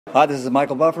Hi, this is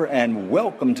Michael Buffer, and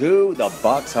welcome to the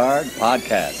BoxHard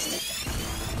Podcast.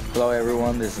 Hello,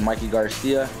 everyone. This is Mikey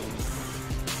Garcia.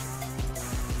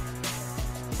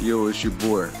 Yo, it's your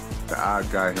boy, the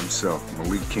odd guy himself,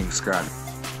 Malik King Scotty.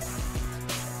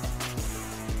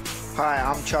 Hi,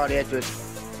 I'm Charlie Edwards.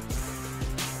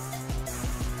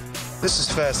 This is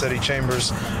Fast Eddie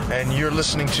Chambers, and you're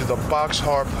listening to the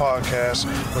BoxHard Podcast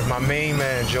with my main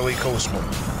man, Joey Coastman.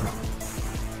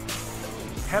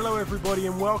 Hello everybody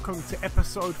and welcome to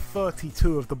episode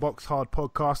 32 of the BoxHard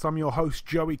Podcast. I'm your host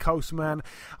Joey Coastman.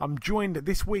 I'm joined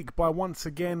this week by once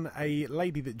again a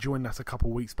lady that joined us a couple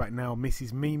of weeks back now,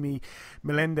 Mrs. Mimi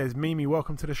Melendez. Mimi,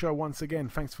 welcome to the show once again.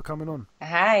 Thanks for coming on.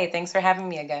 Hi, thanks for having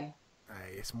me again.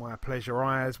 Hey, it's my pleasure.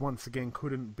 Ayaz once again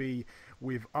couldn't be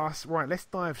with us. Right, let's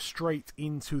dive straight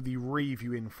into the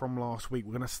reviewing from last week.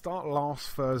 We're going to start last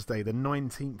Thursday, the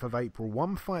 19th of April.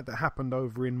 One fight that happened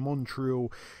over in Montreal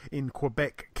in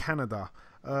Quebec, Canada.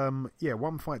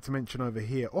 One fight to mention over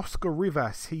here. Oscar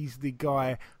Rivas, he's the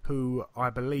guy who I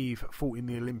believe fought in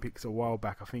the Olympics a while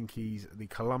back. I think he's the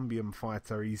Colombian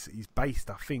fighter. He's based,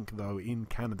 I think, though, in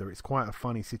Canada. It's quite a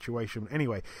funny situation.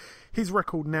 Anyway, his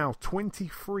record now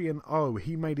 23-0.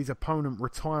 He made his opponent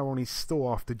retire on his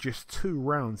store after just 2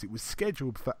 rounds. It was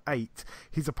scheduled for 8.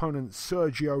 His opponent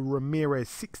Sergio Ramirez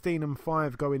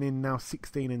 16-5 going in, now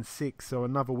 16-6. So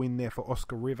another win there for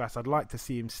Oscar Rivas. I'd like to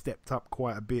see him stepped up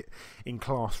quite a bit in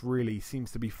class. Really seems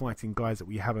to be fighting guys that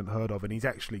we haven't heard of, and he's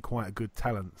actually quite a good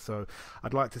talent. So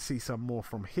I'd like to see some more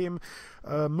from him.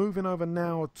 Moving over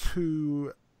now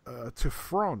to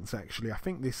France, actually. I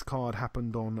think this card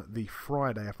happened on the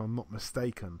Friday, if I'm not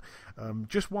mistaken.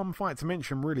 Just one fight to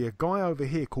mention, really. A guy over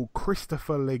here called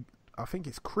Christopher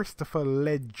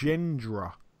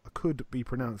Legendra. I could be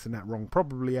pronouncing that wrong,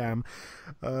 probably am.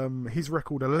 His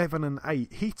record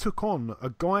 11-8. He took on a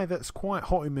guy that's quite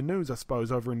hot in the news, I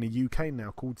suppose, over in the UK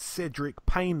now, called Cedric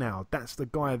Paynow. That's the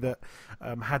guy that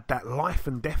had that life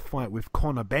and death fight with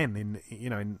Conor Benn,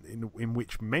 in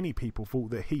which many people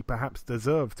thought that he perhaps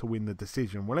deserved to win the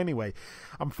decision. Well, anyway,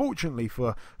 unfortunately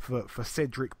for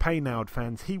Cedric Paynow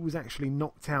fans, he was actually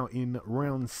knocked out in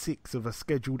round 6 of a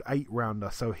scheduled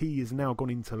 8-rounder. So he has now gone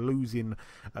into losing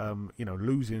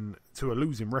to a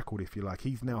losing record, if you like.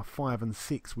 He's now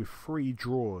 5-6 with 3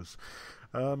 draws.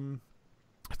 To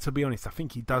be honest, I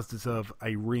think he does deserve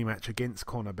a rematch against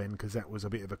Conor Benn, because that was a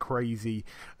bit of a crazy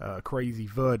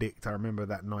verdict. I remember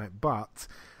that night. But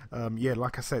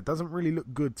like I said, it doesn't really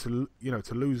look good to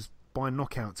lose by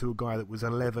knockout to a guy that was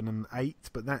 11-8.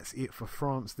 But that's it for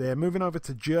France there. Moving over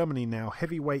to Germany now.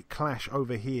 Heavyweight clash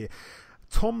over here.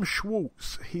 Tom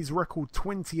Schwartz, his record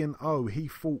 20-0. He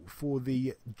fought for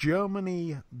the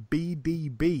Germany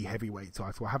BDB heavyweight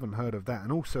title. I haven't heard of that.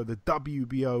 And also the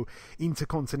WBO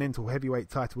Intercontinental heavyweight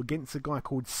title against a guy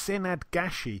called Senad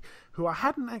Gashi, who I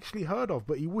hadn't actually heard of,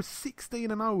 but he was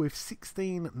 16-0 with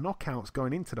 16 knockouts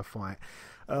going into the fight.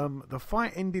 The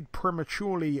fight ended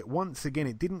prematurely once again.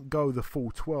 It didn't go the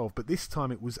full 12, but this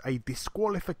time it was a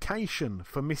disqualification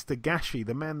for Mr. Gashi,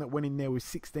 the man that went in there with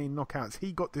 16 knockouts.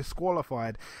 He got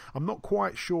disqualified. I'm not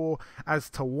quite sure as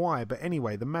to why, but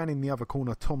anyway, the man in the other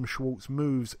corner, Tom Schwartz,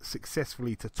 moves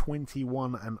successfully to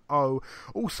 21-0.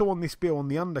 Also on this bill, on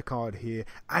the undercard here,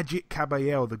 Ajit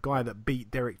Kabayel, the guy that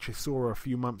beat Derek Chisora a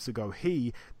few months ago,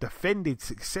 he defended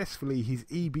successfully his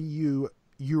EBU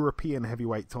European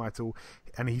heavyweight title,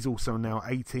 and he's also now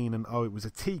 18-0. It was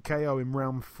a TKO in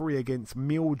round 3 against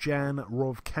Miljan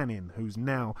Rovkanin, who's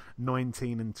now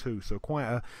 19-2. So quite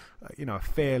a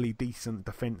fairly decent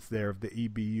defense there of the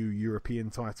EBU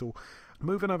European title.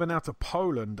 Moving over now to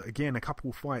Poland, again a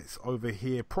couple fights over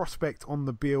here. Prospect on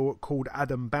the bill called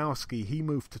Adam Bałski. He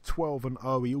moved to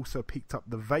 12-0. He also picked up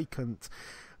the vacant.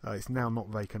 It's now not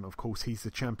vacant, of course, he's the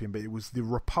champion, but it was the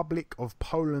Republic of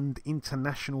Poland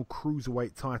International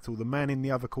Cruiserweight title. The man in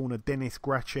the other corner, Denis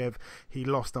Grachev, he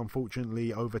lost,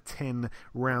 unfortunately, over 10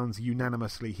 rounds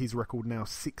unanimously. His record now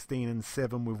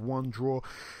 16-7 with 1 draw.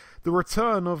 The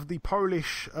return of the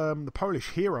Polish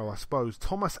hero, I suppose,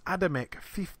 Tomasz Adamek,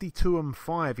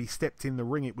 52-5. He stepped in the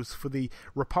ring. It was for the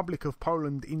Republic of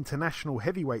Poland International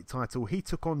Heavyweight title. He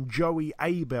took on Joey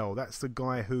Abel. That's the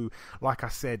guy who, like I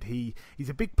said, he's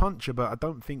a big puncher, but I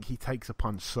don't think he takes a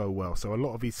punch so well. So a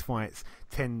lot of his fights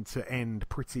tend to end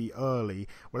pretty early.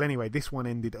 Well, anyway, this one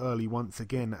ended early once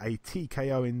again. A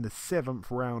TKO in the 7th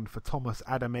round for Tomasz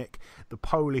Adamek. The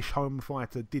Polish home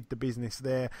fighter did the business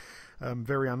there.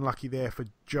 Very unlucky there for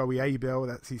Joey Abel.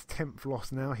 That's his 10th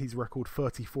loss now. His record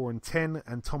 34-10.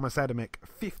 And Tomasz Adamek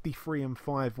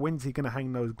 53-5. When's he going to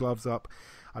hang those gloves up?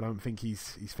 I don't think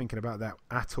he's thinking about that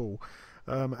at all.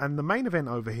 And the main event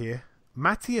over here,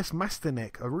 Matthias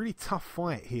Masternek, a really tough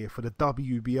fight here for the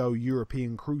WBO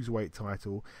European Cruiserweight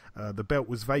title. The belt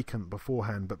was vacant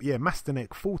beforehand, but yeah, Masternek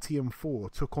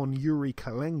 40-4 took on Yuri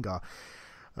Kalenga,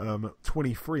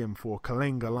 23-4.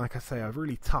 Kalenga, like I say, a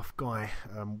really tough guy.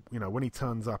 When he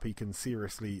turns up, he can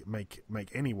seriously make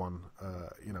anyone,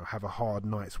 have a hard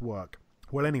night's work.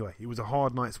 Well, anyway, it was a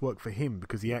hard night's work for him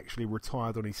because he actually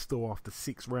retired on his store after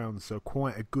 6 rounds, so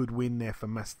quite a good win there for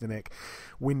Masternek.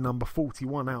 Win number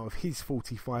 41 out of his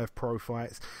 45 pro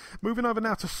fights. Moving over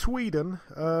now to Sweden.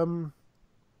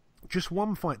 Just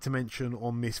one fight to mention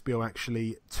on this bill,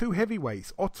 actually. 2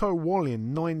 heavyweights. Otto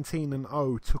Wallin,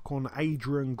 19-0, took on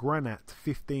Adrian Granat,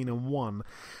 15-1.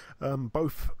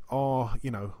 Both are,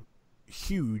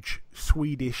 huge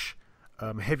Swedish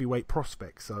heavyweight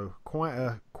prospects, so quite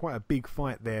a big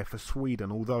fight there for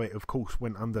Sweden, although it of course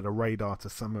went under the radar to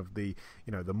some of the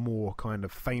the more kind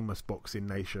of famous boxing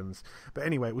nations. But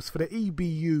anyway, it was for the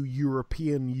EBU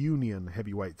European Union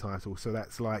heavyweight title, so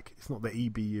that's like, it's not the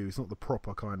EBU, it's not the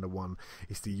proper kind of one,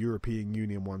 it's the European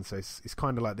Union one, so it's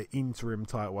kind of like the interim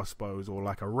title, I suppose, or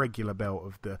like a regular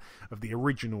belt of the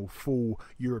original full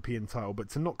European title. But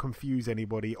to not confuse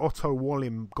anybody, Otto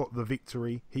Wallin got the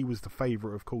victory. He was the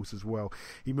favourite, of course, as well.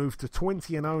 He moved to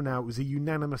 20-0 now. It was a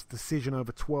unanimous decision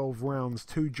over 12 rounds.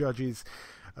 2 judges,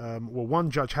 one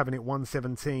judge having it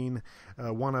 117,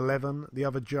 111. The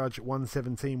other judge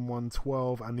 117,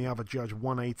 112, and the other judge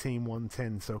 118,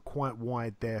 110. So quite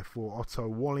wide there for Otto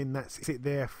Wallin. That's it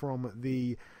there from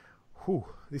the...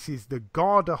 this is the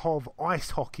Gardehov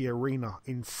Ice Hockey Arena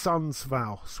in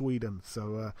Sundsvall, Sweden.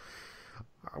 So...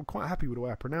 I'm quite happy with the way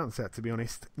I pronounce that, to be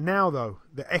honest. Now, though,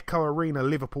 the Echo Arena,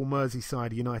 Liverpool,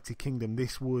 Merseyside, United Kingdom.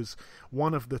 This was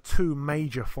one of the 2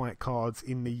 major fight cards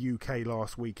in the UK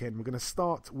last weekend. We're going to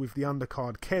start with the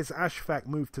undercard. Kez Ashfaq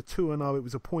moved to 2-0. It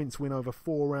was a points win over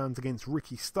 4 rounds against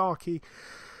Ricky Starkey.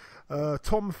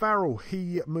 Tom Farrell,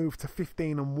 he moved to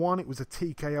 15-1. It was a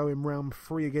TKO in round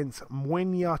 3 against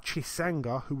Mwenya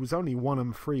Chisanga, who was only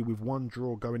 1-3 with 1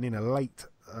 draw going in, a late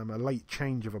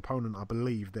change of opponent, I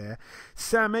believe, there.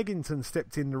 Sam Eggington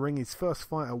stepped in the ring, his first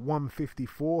fight at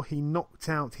 154. He knocked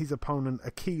out his opponent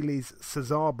Achilles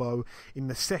Cesarbo in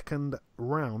the 2nd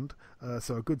round,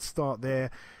 so a good start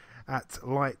there at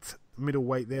light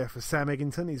middleweight there for Sam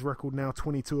Eggington. His record now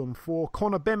 22-4.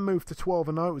 Conor Benn moved to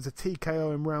 12-0. It was a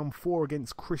TKO in round 4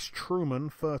 against Chris Truman,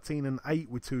 13-8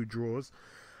 with 2 draws.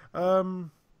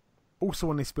 Also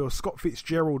on this bill, Scott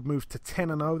Fitzgerald moved to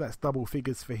 10-0. That's double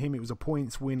figures for him. It was a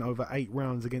points win over 8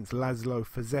 rounds against Laszlo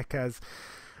Fazekas.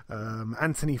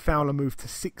 Anthony Fowler moved to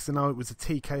 6-0. It was a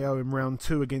TKO in round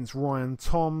 2 against Ryan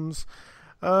Toms.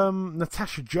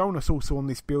 Natasha Jonas also on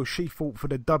this bill. She fought for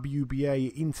the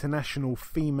WBA International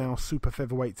Female Super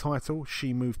Featherweight title.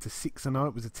 She moved to 6-0.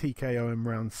 It was a TKO in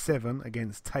round 7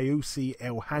 against Tausi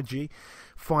El Hadji.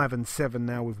 5-7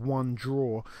 now with 1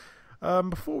 draw.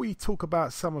 Before we talk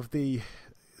about some of the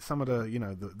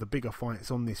the bigger fights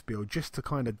on this bill, just to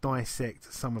kind of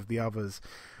dissect some of the others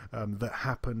that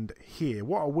happened here.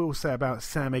 What I will say about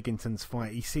Sam Eggington's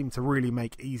fight, he seemed to really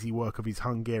make easy work of his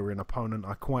Hungarian opponent.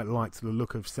 I quite liked the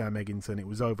look of Sam Eggington. It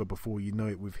was over before you know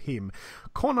it with him.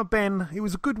 Conor Benn, it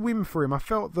was a good win for him. I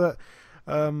felt that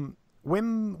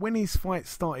when his fight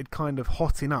started kind of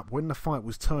hotting up, when the fight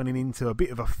was turning into a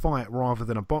bit of a fight rather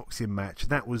than a boxing match,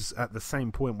 that was at the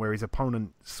same point where his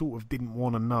opponent sort of didn't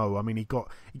want to know. I mean, he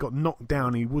got knocked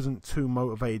down. He wasn't too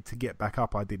motivated to get back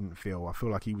up, I didn't feel. I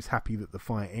feel like he was happy that the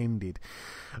fight ended.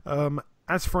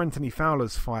 As for Anthony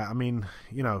Fowler's fight, I mean,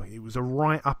 it was a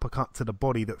right uppercut to the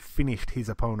body that finished his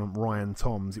opponent, Ryan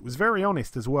Toms. It was very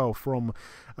honest as well from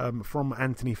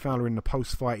Anthony Fowler in the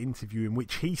post-fight interview, in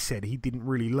which he said he didn't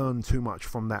really learn too much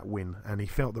from that win, and he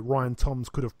felt that Ryan Toms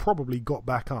could have probably got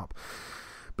back up.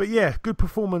 But yeah, good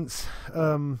performance,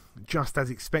 just as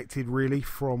expected, really,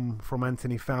 from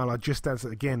Anthony Fowler. Just as,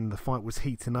 again, the fight was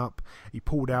heating up, he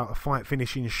pulled out a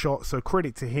fight-finishing shot, so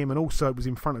credit to him. And also, it was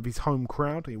in front of his home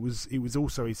crowd. It was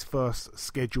also his first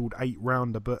scheduled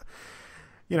 8-rounder. But,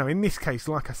 in this case,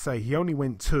 like I say, he only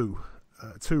went 2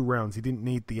 rounds. He didn't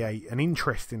need the 8. And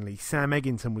interestingly, Sam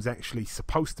Eggington was actually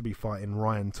supposed to be fighting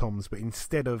Ryan Toms, but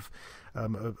instead of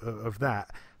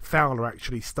that, Fowler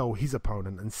actually stole his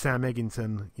opponent, and Sam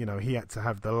Eggington, he had to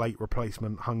have the late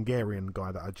replacement Hungarian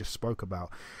guy that I just spoke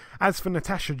about. As for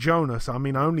Natasha Jonas, I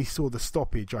mean, I only saw the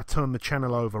stoppage. I turned the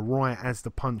channel over right as the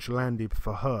punch landed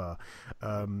for her.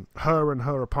 Her and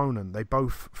her opponent, they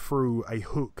both threw a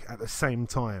hook at the same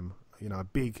time. A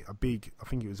big, I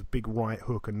think it was a big right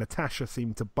hook, and Natasha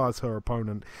seemed to buzz her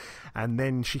opponent, and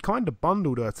then she kind of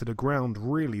bundled her to the ground,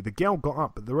 really. The girl got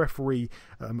up, but the referee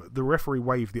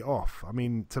waved it off. I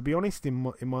mean, to be honest, in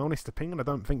my honest opinion, I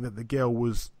don't think that the girl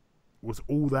was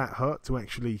all that hurt to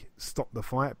actually stop the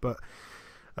fight, but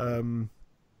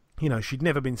you know, she'd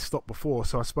never been stopped before,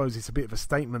 so I suppose it's a bit of a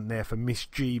statement there for Miss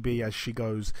GB as she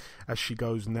goes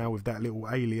now with that little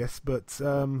alias. But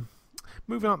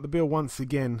moving up the bill once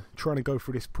again, trying to go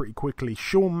through this pretty quickly.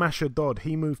 Sean Masher Dodd,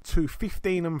 he moved to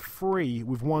 15-3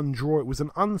 with one draw. It was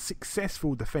an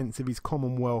unsuccessful defence of his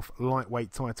Commonwealth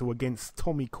lightweight title against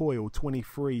Tommy Coyle,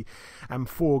 23-4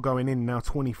 going in, now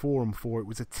 24-4. It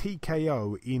was a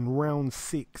TKO in round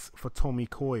 6 for Tommy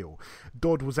Coyle.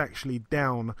 Dodd was actually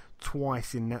down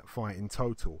twice in that fight in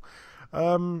total.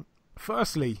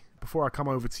 Firstly, before I come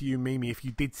over to you, Mimi, if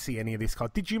you did see any of this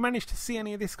card, did you manage to see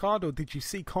any of this card, or did you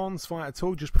see Khan's fight at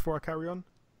all, just before I carry on?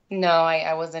 No,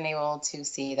 I wasn't able to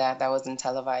see that. That wasn't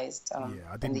televised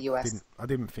in the US. I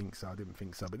didn't think so.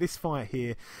 But this fight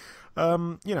here,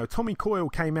 you know, Tommy Coyle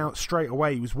came out straight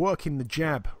away. He was working the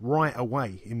jab right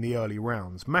away in the early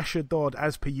rounds. Masher Dodd,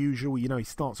 as per usual, you know, he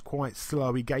starts quite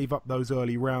slow. He gave up those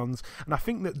early rounds. And I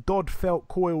think that Dodd felt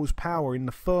Coyle's power in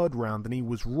the third round and he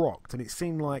was rocked. And it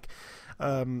seemed like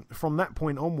from that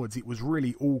point onwards, it was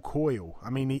really all Coyle.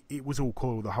 I mean, it was all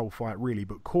Coyle the whole fight, really.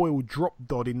 But Coyle dropped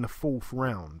Dodd in the fourth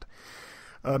round.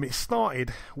 It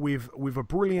started with a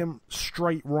brilliant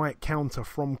straight right counter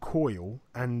from Coyle,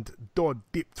 and Dodd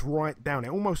dipped right down. It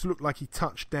almost looked like he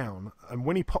touched down, and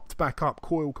when he popped back up,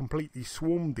 Coyle completely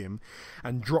swarmed him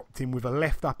and dropped him with a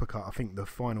left uppercut. I think the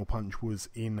final punch was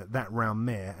in that round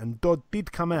there, and Dodd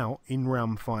did come out in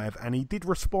round 5, and he did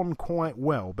respond quite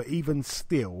well, but even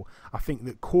still, I think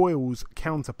that Coyle's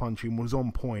counter punching was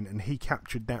on point, and he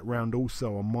captured that round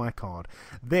also on my card.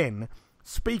 Then,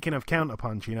 speaking of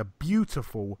counter-punching, a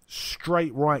beautiful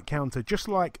straight right counter, just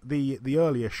like the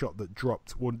earlier shot that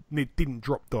dropped. Well, it didn't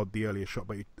drop Dodd, the earlier shot,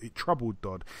 but it troubled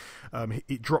Dodd.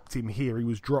 It dropped him here. He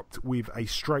was dropped with a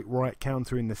straight right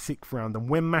counter in the 6th round. And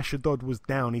when Masher Dodd was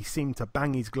down, he seemed to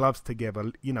bang his gloves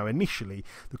together. You know, initially,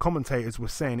 the commentators were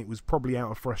saying it was probably out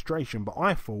of frustration, but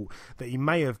I thought that he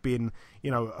may have been,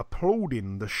 you know,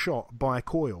 applauding the shot by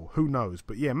Coyle. Who knows?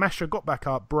 But yeah, Masher got back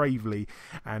up bravely,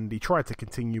 and he tried to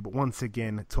continue, but once again,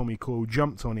 Tommy Coyle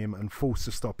jumped on him and forced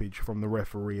a stoppage from the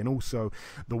referee. And also,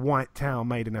 the white towel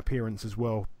made an appearance as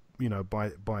well, you know,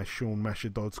 by Sean Masher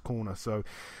Dodd's corner. So,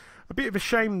 a bit of a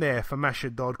shame there for Masher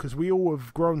Dodd, because we all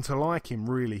have grown to like him,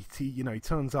 really. You know, he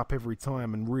turns up every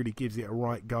time and really gives it a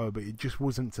right go, but it just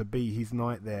wasn't to be his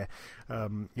night there.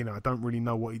 You know, I don't really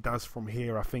know what he does from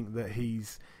here. I think that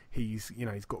he's you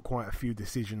know, he's got quite a few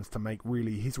decisions to make,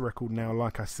 really. His record now,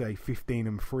 like I say,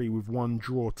 15-3 with one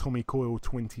draw. Tommy Coyle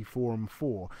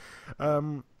 24-4.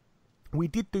 We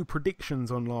did do predictions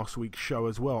on last week's show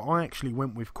as well. I actually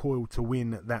went with Coyle to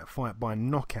win that fight by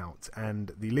knockout,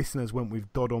 and the listeners went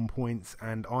with Dodd on points,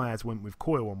 and Ayaz went with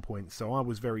Coyle on points, so I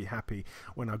was very happy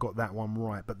when I got that one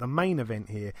right. But the main event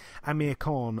here, Amir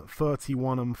Khan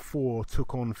 31-4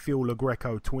 took on Phil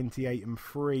LaGreco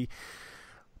 28-3.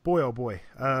 Boy, oh boy.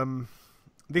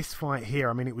 This fight here,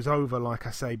 I mean, it was over, like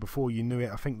I say, before you knew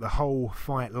it. I think the whole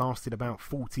fight lasted about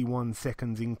 41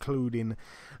 seconds, including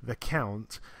the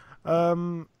count. I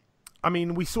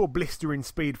mean, we saw blistering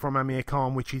speed from Amir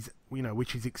Khan, which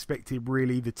is expected,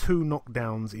 really. The 2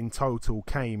 knockdowns in total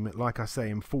came, like I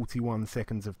say, in 41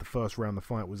 seconds of the first round the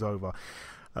fight was over.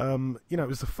 You know, it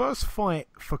was the first fight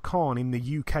for Khan in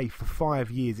the UK for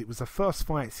 5 years. It was the first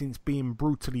fight since being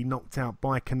brutally knocked out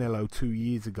by Canelo 2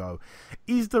 years ago.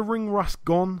 Is the ring rust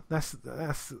gone? That's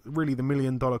really the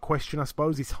million-dollar question, I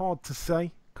suppose. It's hard to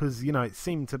say, because, you know, it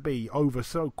seemed to be over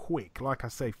so quick. Like I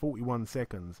say, 41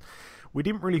 seconds. We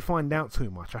didn't really find out too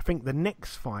much. I think the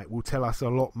next fight will tell us a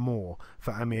lot more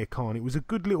for Amir Khan. It was a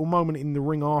good little moment in the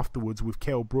ring afterwards with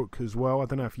Kell Brook as well. I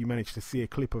don't know if you managed to see a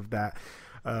clip of that.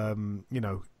 You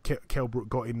know, Kell Brook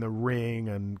got in the ring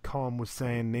and Khan was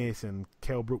saying this and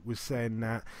Kell Brook was saying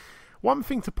that. One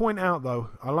thing to point out, though,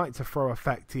 I like to throw a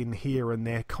fact in here and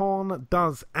there. Khan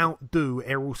does outdo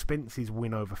Errol Spence's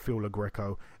win over Phil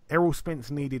LaGreco. Errol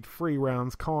Spence needed 3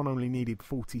 rounds. Khan only needed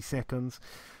 40 seconds.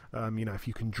 You know, if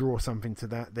you can draw something to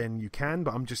that, then you can.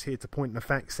 But I'm just here to point the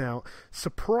facts out.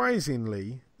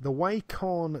 Surprisingly, the way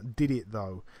Khan did it,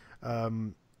 though,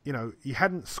 you know, he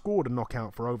hadn't scored a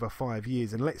knockout for over 5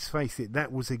 years, and let's face it,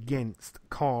 that was against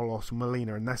Carlos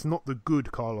Molina, and that's not the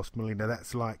good Carlos Molina.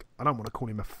 That's like, I don't want to call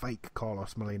him a fake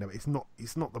Carlos Molina, but it's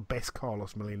not the best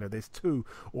Carlos Molina. There's 2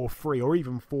 or 3 or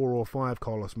even 4 or 5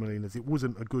 Carlos Molinas. It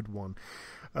wasn't a good one.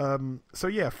 So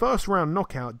yeah, first round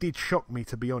knockout did shock me,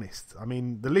 to be honest. I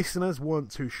mean, the listeners weren't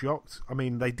too shocked. I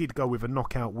mean, they did go with a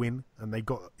knockout win, and they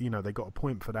got a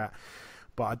point for that.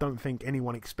 But I don't think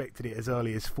anyone expected it as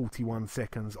early as 41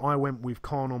 seconds. I went with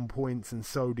Khan on points, and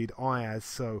so did Ayaz,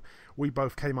 so we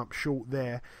both came up short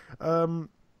there.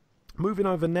 Moving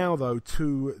over now, though,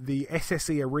 to the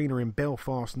SSE Arena in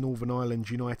Belfast, Northern Ireland,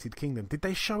 United Kingdom. Did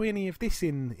they show any of this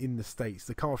in the States?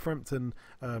 The Carl Frampton...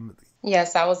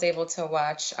 Yes, I was able to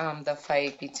watch the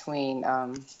fight between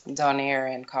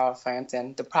Donaire and Carl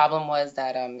Frampton. The problem was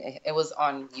that it was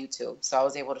on YouTube, so I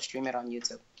was able to stream it on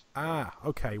YouTube. Ah,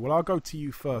 okay. Well, I'll go to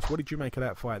you first. What did you make of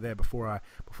that fight there before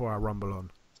I rumble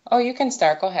on? Oh, you can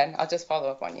start. Go ahead. I'll just follow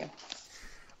up on you.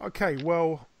 Okay,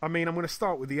 well, I mean, I'm going to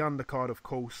start with the undercard, of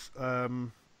course.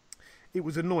 It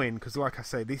was annoying because, like I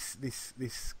say,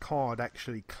 this card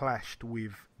actually clashed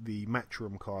with the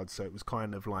Matchroom card, so it was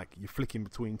kind of like you're flicking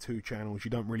between two channels. You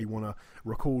don't really want to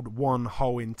record one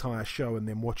whole entire show and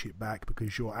then watch it back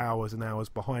because you're hours and hours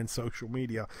behind social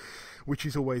media, which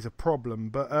is always a problem.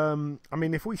 But, I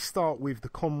mean, if we start with the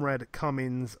Conrad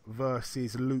Cummins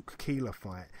versus Luke Keeler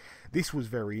fight, this was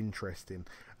very interesting.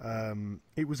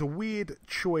 It was a weird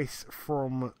choice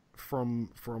from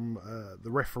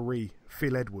the referee,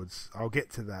 Phil Edwards. I'll get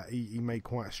to that. He made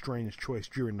quite a strange choice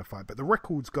during the fight. But the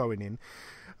records going in,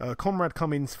 Conrad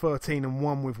Cummins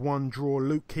 13-1 with 1 draw,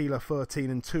 Luke Keeler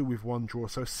 13-2 with 1 draw.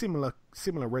 So similar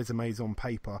resumes on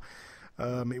paper.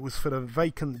 It was for the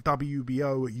vacant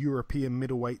WBO European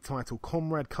middleweight title.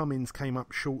 Conrad Cummins came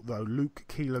up short though. Luke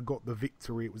Keeler got the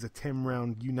victory. It was a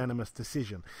 10-round unanimous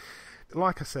decision.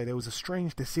 Like I say, there was a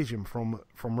strange decision from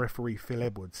referee Phil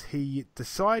Edwards. He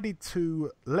decided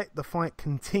to let the fight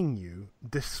continue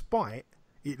despite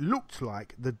it looked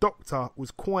like the doctor was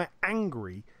quite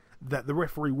angry that the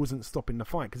referee wasn't stopping the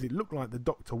fight, because it looked like the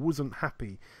doctor wasn't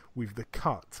happy with the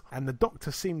cut, and the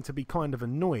doctor seemed to be kind of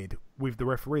annoyed with the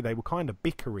referee. They were kind of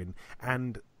bickering,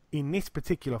 and in this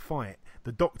particular fight,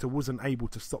 the doctor wasn't able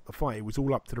to stop the fight. It was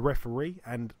all up to the referee,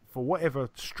 and for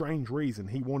whatever strange reason,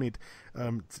 he wanted,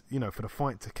 for the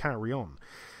fight to carry on.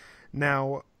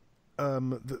 Now,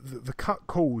 the cut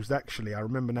caused, actually, I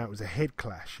remember now, it was a head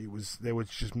clash. There was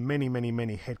just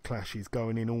many head clashes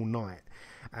going in all night,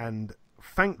 and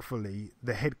thankfully,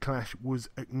 the head clash was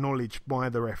acknowledged by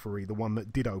the referee, the one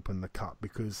that did open the cut,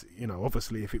 because,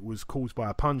 obviously if it was caused by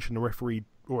a punch and the referee,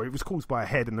 or it was caused by a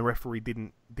head and the referee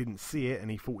didn't see it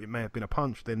and he thought it may have been a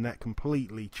punch, then that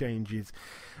completely changes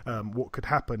what could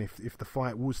happen if the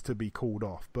fight was to be called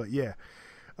off. But yeah,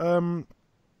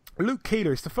 Luke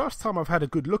Keeler, it's the first time I've had a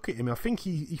good look at him. I think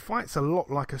he fights a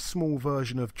lot like a small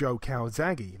version of Joe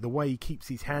Calzaghe, the way he keeps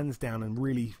his hands down and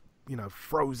really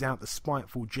throws out the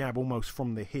spiteful jab almost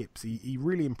from the hips. He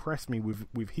really impressed me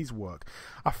with his work.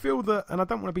 I feel that, and I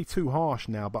don't want to be too harsh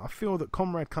now, but I feel that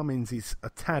Conrad Cummins is a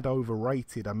tad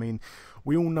overrated. I mean,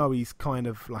 we all know he's kind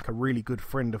of like a really good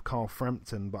friend of Carl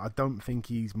Frampton, but I don't think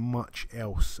he's much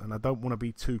else, and I don't want to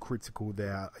be too critical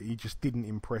there. He just didn't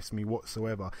impress me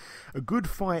whatsoever. A good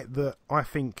fight that I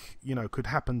think, could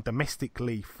happen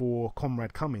domestically for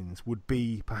Conrad Cummins would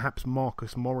be perhaps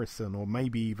Marcus Morrison, or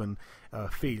maybe even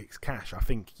Felix Cash. I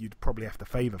think you'd probably have to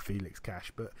favour Felix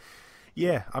Cash, but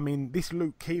yeah, I mean, this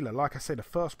Luke Keeler, like I said, the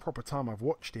first proper time I've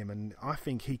watched him, and I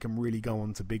think he can really go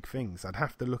on to big things. I'd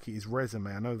have to look at his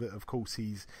resume. I know that, of course,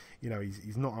 he's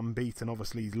not unbeaten.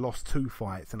 Obviously, he's lost 2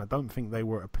 fights, and I don't think they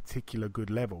were at a particular good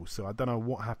level. So I don't know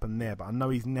what happened there, but I know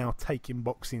he's now taking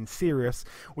boxing serious,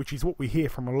 which is what we hear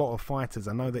from a lot of fighters.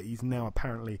 I know that he's now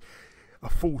apparently a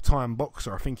full-time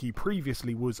boxer. I think he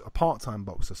previously was a part-time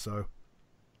boxer, so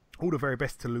all the very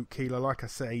best to Luke Keeler. Like I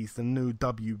say, he's the new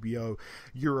WBO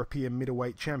European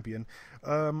middleweight champion.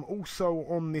 Also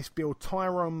on this bill,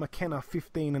 Tyrone McKenna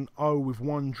 15-0 with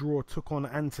 1 draw took on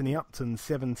Anthony Upton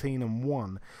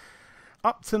 17-1.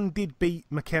 Upton did beat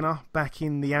McKenna back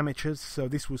in the amateurs, so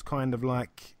this was kind of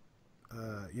like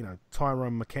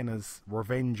Tyrone McKenna's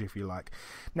revenge, if you like.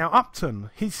 Now Upton,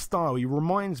 his style, he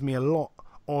reminds me a lot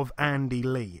of Andy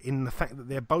Lee, in the fact that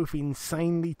they're both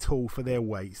insanely tall for their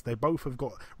weights. They both have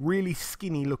got really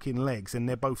skinny looking legs, and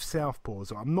they're both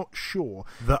southpaws. I'm not sure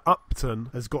that Upton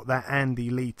has got that Andy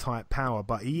Lee type power,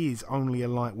 but he is only a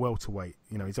light welterweight.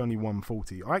 He's only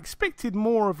 140. I expected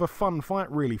more of a fun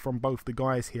fight, really, from both the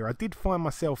guys here. I did find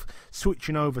myself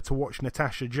switching over to watch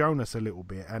Natasha Jonas a little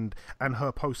bit, and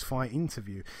her post-fight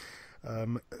interview.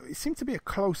 It seemed to be a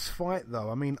close fight,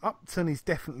 though. I mean, Upton is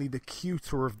definitely the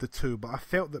cuter of the two, but I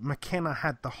felt that McKenna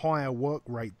had the higher work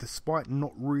rate despite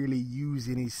not really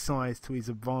using his size to his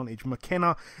advantage.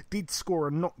 McKenna did score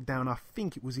a knockdown. I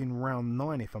think it was in round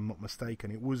 9, if I'm not mistaken.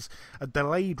 It was a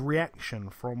delayed reaction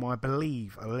from, I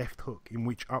believe, a left hook in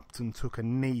which Upton took a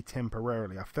knee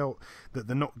temporarily. I felt that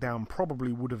the knockdown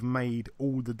probably would have made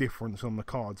all the difference on the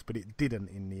cards, but it didn't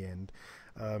in the end.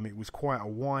 It was quite a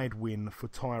wide win for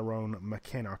Tyrone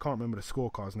McKenna. I can't remember the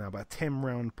scorecards now, but a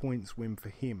 10-round points win for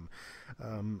him.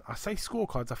 I say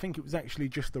scorecards, I think it was actually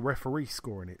just the referee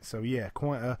scoring it. So yeah,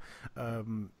 quite a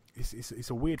it's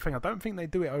a weird thing. I don't think they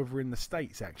do it over in the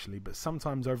States, actually, but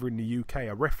sometimes over in the UK,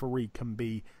 a referee can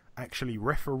be actually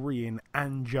refereeing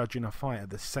and judging a fight at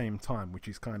the same time, which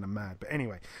is kind of mad. But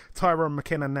anyway, Tyrone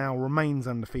McKenna now remains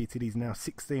undefeated. He's now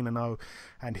 16-0,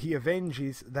 and he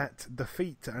avenges that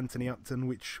defeat to Anthony Upton,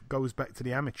 which goes back to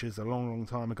the amateurs a long, long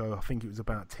time ago. I think it was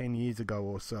about 10 years ago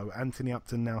or so. Anthony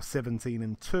Upton now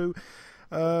 17-2.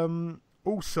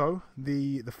 Also,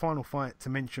 the final fight to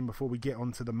mention before we get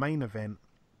on to the main event,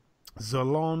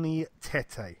 Zolani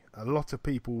Tete. A lot of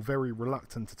people very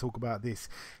reluctant to talk about this.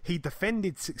 He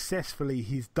defended successfully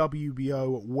his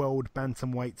WBO World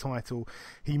Bantamweight title.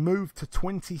 He moved to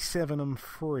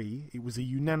 27-3. It was a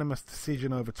unanimous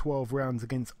decision over 12 rounds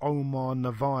against Omar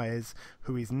Narvaez,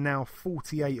 who is now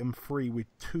 48-3 with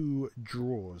 2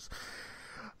 draws.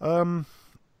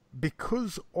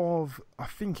 Because of, I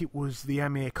think it was the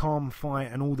Amir Khan fight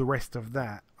and all the rest of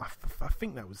that, I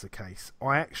think that was the case.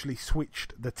 I actually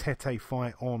switched the Tete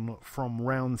fight on from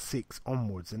round 6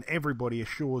 onwards, and everybody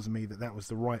assures me that that was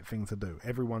the right thing to do.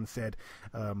 Everyone said,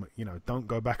 don't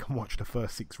go back and watch the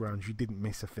first 6 rounds. You didn't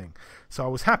miss a thing. So I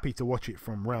was happy to watch it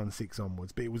from round 6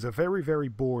 onwards, but it was a very, very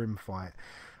boring fight.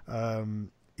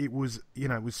 It was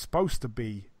supposed to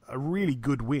be a really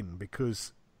good win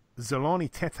because Zolani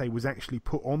Tete was actually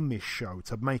put on this show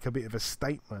to make a bit of a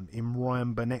statement in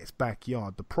Ryan Burnett's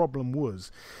backyard. The problem was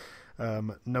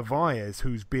Narvaez,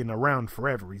 who's been around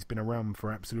forever. He's been around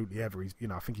for absolutely ever.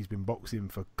 I think he's been boxing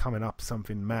for coming up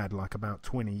something mad like about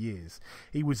 20 years.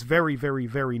 He was very, very,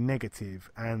 very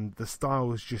negative, and the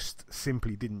styles just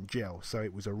simply didn't gel. So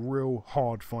it was a real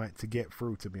hard fight to get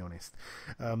through, to be honest.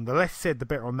 The less said, the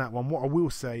better on that one. What I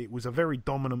will say, it was a very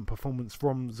dominant performance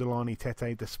from Zolani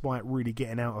Tete. Despite really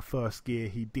getting out of first gear,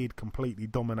 he did completely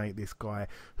dominate this guy,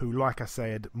 who, like I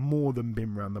said, more than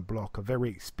been around the block. A very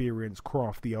experienced,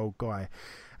 crafty old guy.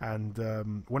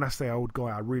 And when I say old guy,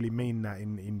 I really mean that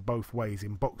in both ways,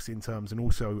 in boxing terms and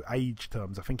also age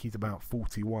terms. I think he's about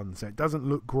 41, so it doesn't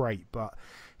look great, but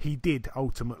he did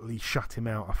ultimately shut him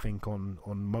out, I think, on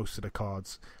most of the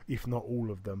cards, if not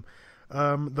all of them.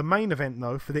 The main event,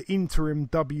 though, for the interim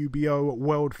WBO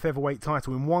World Featherweight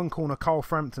title. In one corner, Carl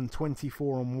Frampton,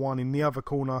 24-1. In the other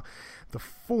corner, the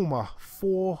former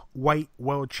 4-weight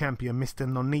world champion, Mr.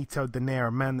 Nonito Donaire,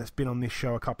 a man that's been on this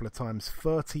show a couple of times,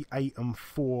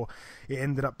 38-4. It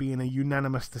ended up being a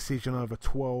unanimous decision over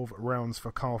 12 rounds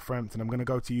for Carl Frampton. I'm going to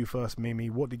go to you first, Mimi.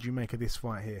 What did you make of this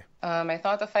fight here? I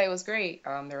thought the fight was great.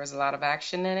 There was a lot of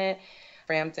action in it.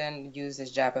 Frampton used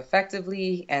his jab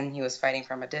effectively, and he was fighting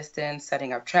from a distance,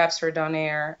 setting up traps for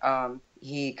Donaire.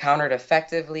 He countered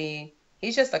effectively.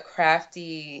 He's just a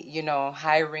crafty,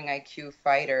 high ring IQ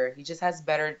fighter. He just has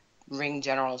better ring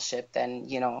generalship than,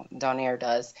 Donaire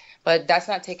does. But that's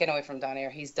not taken away from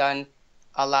Donaire. He's done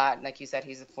a lot. Like you said,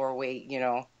 he's a 4-weight,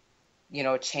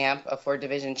 champ, a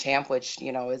 4-division champ, which,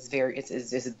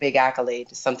 is a big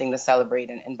accolade, something to celebrate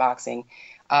in boxing.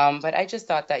 But I just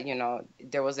thought that,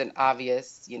 there was an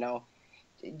obvious,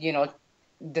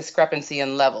 discrepancy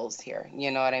in levels here.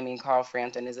 You know what I mean? Carl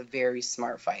Frampton is a very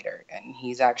smart fighter, and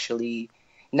he's actually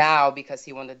now, because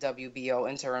he won the WBO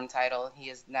interim title, he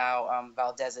is now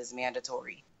Valdez's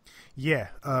mandatory. Yeah,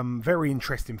 very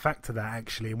interesting fact to that,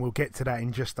 actually, and we'll get to that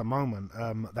in just a moment.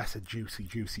 That's a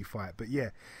juicy fight. But yeah,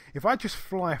 if I just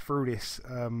fly through this,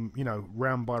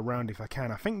 round by round if I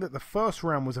can, I think that the first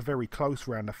round was a very close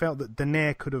round. I felt that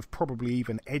Donaire could have probably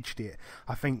even edged it.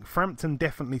 I think Frampton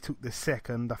definitely took the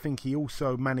second. I think he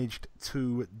also managed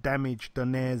to damage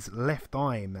Donaire's left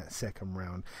eye in that second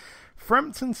round.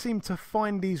 Frampton seemed to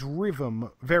find his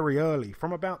rhythm very early.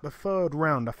 From about the third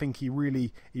round, I think he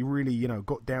really,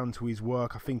 got down to his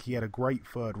work. I think he had a great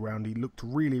third round. He looked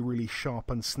really, really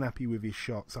sharp and snappy with his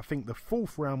shots. I think the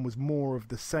fourth round was more of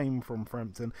the same from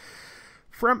Frampton.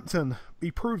 Frampton, he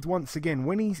proved once again,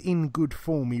 when he's in good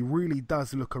form, he really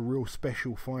does look a real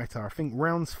special fighter. I think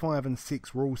rounds 5 and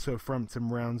 6 were also Frampton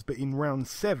rounds, but in round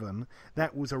 7,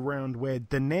 that was a round where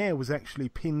Donaire was actually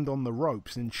pinned on the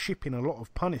ropes and shipping a lot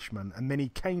of punishment, and then he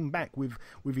came back with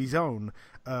his own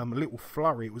little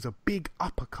flurry. It was a big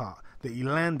uppercut that he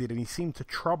landed, and he seemed to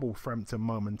trouble Frampton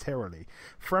momentarily.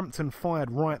 Frampton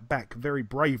fired right back very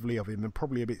bravely of him, and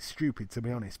probably a bit stupid, to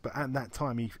be honest, but at that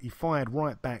time he fired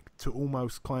right back to almost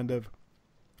kind of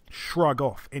shrug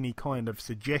off any kind of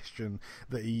suggestion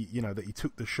that he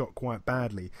took the shot quite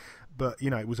badly. But,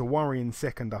 it was a worrying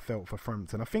second, I felt, for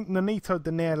Frampton. I think Nonito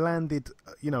Donaire landed,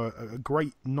 a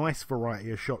great, nice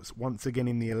variety of shots once again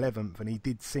in the 11th, and he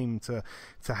did seem to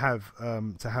have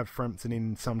Frampton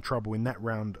in some trouble in that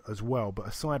round as well. But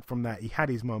aside from that, he had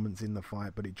his moments in the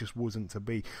fight, but it just wasn't to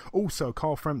be. Also,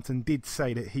 Carl Frampton did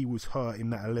say that he was hurt in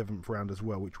that 11th round as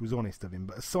well, which was honest of him.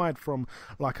 But aside from,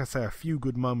 like I say, a few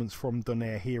good moments from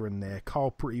Donaire here and there, Carl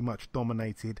pretty much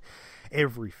dominated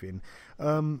everything.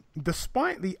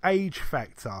 Despite the age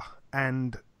factor,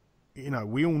 and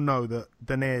we all know that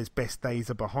Donaire's best days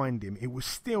are behind him, it was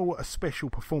still a special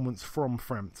performance from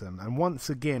Frampton, and once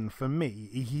again for me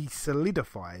he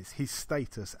solidifies his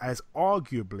status as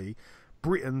arguably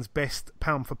Britain's best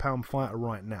pound for pound fighter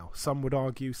right now. Some would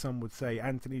argue, some would say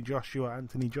Anthony Joshua,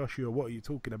 what are you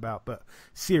talking about? But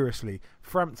seriously,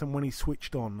 Frampton, when he's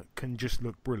switched on, can just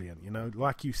look brilliant.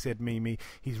 Like you said, Mimi,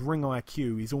 his ring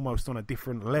IQ is almost on a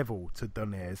different level to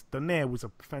Donaire's. Donaire was a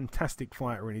fantastic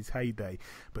fighter in his heyday,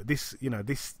 but this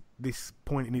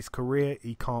point in his career,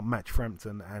 he can't match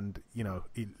Frampton, and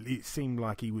it seemed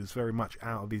like he was very much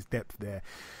out of his depth there.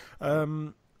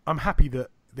 I'm happy that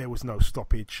there was no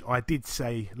stoppage. I did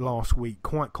say last week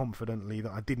quite confidently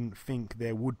that I didn't think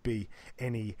there would be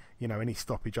any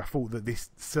stoppage. I thought that this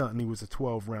certainly was a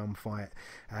 12-round fight,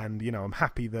 and I'm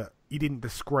happy that he didn't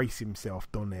disgrace himself,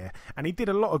 Donaire. And he did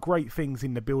a lot of great things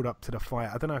in the build-up to the fight.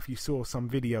 I don't know if you saw some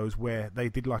videos where they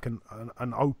did like an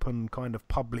open kind of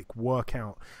public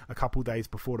workout a couple days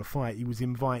before the fight. He was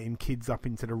inviting kids up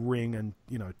into the ring and,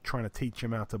 trying to teach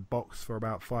them how to box for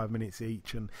about 5 minutes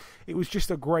each. And it was just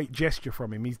a great gesture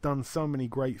from him. He's done so many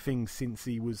great things since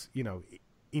he was,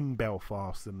 in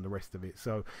Belfast and the rest of it.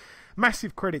 So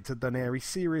massive credit to Donaire. He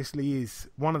seriously is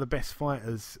one of the best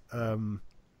fighters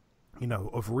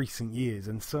of recent years,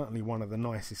 and certainly one of the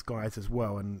nicest guys as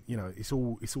well. And it's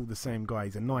all the same guy.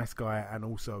 He's a nice guy, and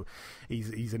also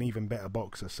he's an even better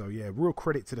boxer. So yeah, real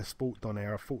credit to the sport,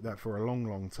 Donaire. I've thought that for a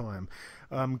long time.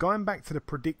 Going back to the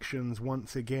predictions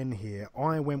once again here,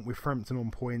 I went with Frampton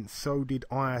on points, so did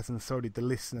Ayaz, and so did the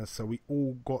listeners, so we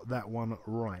all got that one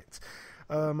right.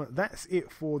 That's it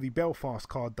for the Belfast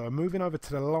card, though. Moving over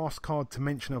to the last card to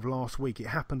mention of last week. It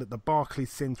happened at the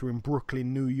Barclays Center in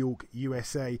Brooklyn, New York,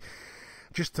 USA.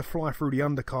 Just to fly through the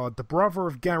undercard, the brother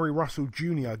of Gary Russell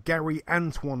Jr., Gary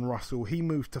Antoine Russell, he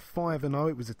moved to 5-0.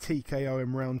 It was a TKO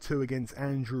in round 2 against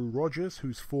Andrew Rogers,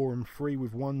 who's 4-3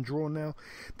 with 1 draw now.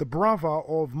 The brother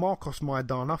of Marcos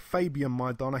Maidana, Fabian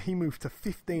Maidana, he moved to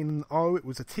 15-0. It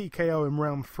was a TKO in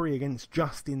round 3 against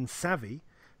Justin Savvy,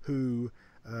 who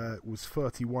was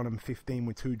 31-15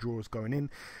 with 2 draws going in.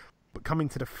 But coming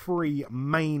to the 3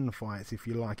 main fights, if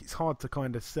you like, it's hard to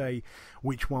kind of say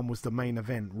which one was the main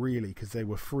event, really, because they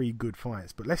were 3 good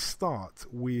fights. But let's start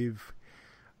with...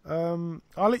 I'll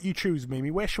let you choose, Mimi.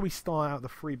 Where should we start out the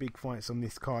 3 big fights on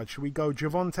this card? Should we go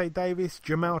Gervonta Davis,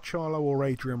 Jamal Charlo, or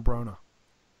Adrian Broner?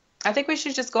 I think we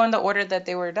should just go in the order that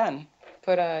they were done.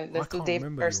 Let's do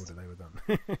Davis first. The order they were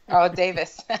done. Oh,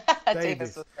 Davis.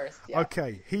 Davis was first. Yeah.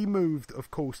 Okay, he moved, of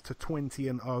course, to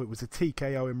 20-0. It was a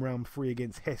TKO in round 3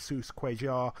 against Jesus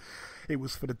Cuellar. It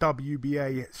was for the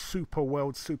WBA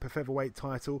Super Featherweight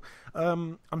title.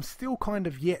 I'm still kind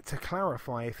of yet to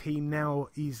clarify if he now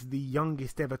is the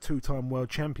youngest ever 2-time world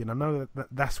champion. I know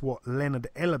that's what Leonard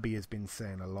Ellaby has been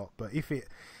saying a lot, but if it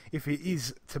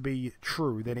is to be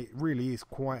true, then it really is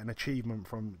quite an achievement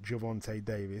from Gervonta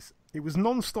Davis. It was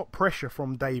non-stop pressure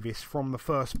from Davis from the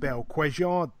first bell.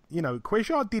 Cuellar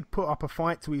did put up a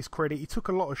fight to his credit. He took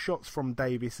a lot of shots from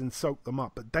Davis and soaked them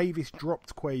up, but Davis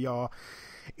dropped Cuellar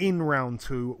in round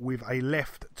 2 with a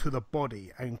left to the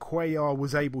body, and Cuellar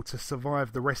was able to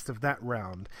survive the rest of that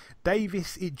round.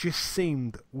 Davis, it just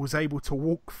seemed, was able to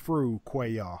walk through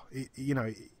Cuellar.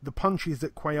 The punches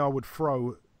that Cuellar would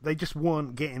throw, they just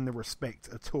weren't getting the respect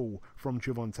at all from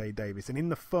Gervonta Davis. And in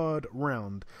the 3rd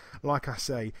round, like I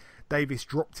say, Davis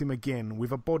dropped him again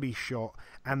with a body shot,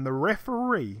 and the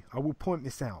referee, I will point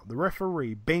this out, the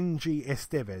referee, Benji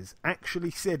Estevez,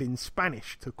 actually said in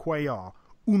Spanish to Cuellar,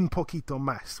 un poquito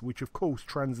más, which of course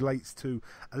translates to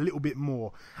a little bit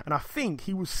more. And I think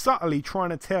he was subtly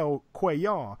trying to tell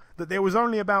Cuellar that there was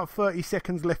only about 30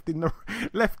 seconds left in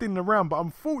the round. But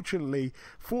unfortunately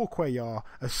for Cuellar,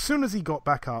 as soon as he got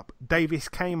back up, Davis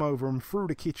came over and threw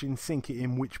the kitchen sink at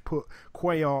him, which put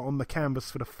Cuellar on the canvas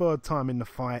for the 3rd time in the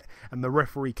fight, and the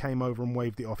referee came over and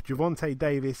waved it off. Gervonta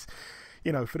Davis,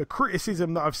 for the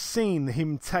criticism that I've seen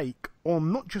him take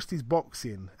on not just his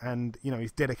boxing and, you know,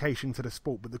 his dedication to the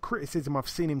sport, but the criticism I've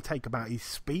seen him take about his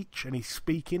speech and his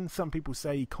speaking. Some people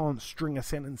say he can't string a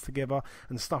sentence together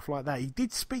and stuff like that. He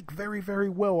did speak very, very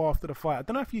well after the fight. I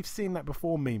don't know if you've seen that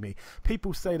before, Mimi.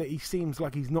 People say that he seems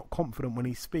like he's not confident when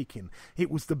he's speaking. It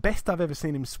was the best I've ever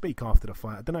seen him speak after the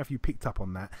fight. I don't know if you picked up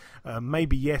on that.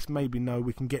 Maybe yes, maybe no.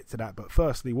 We can get to that. But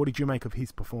firstly, what did you make of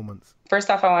his performance? First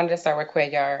off, I wanted to start with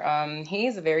Cuellar.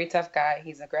 He's a very tough guy.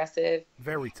 He's aggressive.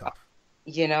 Very tough.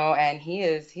 You know, and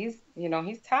he's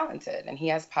talented and he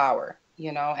has power,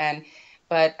 you know,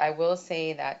 but I will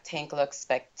say that Tank looks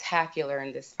spectacular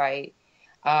in this fight.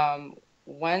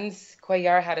 Once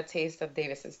Cuellar had a taste of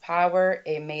Davis's power,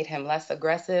 it made him less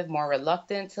aggressive, more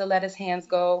reluctant to let his hands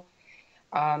go.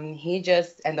 And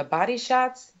the body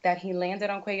shots that he landed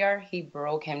on Cuellar, he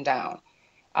broke him down.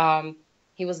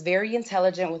 He was very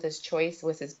intelligent with his choice,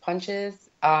 with his punches,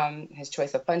 his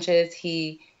choice of punches.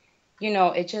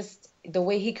 The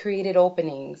way he created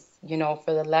openings, you know,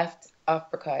 for the left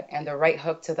uppercut and the right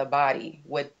hook to the body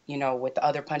with the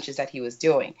other punches that he was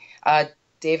doing.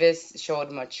 Davis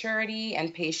showed maturity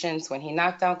and patience. When he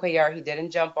knocked down Cuellar, he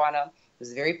didn't jump on him. He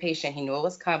was very patient. He knew it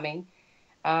was coming.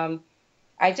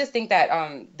 I just think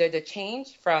that the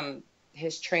change from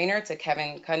his trainer to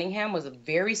Kevin Cunningham was a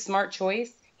very smart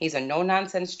choice. He's a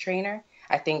no-nonsense trainer.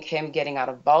 I think him getting out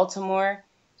of Baltimore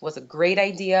was a great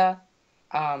idea.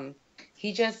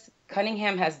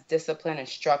 Cunningham has discipline and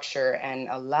structure and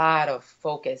a lot of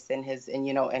focus on his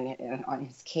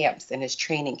camps and his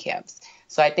training camps.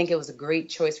 So I think it was a great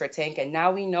choice for Tank. And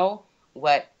now we know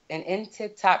what an in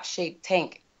tip-top shape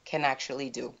Tank can actually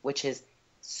do, which is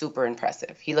super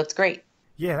impressive. He looked great.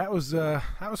 Yeah, that was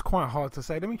quite hard to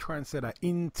say. Let me try and say that.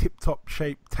 In tip-top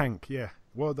shape Tank. Yeah,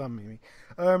 well done, Mimi.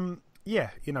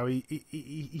 Yeah, you know,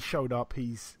 he showed up.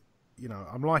 You know,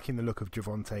 I'm liking the look of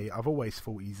Gervonta. I've always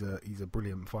thought he's a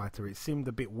brilliant fighter. It seemed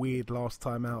a bit weird last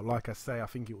time out. Like I say, I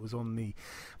think it was on the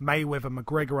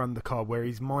Mayweather-McGregor undercard where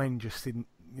his mind just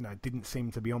didn't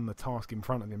seem to be on the task in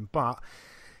front of him. But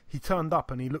he turned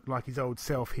up and he looked like his old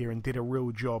self here and did a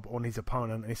real job on his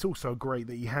opponent. And it's also great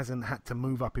that he hasn't had to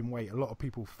move up in weight. A lot of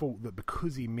people thought that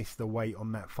because he missed the weight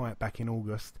on that fight back in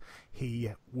August, he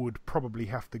would probably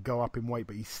have to go up in weight,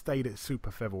 but he stayed at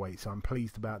super featherweight, so I'm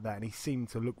pleased about that. And he seemed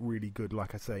to look really good,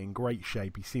 like I say, in great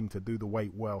shape. He seemed to do the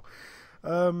weight well.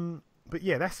 But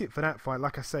yeah, that's it for that fight.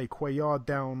 Like I say, Cuellar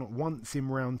down once in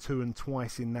round 2 and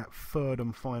twice in that third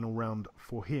and final round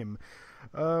for him.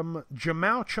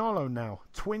 Jamal Charlo now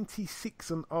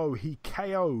 26-0. He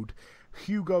KO'd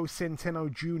Hugo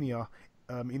Centeno Jr.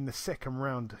 In the second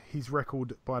round. His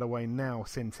record, by the way, now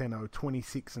Centeno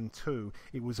 26-2.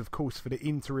 It was, of course, for the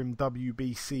interim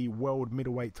WBC World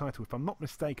Middleweight title. If I'm not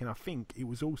mistaken, I think it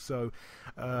was also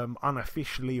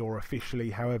unofficially or officially,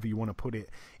 however you want to put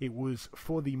it. It was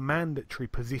for the mandatory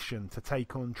position to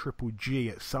take on Triple G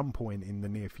at some point in the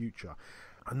near future.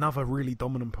 Another really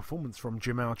dominant performance from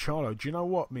Jamal Charlo. Do you know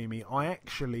what, Mimi? I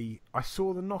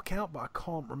saw the knockout, but I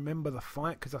can't remember the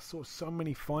fight because I saw so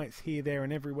many fights here, there,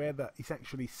 and everywhere that it's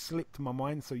actually slipped my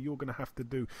mind. So you're going to have to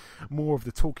do more of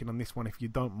the talking on this one if you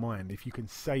don't mind, if you can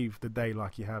save the day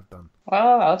like you have done.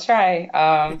 Well, I'll try.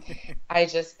 I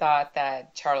just thought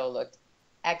that Charlo looked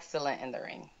excellent in the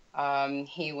ring.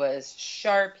 He was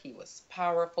sharp. He was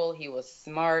powerful. He was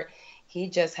smart. He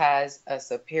just has a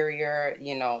superior,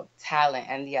 talent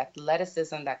and the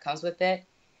athleticism that comes with it.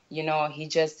 He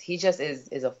just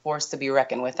is a force to be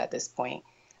reckoned with at this point.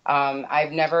 I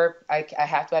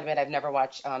have to admit, I've never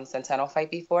watched Centeno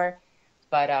fight before,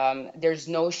 but there's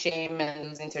no shame in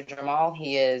losing to Jamal.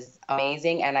 He is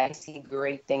amazing, and I see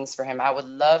great things for him. I would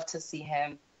love to see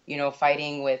him,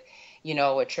 fighting with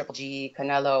Triple G,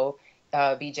 Canelo,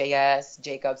 BJS,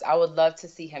 Jacobs. I would love to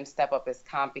see him step up his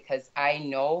comp because I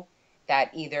know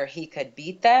that either he could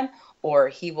beat them or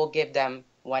he will give them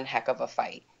one heck of a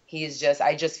fight.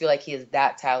 I just feel like he is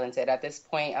that talented. At this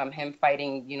point, him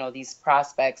fighting, these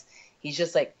prospects, he's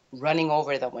just like running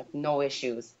over them with no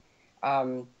issues.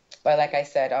 But like I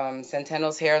said,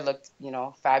 Centeno's hair looked,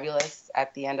 fabulous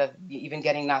at the end of even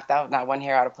getting knocked out, not one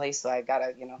hair out of place. So I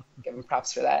gotta, give him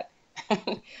props for that.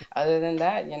 Other than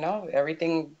that,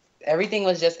 everything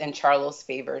was just in Charlo's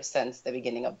favor since the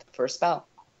beginning of the first bell.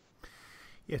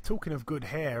 Yeah, talking of good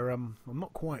hair, I'm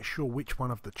not quite sure which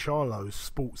one of the Charlos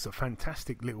sports a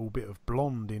fantastic little bit of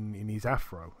blonde in his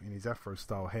afro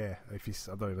style hair. I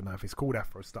don't even know if it's called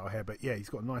afro style hair, but yeah, he's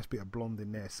got a nice bit of blonde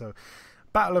in there. So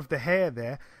Battle of the Hair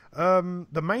there.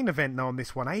 The main event now on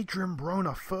this one, Adrian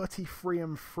Broner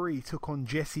 33-3 took on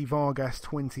Jesse Vargas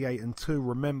 28-2.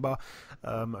 Remember,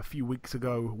 a few weeks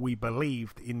ago we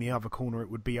believed in the other corner it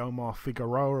would be Omar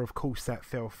Figueroa. Of course that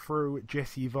fell through.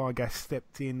 Jesse Vargas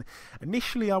stepped in.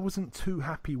 Initially I wasn't too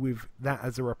happy with that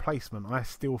as a replacement. I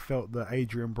still felt that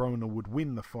Adrian Broner would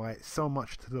win the fight, so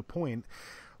much to the point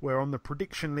where on the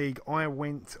prediction league I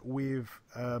went with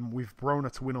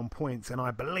Broner to win on points, and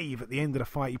I believe at the end of the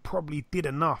fight he probably did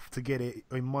enough to get it,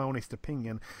 in my honest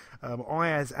opinion.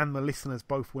 Ayaz and the listeners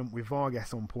both went with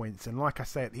Vargas on points, and like I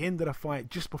say, at the end of the fight,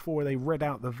 just before they read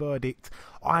out the verdict,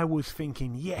 I was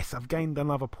thinking, yes, I've gained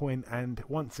another point, and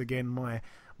once again my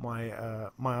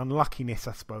unluckiness,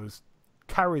 I suppose,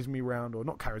 chases me round,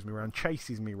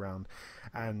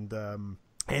 and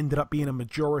ended up being a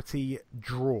majority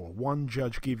draw. One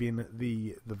judge giving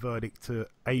the verdict to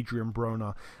Adrian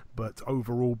Broner, but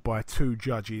overall by 2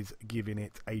 judges giving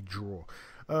it a draw.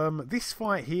 This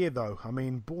fight here, though, I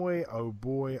mean, boy, oh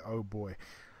boy, oh boy.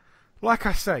 Like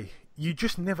I say, you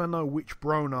just never know which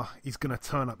Broner is going to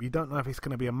turn up. You don't know if it's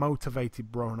going to be a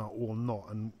motivated Broner or not,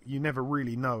 and you never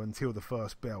really know until the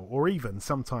first bell, or even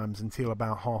sometimes until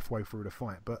about halfway through the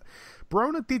fight. But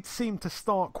Broner did seem to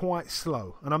start quite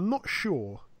slow, and I'm not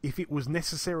sure if it was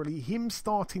necessarily him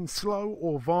starting slow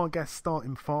or Vargas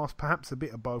starting fast, perhaps a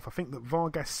bit of both. I think that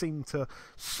Vargas seemed to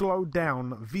slow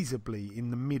down visibly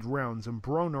in the mid-rounds, and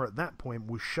Broner at that point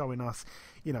was showing us,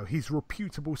 you know, his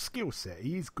reputable skill set.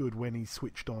 He is good when he's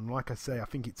switched on. Like I say, I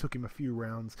think it took him a few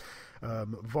rounds.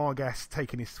 Vargas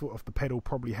taking his foot off the pedal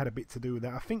probably had a bit to do with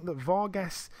that. I think that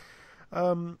Vargas,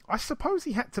 I suppose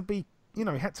he had to be, you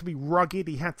know, he had to be rugged.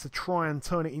 He had to try and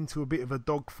turn it into a bit of a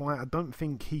dogfight. I don't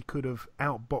think he could have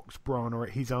outboxed Broner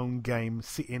at his own game,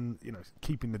 sitting, you know,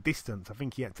 keeping the distance. I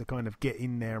think he had to kind of get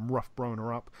in there and rough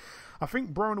Broner up. I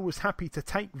think Broner was happy to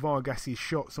take Vargas's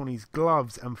shots on his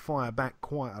gloves and fire back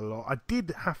quite a lot. I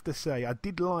did have to say, I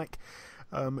did like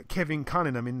Kevin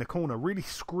Cunningham in the corner, really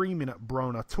screaming at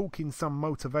Broner, talking some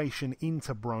motivation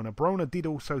into Broner. Broner did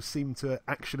also seem to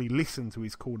actually listen to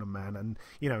his corner man and,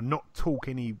 you know, not talk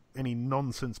any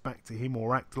nonsense back to him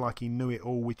or act like he knew it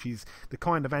all, which is the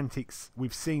kind of antics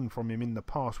we've seen from him in the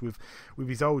past with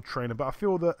his old trainer. But I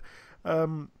feel that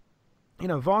you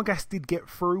know, Vargas did get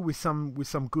through with some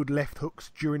good left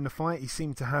hooks during the fight. He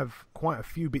seemed to have quite a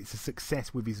few bits of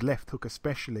success with his left hook,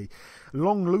 especially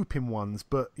long looping ones.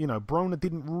 But you know, Broner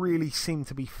didn't really seem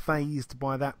to be phased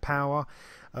by that power.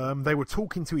 They were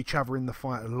talking to each other in the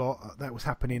fight a lot. That was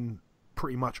happening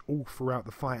pretty much all throughout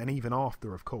the fight, and even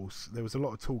after, of course, there was a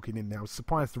lot of talking in there. I was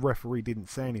surprised the referee didn't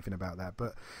say anything about that,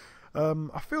 but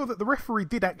I feel that the referee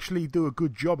did actually do a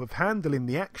good job of handling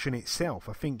the action itself.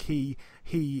 I think he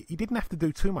didn't have to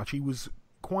do too much. He was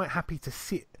quite happy to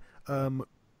sit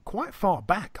quite far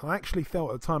back. I actually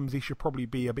felt at times he should probably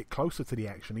be a bit closer to the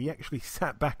action. He actually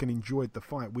sat back and enjoyed the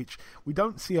fight, which we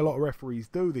don't see a lot of referees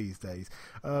do these days.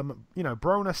 You know,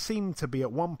 Broner seemed to be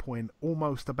at one point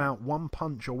almost about one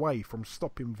punch away from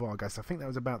stopping Vargas. I think that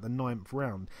was about the 9th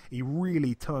round. He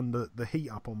really turned the heat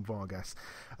up on Vargas.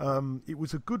 It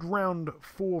was a good round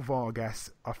for Vargas,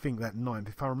 I think, that 9th.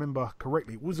 If I remember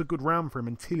correctly, it was a good round for him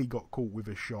until he got caught with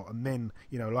a shot. And then,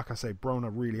 you know, like I say,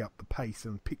 Broner really upped the pace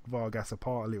and picked Vargas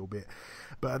apart a little bit.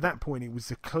 But at that point, it was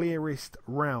the clearest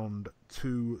round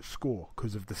to score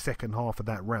because of the second half of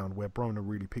that round where Broner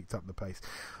really picked up the pace.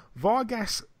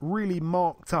 Vargas really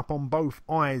marked up on both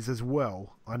eyes as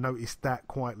well. I noticed that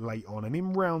quite late on. And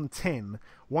in round 10,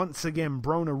 once again,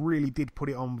 Broner really did put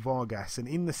it on Vargas. And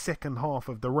in the second half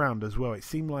of the round as well, it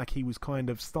seemed like he was kind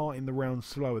of starting the round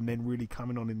slow and then really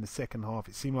coming on in the second half.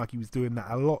 It seemed like he was doing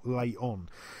that a lot late on.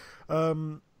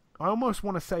 I almost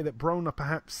want to say that Broner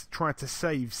perhaps tried to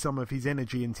save some of his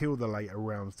energy until the later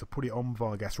rounds to put it on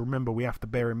Vargas. Remember, we have to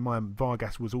bear in mind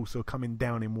Vargas was also coming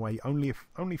down in weight, only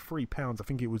 3 pounds. I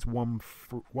think it was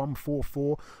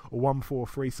 144 or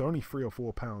 143, so only 3 or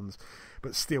 4 pounds.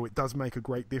 But still, it does make a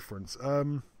great difference.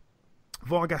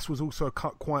 Vargas was also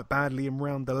cut quite badly in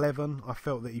round 11. I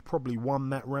felt that he probably won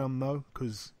that round though,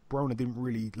 because Broner didn't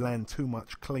really land too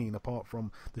much clean apart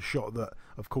from the shot that,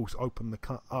 of course, opened the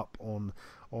cut up on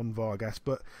Vargas.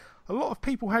 But a lot of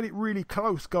people had it really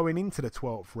close going into the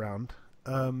 12th round.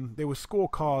 There were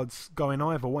scorecards going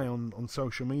either way on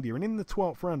social media, and in the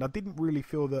 12th round I didn't really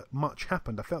feel that much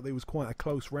happened. I felt it was quite a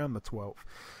close round, the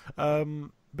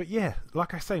 12th. But yeah,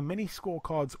 like I say, many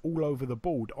scorecards all over the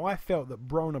board. I felt that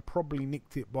Broner probably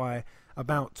nicked it by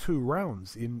about 2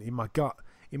 rounds in my gut.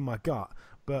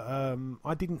 But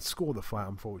I didn't score the fight,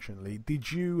 unfortunately.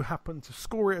 Did you happen to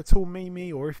score it at all,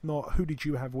 Mimi? Or if not, who did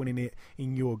you have winning it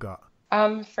in your gut?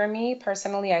 For me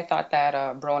personally, I thought that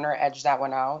Broner edged that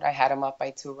one out. I had him up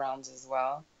by 2 rounds as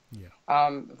well. Yeah.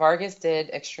 Vargas did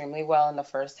extremely well in the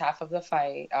first half of the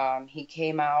fight. He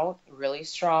came out really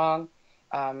strong,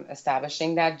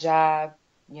 establishing that jab,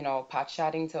 pot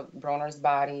shotting to Broner's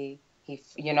body.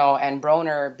 And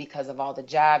Broner, because of all the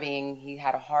jabbing, he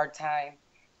had a hard time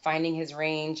finding his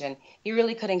range, and he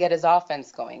really couldn't get his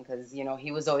offense going because,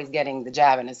 he was always getting the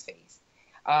jab in his face.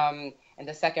 In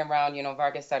the second round,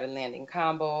 Vargas started landing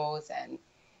combos, and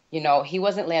he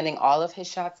wasn't landing all of his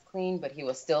shots clean, but he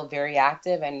was still very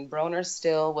active, and Broner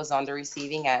still was on the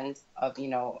receiving end of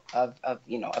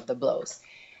the blows.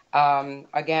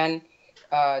 Again,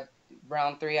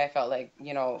 round 3, I felt like,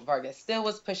 Vargas still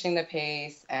was pushing the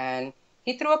pace, and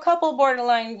he threw a couple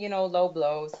borderline, low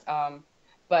blows.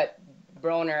 But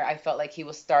Broner, I felt like he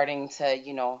was starting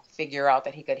to, figure out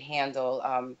that he could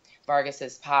handle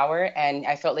Vargas's power, and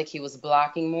I felt like he was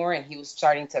blocking more, and he was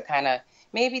starting to kind of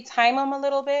maybe time him a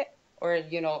little bit, or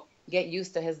get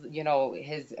used to his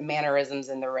his mannerisms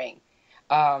in the ring.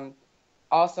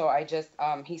 Also,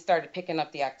 he started picking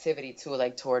up the activity too,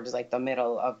 like towards like the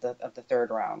middle of the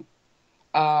third round.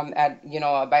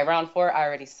 By round 4, I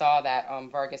already saw that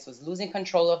Vargas was losing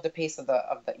control of the pace of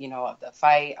the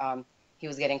fight. He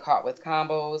was getting caught with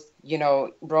combos.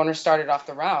 Broner started off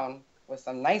the round with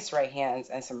some nice right hands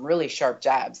and some really sharp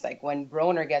jabs. Like when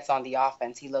Broner gets on the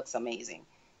offense, he looks amazing.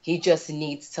 He just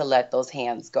needs to let those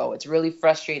hands go. It's really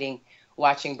frustrating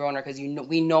watching Broner because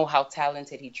we know how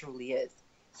talented he truly is.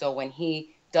 So when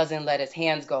he doesn't let his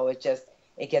hands go, it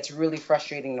gets really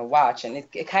frustrating to watch. And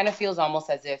it kind of feels almost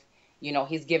as if,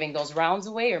 he's giving those rounds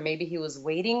away, or maybe he was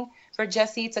waiting for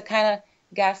Jesse to kind of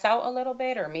gas out a little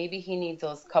bit, or maybe he needs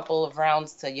those couple of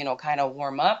rounds to, kind of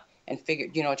warm up and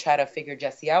try to figure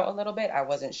Jesse out a little bit. I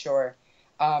wasn't sure.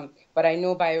 But I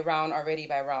knew by round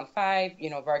 5,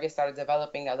 Vargas started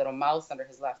developing that little mouse under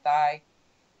his left eye.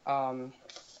 So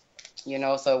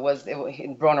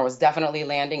Broner was definitely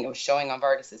landing. It was showing on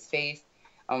Vargas's face.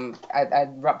 By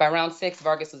round 6,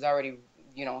 Vargas was already,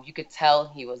 you could tell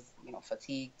he was,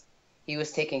 fatigued. He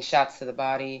was taking shots to the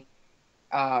body.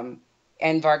 And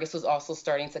Vargas was also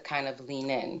starting to kind of lean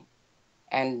in.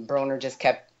 And Broner just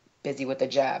kept busy with the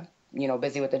jab.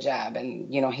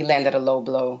 And, he landed a low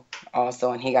blow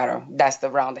also, and that's the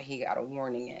round that he got a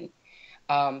warning in.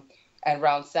 And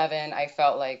round 7, I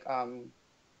felt like,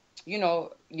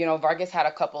 Vargas had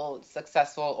a couple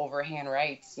successful overhand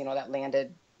rights, that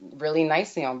landed really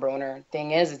nicely on Broner. Thing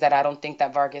is that I don't think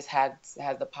that Vargas has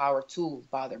the power to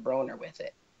bother Broner with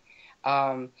it.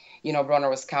 Broner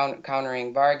was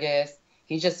countering Vargas.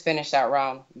 He just finished that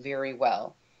round very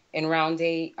well. In round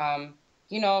 8,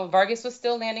 Vargas was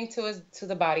still landing to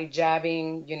the body,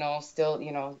 jabbing, still,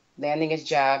 landing his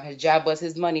jab. His jab was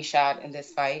his money shot in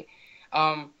this fight.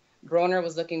 Broner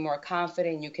was looking more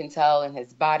confident. You can tell in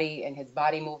his body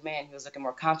movement. He was looking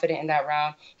more confident in that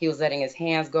round. He was letting his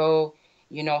hands go.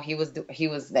 He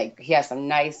was like, he had some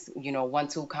nice,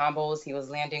 1-2 combos. He was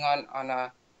landing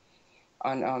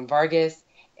on Vargas.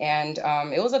 And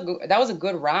that was a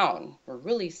good round, a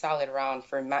really solid round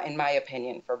in my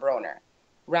opinion, for Broner.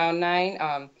 Round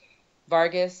 9,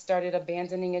 Vargas started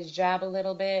abandoning his jab a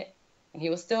little bit, and he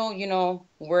was still,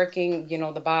 working,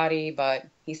 the body, but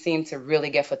he seemed to really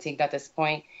get fatigued at this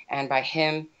point. And by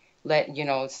him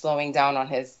slowing down on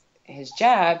his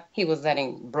jab, he was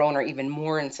letting Broner even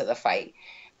more into the fight.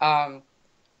 Broner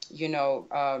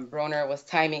was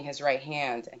timing his right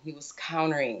hand, and he was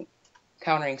countering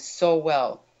so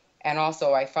well. And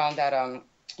also I found that,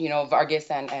 Vargas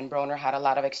and Broner had a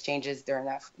lot of exchanges during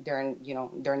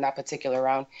that particular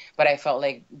round, but I felt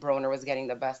like Broner was getting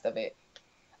the best of it.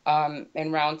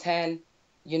 In round 10,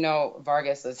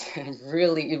 Vargas was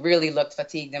really looked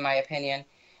fatigued in my opinion.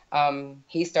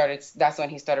 That's when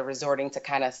he started resorting to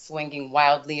kind of swinging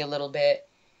wildly a little bit.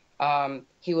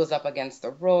 He was up against the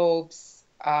ropes.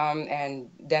 And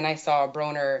then I saw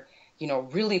Broner,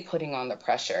 really putting on the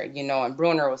pressure, and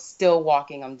Broner was still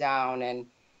walking him down, and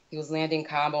he was landing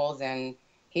combos, and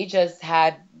he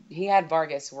had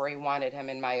Vargas where he wanted him,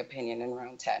 in my opinion, in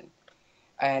round 10.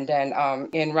 And then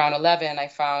in round 11, I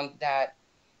found that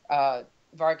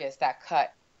Vargas, that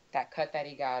cut that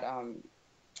he got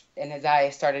in his eye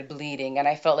started bleeding, and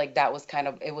I felt like that was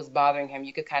it was bothering him.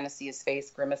 You could kind of see his face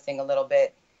grimacing a little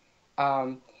bit.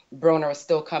 Broner was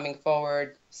still coming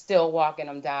forward, still walking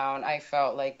him down. I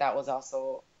felt like that was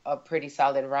also a pretty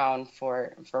solid round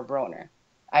for Broner.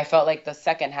 I felt like the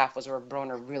second half was where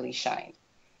Broner really shined.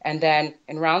 And then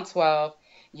in round 12,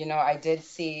 I did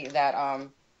see that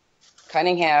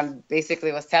Cunningham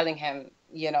basically was telling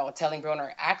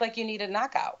Broner, act like you need a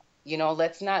knockout.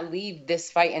 Let's not leave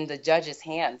this fight in the judge's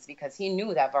hands, because he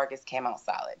knew that Vargas came out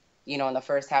solid. In the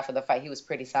first half of the fight, he was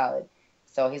pretty solid.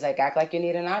 So he's like, act like you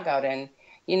need a knockout. And,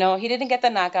 he didn't get the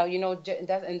knockout,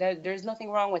 there's nothing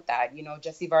wrong with that.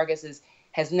 Jesse Vargas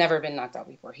has never been knocked out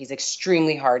before. He's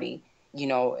extremely hardy,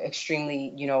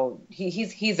 extremely,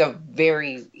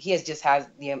 he just has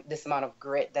this amount of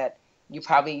grit that you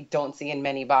probably don't see in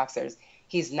many boxers.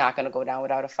 He's not going to go down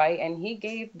without a fight. And he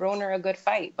gave Broner a good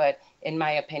fight. But in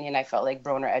my opinion, I felt like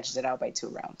Broner edged it out by 2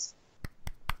 rounds.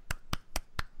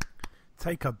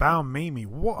 Take a bow, Mimi.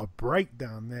 What a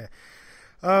breakdown there.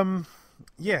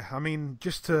 Yeah, I mean,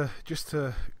 just to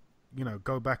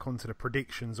go back onto the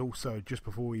predictions also, just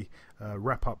before we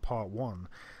wrap up part 1.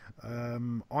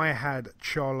 I had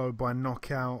Charlo by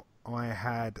knockout. I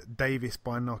had Davis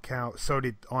by knockout. So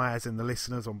did Ayaz and the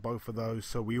listeners on both of those.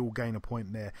 So we all gain a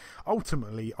point there.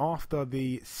 Ultimately, after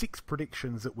the 6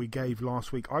 predictions that we gave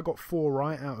last week, I got 4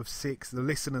 right out of 6. The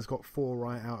listeners got 4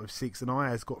 right out of 6. And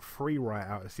Ayaz got 3 right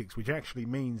out of 6, which actually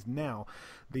means now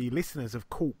the listeners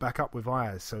have caught back up with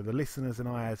Ayaz. So the listeners and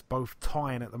Ayaz both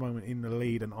tying at the moment in the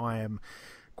lead, and I am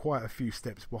quite a few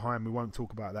steps behind. We won't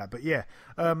talk about that, but yeah,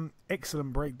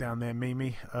 excellent breakdown there,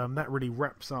 Mimi. That really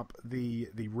wraps up the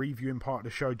reviewing part of the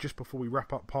show. Just before we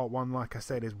wrap up part 1, like I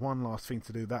said, there's one last thing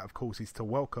to do. That, of course, is to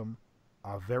welcome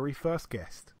our very first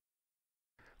guest.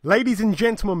 Ladies and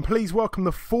gentlemen, please welcome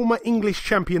the former English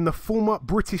champion, the former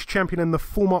British champion, and the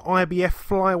former IBF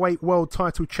Flyweight World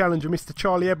Title Challenger, Mr.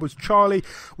 Charlie Edwards. Charlie,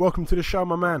 welcome to the show,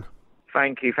 my man.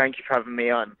 Thank you for having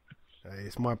me on.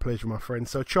 It's my pleasure, my friend.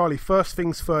 So, Charlie, first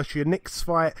things first, your next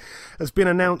fight has been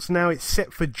announced now. It's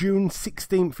set for June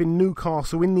 16th in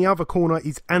Newcastle. In the other corner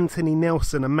is Anthony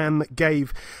Nelson, a man that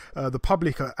gave the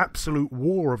public an absolute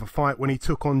war of a fight when he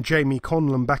took on Jamie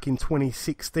Conlan back in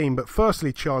 2016. But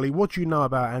firstly, Charlie, what do you know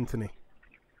about Anthony?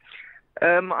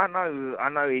 I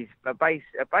know he's a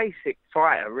basic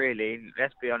fighter, really.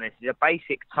 Let's be honest. He's a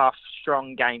basic, tough,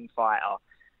 strong game fighter.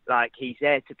 Like, he's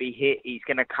there to be hit. He's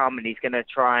going to come and he's going to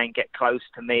try and get close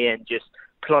to me and just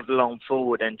plod along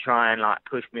forward and try and,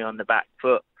 push me on the back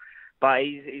foot. But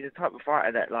he's a type of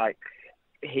fighter that,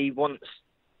 he wants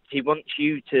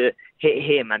you to hit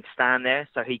him and stand there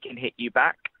so he can hit you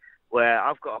back, where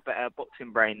I've got a better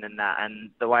boxing brain than that.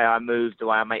 And the way I move, the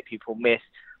way I make people miss,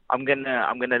 I'm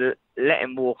gonna let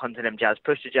him walk onto them jabs,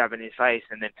 push the jab in his face,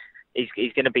 and then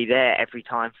he's going to be there every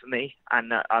time for me.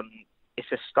 And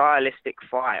it's a stylistic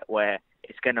fight where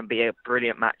it's going to be a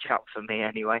brilliant matchup for me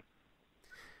anyway.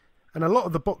 And a lot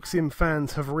of the boxing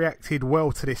fans have reacted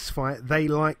well to this fight. They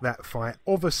like that fight.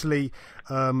 Obviously,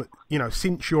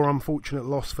 since your unfortunate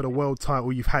loss for the world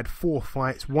title, you've had 4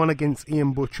 fights, 1 against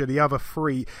Ian Butcher, the other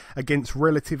 3 against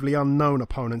relatively unknown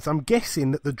opponents. I'm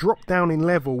guessing that the drop down in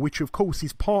level, which of course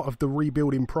is part of the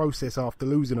rebuilding process after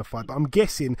losing a fight, but I'm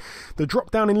guessing the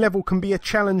drop down in level can be a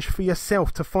challenge for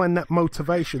yourself to find that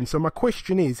motivation. So my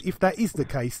question is, if that is the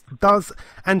case, does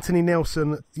Anthony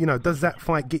Nelson, does that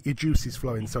fight get your juices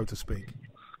flowing, so to speak?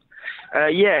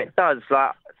 Yeah, it does.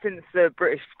 Since the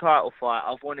British title fight,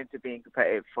 I've wanted to be in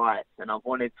competitive fights, and I've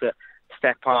wanted to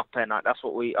step up, and that's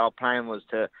what our plan was,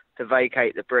 to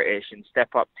vacate the British and step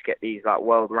up to get these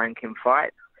world ranking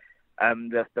fights.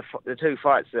 The 2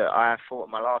 fights that I fought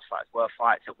in my last fights were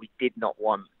fights that we did not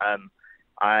want.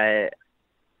 I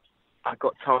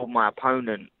got told my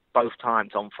opponent both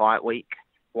times on fight week.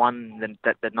 One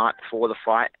the night before the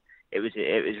fight. It was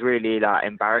really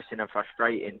embarrassing and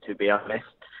frustrating, to be honest.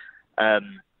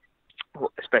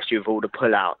 Especially with all the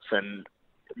pullouts, and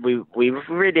we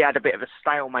really had a bit of a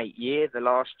stalemate year the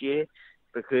last year,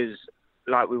 because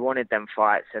we wanted them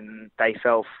fights and they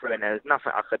fell through, and there was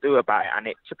nothing I could do about it.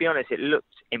 And to be honest, it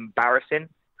looked embarrassing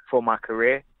for my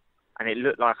career, and it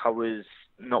looked like I was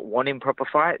not wanting proper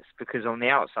fights, because on the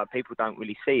outside people don't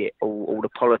really see it, all the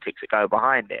politics that go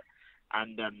behind it.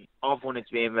 And I've wanted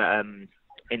to be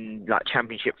in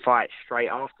championship fights straight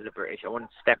after the British. I wanted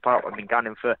to step up. I've been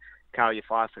gunning for Kal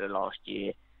Yafai for the last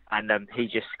year, and he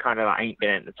just kind of ain't been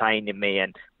entertaining me.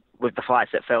 And with the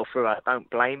fights that fell through, I don't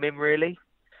blame him really.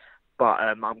 But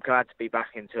I'm glad to be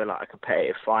back into a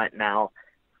competitive fight now.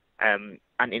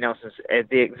 Anthony Nelson's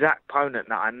the exact opponent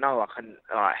that I know I can.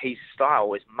 His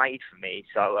style is made for me,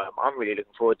 so I'm really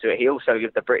looking forward to it. He also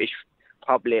gave the British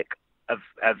public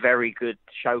a very good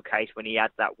showcase when he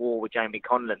had that war with Jamie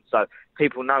Conlan. So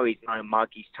people know he's no mug,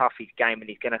 he's tough, he's game, and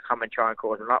he's going to come and try and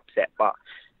cause an upset. But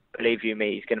believe you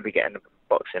me, he's going to be getting a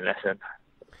boxing lesson.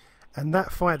 And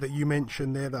that fight that you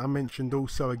mentioned there, that I mentioned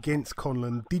also against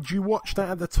Conlan, did you watch that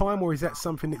at the time, or is that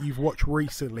something that you've watched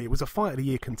recently? It was a Fight of the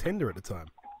Year contender at the time.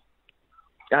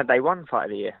 They won Fight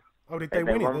of the Year. Oh, did they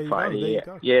win it? There you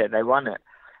go. Yeah, they won it.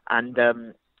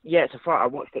 And yeah, it's a fight I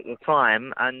watched at the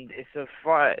time, and it's a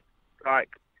fight like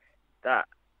that.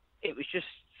 It was just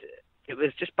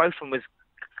both of them was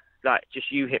like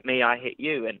just you hit me, I hit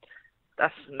you, and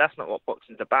that's not what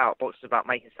boxing's about. Boxing's about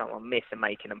making someone miss and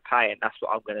making them pay, and that's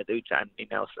what I'm going to do to Anthony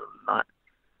Nelson tonight.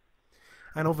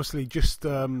 And obviously, just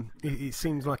it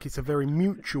seems like it's a very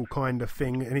mutual kind of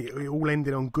thing, and it all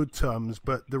ended on good terms.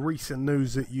 But the recent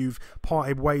news that you've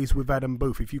parted ways with Adam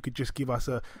Booth, if you could just give us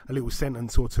a little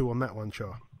sentence or two on that one,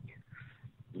 Char.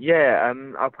 Yeah,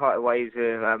 I parted ways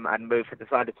with Adam Booth. I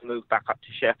decided to move back up to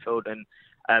Sheffield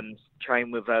and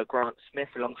train with Grant Smith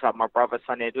alongside my brother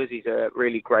Sonny Edwards. He's a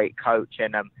really great coach,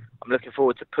 and I'm looking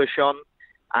forward to push on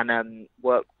and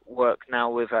work now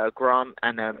with Grant.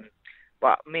 And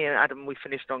but me and Adam, we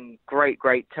finished on great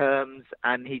terms,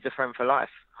 and he's a friend for life,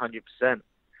 100%.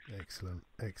 Excellent.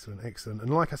 And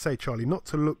like I say, Charlie, not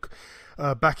to look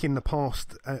back in the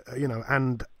past,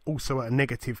 and also at a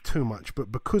negative too much,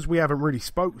 but because we haven't really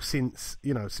spoke since,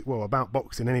 about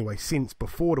boxing anyway, since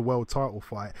before the world title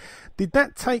fight, did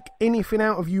that take anything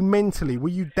out of you mentally? Were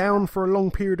you down for a long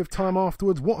period of time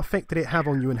afterwards? What effect did it have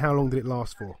on you, and how long did it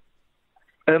last for?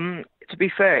 To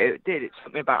be fair, it did. It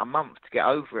took me about a month to get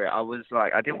over it. I was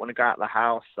like, I didn't want to go out of the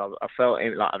house. I felt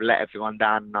like I've let everyone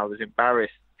down, and I was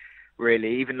embarrassed,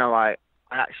 really, even though I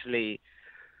actually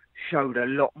showed a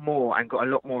lot more and got a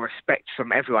lot more respect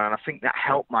from everyone. And I think that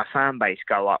helped my fan base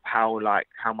go up, how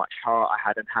much heart I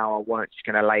had and how I weren't just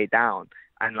going to lay down,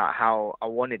 and like how I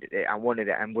wanted it and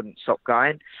wouldn't stop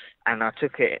going. And I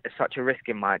took it as such a risk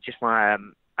in my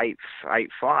eighth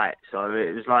fight. So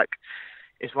it was like,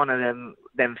 it's one of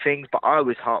them things, but I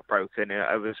was heartbroken.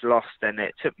 I was lost, and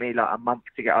it took me like a month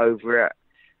to get over it.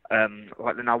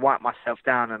 Then I wiped myself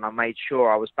down, and I made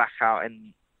sure I was back out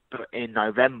in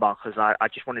November, because I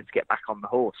just wanted to get back on the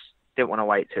horse. Didn't want to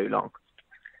wait too long.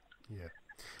 Yeah.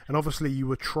 And obviously you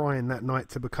were trying that night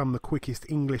to become the quickest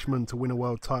Englishman to win a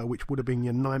world title, which would have been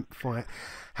your 9th fight.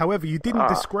 However, you didn't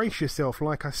disgrace yourself.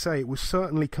 Like I say, it was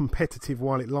certainly competitive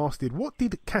while it lasted. What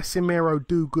did Casimero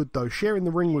do good, though? Sharing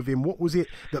the ring with him, what was it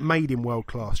that made him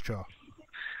world-class, Char?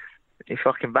 He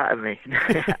fucking battered me.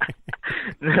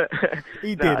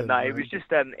 He didn't. No, it was just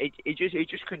he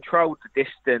just controlled the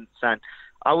distance, and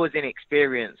I was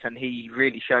inexperienced, and he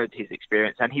really showed his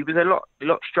experience, and he was a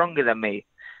lot stronger than me.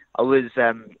 I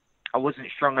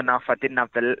wasn't strong enough. I didn't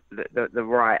have the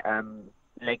right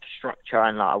leg structure,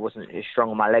 and I wasn't as strong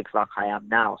on my legs like I am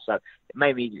now. So it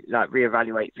made me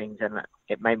reevaluate things, and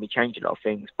it made me change a lot of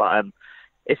things. But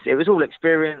it was all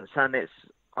experience, and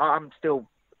I still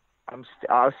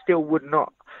would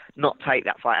not take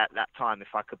that fight at that time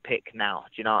if I could pick now.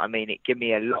 Do you know what I mean? It gave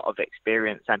me a lot of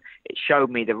experience, and it showed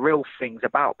me the real things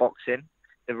about boxing,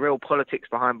 the real politics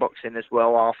behind boxing as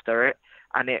well after it.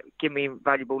 And it gave me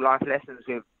valuable life lessons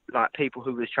with people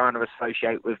who was trying to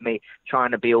associate with me,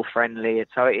 trying to be all friendly. And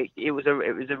so it was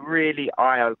a really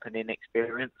eye-opening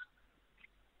experience.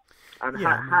 And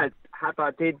had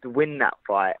I did win that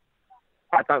fight,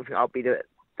 I don't think I'll be the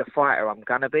fighter I'm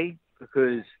gonna be,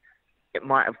 because it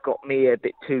might have got me a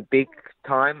bit too big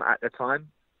time at the time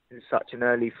in such an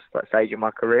early stage of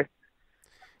my career.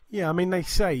 Yeah, I mean, they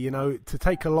say, to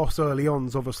take a loss early on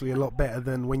is obviously a lot better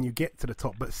than when you get to the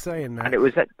top. But saying that, and it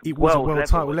was a world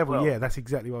title level. Well. Yeah, that's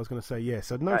exactly what I was going to say. Yeah,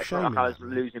 so no shame in that. I was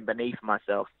losing beneath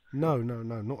myself. No,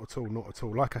 not at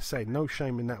all. Like I say, no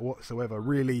shame in that whatsoever.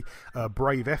 Really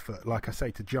brave effort, like I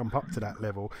say, to jump up to that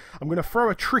level. I'm going to throw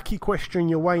a tricky question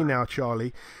your way now,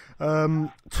 Charlie.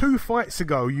 2 fights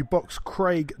ago, you boxed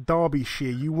Craig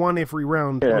Derbyshire. You won every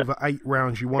round. Over 8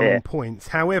 rounds. You won on points.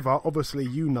 However, obviously,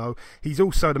 he's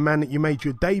also the man that you made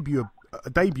your debut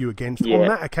against. On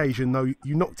that occasion, though,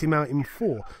 you knocked him out in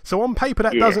 4. So on paper,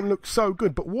 that doesn't look so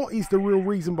good. But what is the real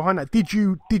reason behind that? Did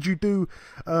you do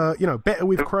better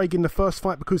with Craig in the first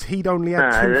fight because he'd only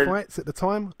had 2 fights at the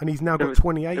time, and he's now got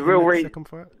 28 in the second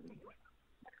fight?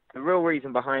 The real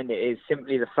reason behind it is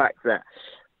simply the fact that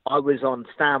I was on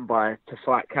standby to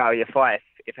fight Kal Yafai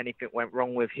if anything went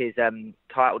wrong with his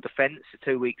title defence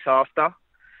 2 weeks after.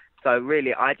 So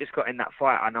really, I just got in that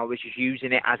fight, and I was just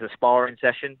using it as a sparring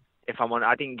session.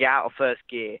 I didn't get out of first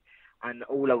gear, and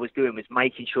all I was doing was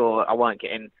making sure I weren't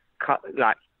getting cut,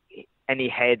 any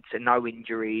heads and no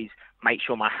injuries, make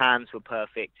sure my hands were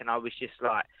perfect. And I was just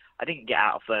I didn't get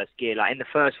out of first gear. In the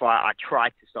first fight, I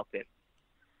tried to stop him.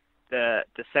 The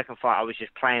second fight, I was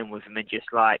just playing with him and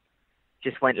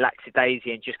just went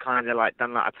lackadaisy and just kind of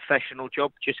done a professional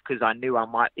job, just because I knew I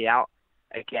might be out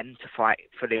again to fight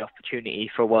for the opportunity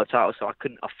for a world title, so I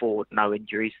couldn't afford no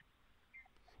injuries.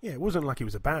 Yeah, it wasn't like it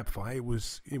was a bad fight. It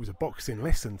was a boxing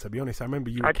lesson, to be honest. I remember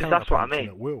you were that's what I mean.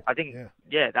 At will. I think,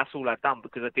 that's all I've done,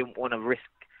 because I didn't want to risk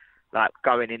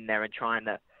going in there and trying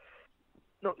to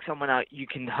knock someone out, you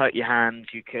can hurt your hands,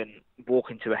 you can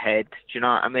walk into a head. Do you know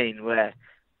what I mean? Where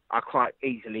I quite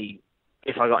easily,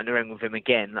 if I got in the ring with him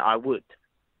again, I would.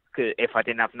 If I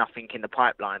didn't have nothing in the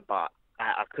pipeline, but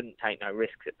I couldn't take no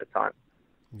risks at the time.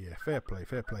 Yeah, fair play,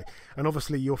 fair play. And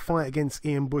obviously your fight against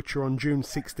Ian Butcher on June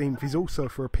 16th is also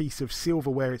for a piece of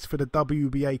silverware. It's for the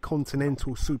WBA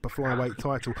Continental Super-Flyweight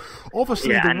title.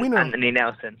 Obviously the winner... Anthony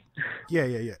Nelson. Yeah.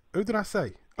 Who did I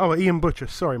say? Oh, Ian Butcher.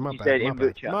 Sorry, my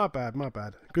bad. My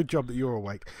bad. Good job that you're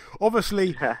awake.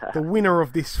 Obviously, the winner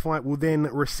of this fight will then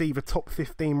receive a top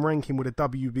 15 ranking with a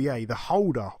WBA. The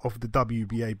holder of the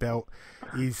WBA belt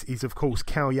is of course,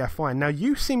 Kal Yafai. Now,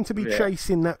 you seem to be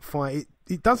chasing that fight.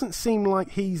 It doesn't seem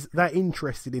like he's that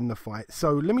interested in the fight.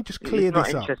 So let me just clear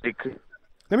this up.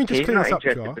 Let me just clear this up,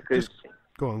 Char.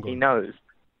 Go on. He knows.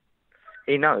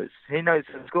 He knows the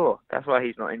score. That's why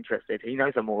he's not interested. He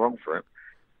knows I'm all wrong for him.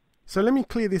 So let me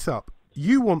clear this up.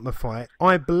 You want the fight.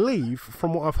 I believe,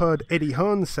 from what I've heard Eddie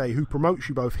Hearn say, who promotes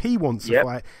you both, he wants the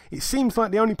fight. It seems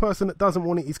like the only person that doesn't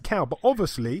want it is Kal. But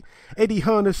obviously, Eddie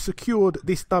Hearn has secured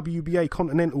this WBA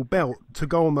Continental belt to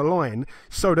go on the line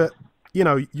so that, you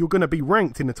know, you're going to be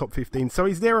ranked in the top 15. So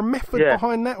is there a method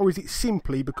behind that, or is it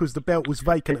simply because the belt was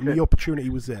vacant and the opportunity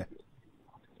was there?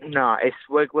 No,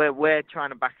 we're trying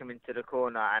to back him into the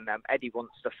corner, and Eddie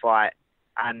wants to fight,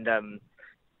 and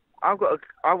I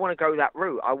want to go that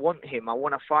route. I want him. I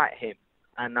want to fight him,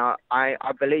 and I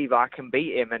believe I can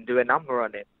beat him and do a number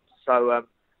on him. So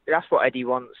that's what Eddie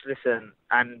wants. Listen,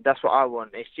 and that's what I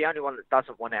want. It's the only one that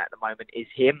doesn't want it at the moment is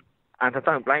him, and I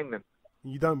don't blame him.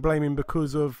 You don't blame him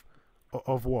because of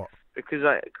what?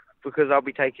 Because I'll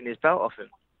be taking his belt off him.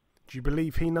 Do you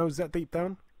believe he knows that deep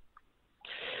down?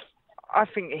 I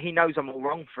think he knows I'm all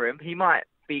wrong for him. He might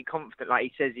be confident, like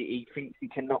he says, he thinks he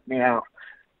can knock me out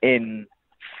in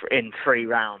 3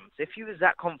 rounds. If you was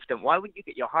that confident, why wouldn't you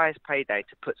get your highest payday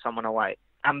to put someone away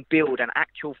and build an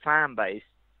actual fan base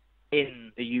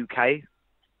in the UK?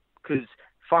 Because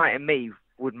fighting me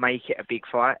would make it a big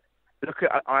fight. Look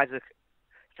at Isaac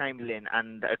Chamberlain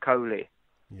and Okoli.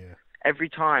 Yeah. Every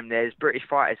time there's British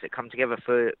fighters that come together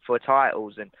for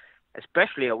titles, and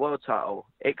especially a world title,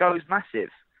 it goes massive.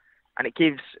 And it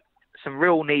gives some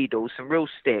real needles, some real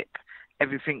stick.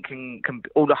 Everything can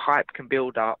all the hype can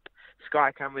build up.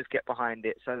 Sky cameras get behind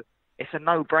it. So it's a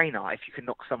no-brainer if you can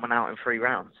knock someone out in 3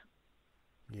 rounds.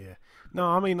 Yeah. No,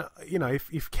 I mean, you know,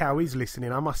 if Kal is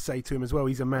listening, I must say to him as well,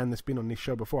 he's a man that's been on this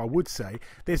show before. I would say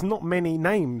there's not many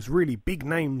names, really big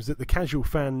names, that the casual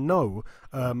fan know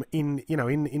in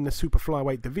the super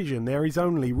flyweight division. There is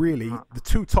only really the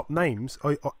 2 top names,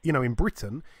 in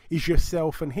Britain, is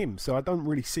yourself and him. So I don't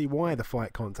really see why the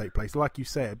fight can't take place. Like you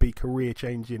say, it'd be career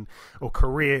changing or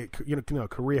career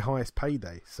highest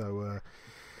payday. So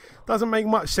doesn't make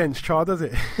much sense, Char, does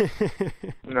it?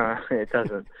 No, it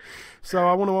doesn't. So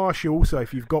I want to ask you also,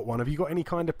 if you've got one, have you got any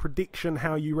kind of prediction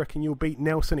how you reckon you'll beat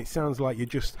Nelson? It sounds like you're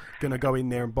just going to go in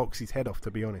there and box his head off,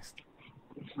 to be honest.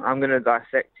 I'm going to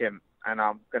dissect him, and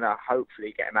I'm going to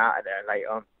hopefully get him out of there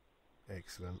later on.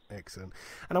 Excellent.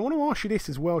 And I want to ask you this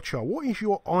as well, Char. What is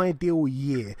your ideal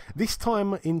year? This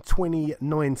time in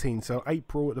 2019, so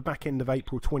April, at the back end of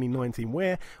April 2019,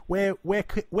 where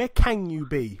can you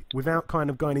be without kind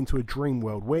of going into a dream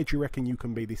world? Where do you reckon you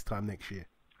can be this time next year?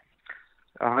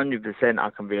 100% I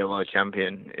can be a world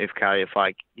champion if Kal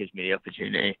Yafai gives me the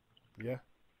opportunity. Yeah?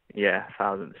 Yeah,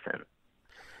 1,000%.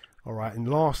 All right, and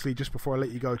lastly, just before I let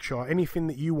you go, Char, anything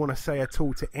that you want to say at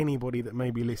all to anybody that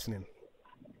may be listening?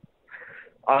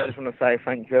 I just want to say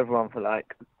thank you everyone for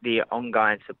the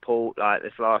ongoing support.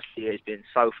 This last year has been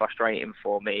so frustrating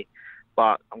for me,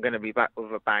 but I'm going to be back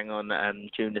with a bang on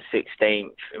June the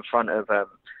 16th in front of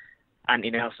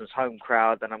Anthony Nelson's home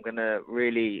crowd, and I'm going to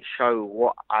really show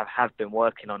what I have been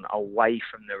working on away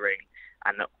from the ring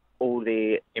and all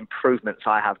the improvements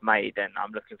I have made, and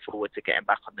I'm looking forward to getting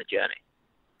back on the journey.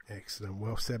 Excellent.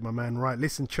 Well said, my man. Right,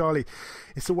 listen, Charlie,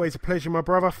 it's always a pleasure, my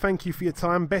brother. Thank you for your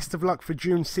time. Best of luck for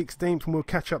June 16th, and we'll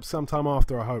catch up sometime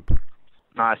after, I hope.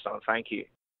 Nice one. Thank you.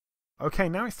 Okay,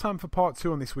 now it's time for part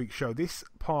 2 on this week's show. This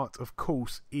part, of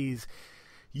course, is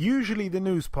usually the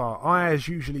news part. Ayaz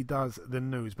usually does the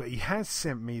news, but he has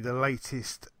sent me the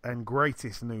latest and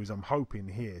greatest news, I'm hoping,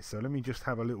 here. So let me just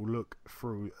have a little look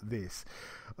through this.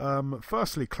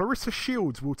 Firstly, Clarissa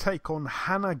Shields will take on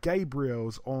Hannah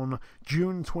Gabriels on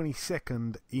June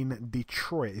 22nd in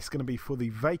Detroit. It's going to be for the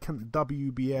vacant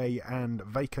WBA and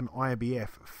vacant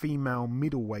IBF female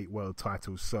middleweight world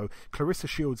titles. So Clarissa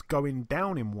Shields going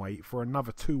down in weight for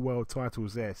another 2 world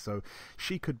titles there. So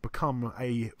she could become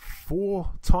a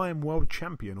 4-time world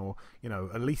champion, or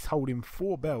at least holding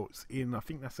 4 belts in, I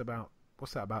think that's about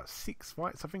what's that, about 6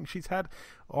 fights I think she's had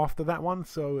after that one,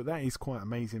 so that is quite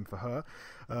amazing for her.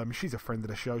 She's a friend of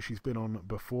the show. She's been on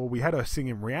before. We had her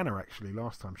singing Rihanna actually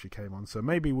last time she came on, so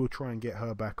maybe we'll try and get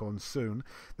her back on soon.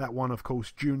 That one, of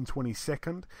course, June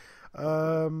 22nd.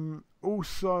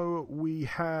 Also, we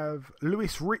have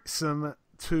Lewis Ritson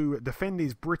to defend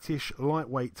his British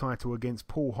lightweight title against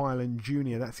Paul Hyland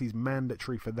Jr. That's his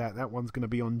mandatory for that. That one's going to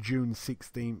be on June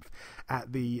 16th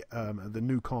at the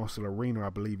Newcastle Arena,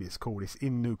 I believe it's called. It's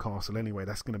in Newcastle anyway.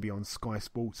 That's going to be on Sky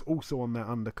Sports. Also on that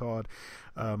undercard,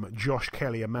 Josh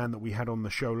Kelly, a man that we had on the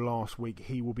show last week,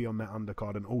 he will be on that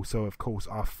undercard. And also, of course,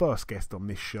 our first guest on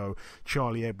this show,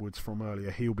 Charlie Edwards from earlier,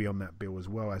 he'll be on that bill as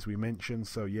well, as we mentioned.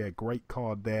 So yeah, great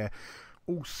card there.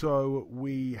 Also,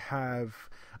 we have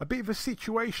a bit of a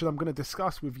situation I'm going to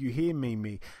discuss with you here,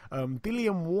 Mimi.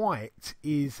 Dillian Whyte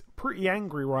is pretty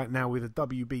angry right now with the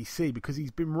WBC because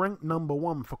he's been ranked number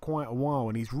 1 for quite a while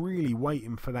and he's really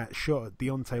waiting for that shot at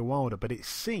Deontay Wilder. But it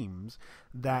seems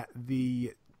that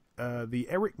the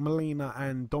Eric Molina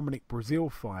and Dominic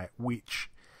Breazeale fight,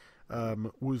 which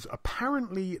was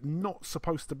apparently not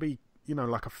supposed to be,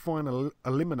 like a final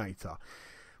eliminator.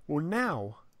 Well,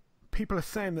 now people are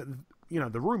saying that,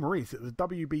 the rumour is that the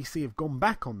WBC have gone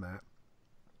back on that,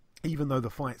 even though the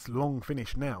fight's long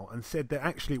finished now, and said that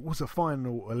actually it was a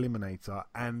final eliminator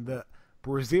and that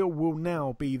Breazeale will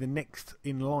now be the next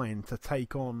in line to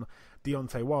take on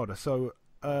Deontay Wilder. So,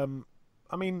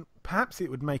 perhaps it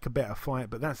would make a better fight,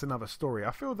 but that's another story.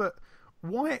 I feel that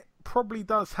Whyte probably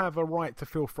does have a right to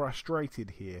feel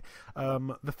frustrated here.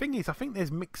 The thing is, I think there's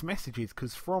mixed messages,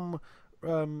 because from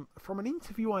an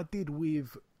interview I did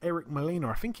with Eric Molina,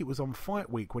 I think it was on Fight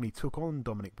Week when he took on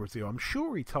Dominic Breazeale, I'm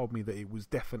sure he told me that it was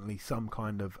definitely some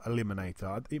kind of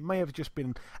eliminator. It may have just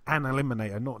been an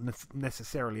eliminator, not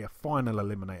necessarily a final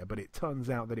eliminator, but it turns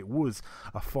out that it was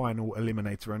a final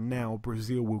eliminator, and now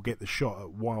Breazeale will get the shot at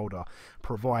Wilder,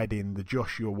 providing the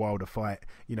Joshua Wilder fight,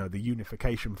 the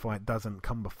unification fight doesn't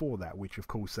come before that, which of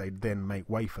course they then make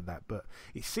way for that. But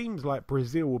it seems like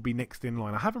Breazeale will be next in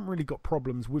line. I haven't really got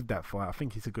problems with that fight. I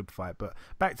think it's a good fight. But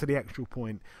back to the actual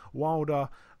point, Wilder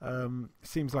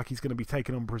seems like he's going to be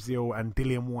taking on Breazeale, and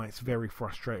Dillian Whyte's very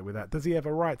frustrated with that. Does he have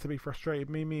a right to be frustrated,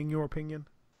 Mimi, in your opinion?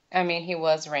 I mean, he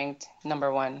was ranked number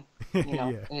 1,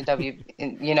 yeah. in the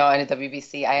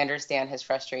WBC. I understand his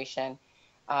frustration.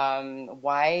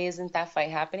 Why isn't that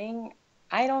fight happening?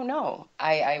 I don't know.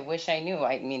 I wish I knew.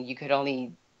 I mean, we could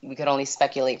only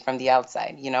speculate from the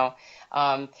outside.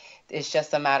 It's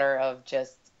just a matter of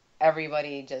just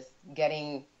everybody just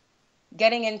getting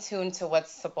in tune to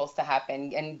what's supposed to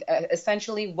happen. And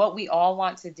essentially what we all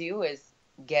want to do is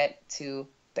get to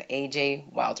the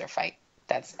AJ Wilder fight.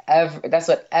 That's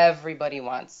what everybody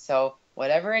wants. So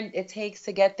whatever it takes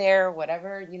to get there,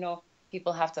 whatever,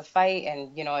 people have to fight.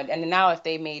 And, and now if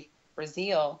they made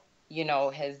Breazeale,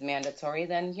 his mandatory,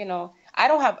 then, I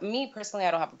don't have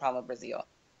a problem with Breazeale.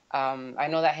 I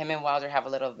know that him and Wilder have a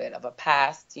little bit of a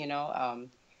past,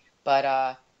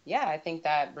 but yeah, I think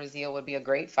that Breazeale would be a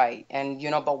great fight, and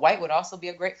but Whyte would also be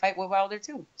a great fight with Wilder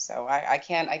too. So I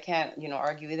can't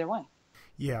argue either one.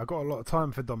 Yeah, I got a lot of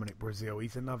time for Dominic Breazeale.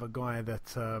 He's another guy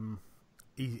that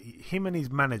him and his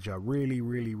manager, really,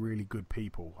 really, really good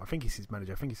people. I think he's his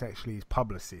manager. I think it's actually his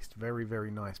publicist. Very, very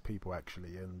nice people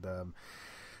actually. And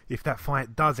if that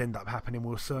fight does end up happening,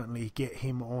 we'll certainly get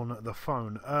him on the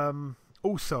phone.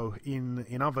 Also,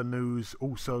 in other news,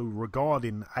 also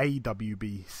regarding a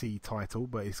WBC title,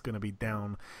 but it's going to be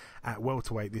down at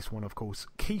welterweight, this one, of course.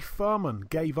 Keith Thurman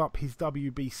gave up his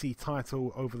WBC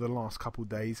title over the last couple of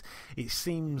days. It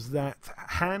seems that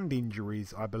hand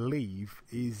injuries, I believe,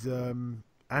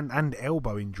 and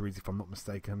elbow injuries, if I'm not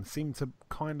mistaken, seem to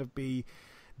kind of be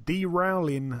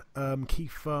derailing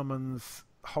Keith Thurman's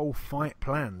whole fight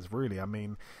plans, really. I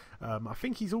mean, I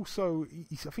think he's still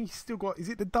got, is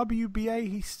it the WBA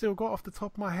he's still got off the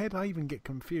top of my head? I even get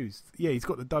confused. Yeah, he's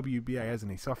got the WBA,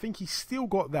 hasn't he? So I think he's still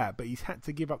got that, but he's had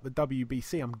to give up the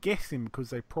WBC. I'm guessing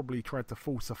because they probably tried to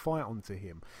force a fight onto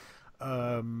him.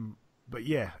 But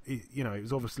yeah, it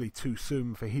was obviously too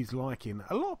soon for his liking.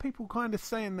 A lot of people kind of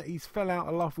saying that he's fell out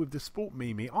of love with the sport,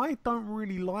 Mimi. I don't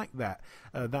really like that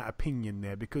opinion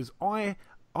there, because I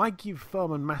give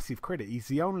Thurman massive credit. He's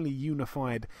the only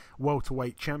unified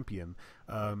welterweight champion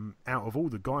out of all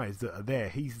the guys that are there.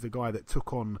 He's the guy that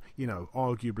took on,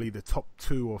 arguably the top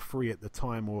 2 or 3 at the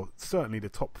time, or certainly the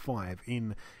top 5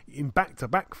 in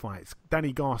back-to-back fights.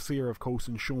 Danny Garcia, of course,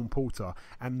 and Sean Porter.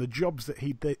 And the jobs that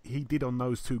he did on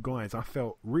those 2 guys, I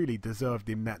felt really deserved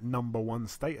him that number 1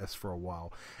 status for a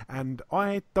while. And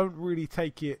I don't really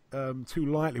take it too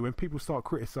lightly. When people start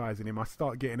criticising him, I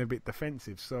start getting a bit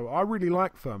defensive. So I really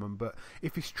like confirm them, but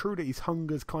if it's true that his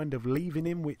hunger's kind of leaving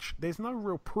him, which there's no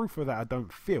real proof of that, I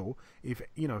don't feel, if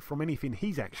from anything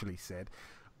he's actually said,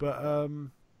 but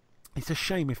it's a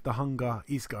shame if the hunger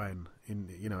is going in,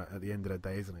 at the end of the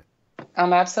day, isn't it?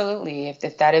 Absolutely.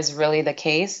 If that is really the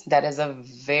case, that is a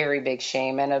very big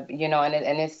shame, and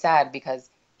and it's sad because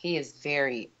he is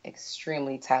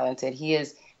extremely talented. He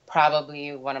is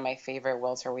probably one of my favorite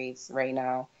welterweights right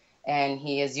now, and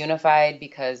he is unified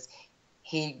because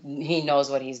he knows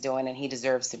what he's doing and he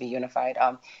deserves to be unified.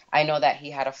 I know that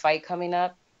he had a fight coming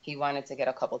up. He wanted to get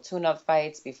a couple tune-up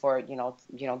fights before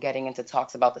getting into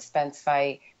talks about the Spence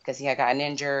fight because he had gotten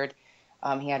injured.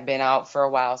 He had been out for a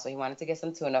while, so he wanted to get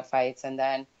some tune-up fights, and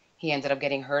then he ended up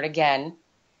getting hurt again.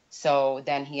 So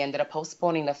then he ended up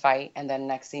postponing the fight, and then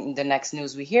the next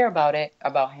news we hear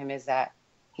about him is that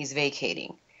he's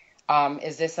vacating.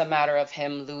 Is this a matter of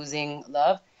him losing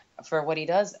love for what he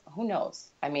does? Who knows?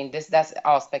 I mean, that's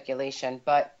all speculation.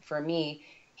 But for me,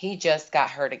 he just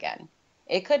got hurt again.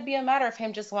 It could be a matter of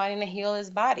him just wanting to heal his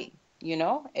body.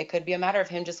 It could be a matter of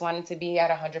him just wanting to be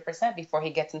at 100% before he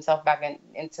gets himself back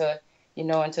into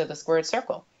the squared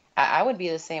circle. I would be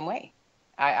the same way.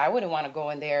 I wouldn't want to go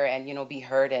in there and, be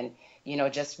hurt and,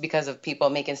 just because of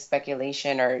people making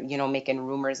speculation or, making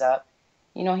rumors up.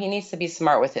 He needs to be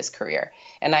smart with his career.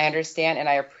 And I understand and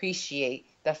I appreciate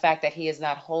the fact that he is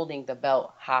not holding the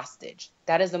belt hostage.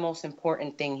 That is the most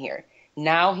important thing here.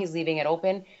 Now he's leaving it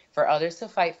open for others to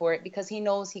fight for it because he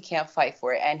knows he can't fight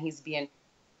for it. And he's being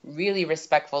really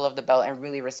respectful of the belt and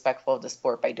really respectful of the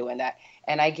sport by doing that.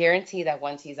 And I guarantee that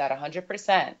once he's at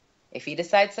 100%, if he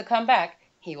decides to come back,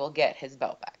 he will get his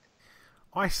belt back.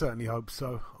 I certainly hope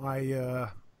so. I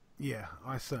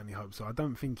certainly hope so. I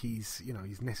don't think he's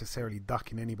necessarily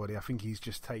ducking anybody. I think he's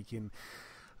just taking,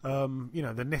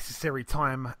 the necessary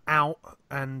time out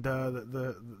and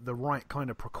the right kind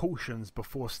of precautions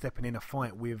before stepping in a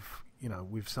fight with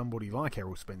somebody like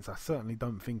Errol Spence. I certainly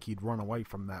don't think he'd run away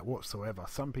from that whatsoever.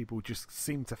 Some people just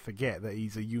seem to forget that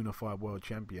he's a unified world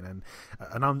champion and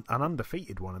an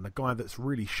undefeated one, and a guy that's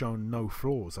really shown no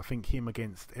flaws. I think him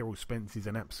against Errol Spence is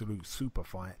an absolute super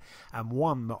fight, and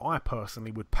one that I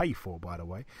personally would pay for, by the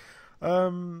way.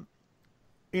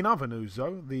 In other news,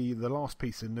 though, the last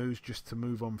piece of news, just to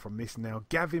move on from this now,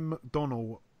 Gavin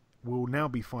McDonnell will now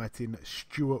be fighting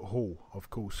Stuart Hall, of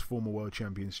course, former world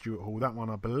champion Stuart Hall. That one,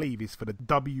 I believe, is for the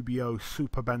WBO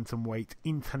Super Bantamweight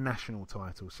International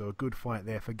title, so a good fight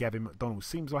there for Gavin McDonnell.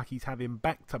 Seems like he's having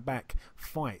back-to-back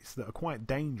fights that are quite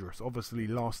dangerous. Obviously,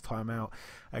 last time out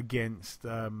against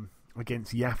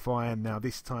Yafai, and now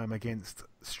this time against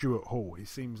Stuart Hall. It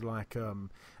seems like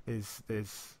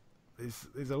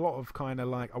there's a lot of kind of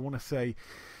like, I want to say,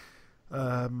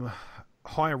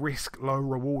 high risk, low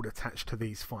reward attached to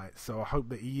these fights. So I hope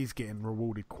that he is getting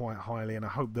rewarded quite highly, and I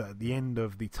hope that at the end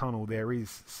of the tunnel there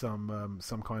is some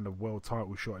kind of world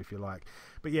title shot, if you like.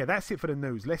 But yeah, that's it for the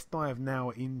news. Let's dive now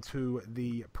into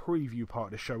the preview part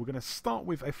of the show. We're going to start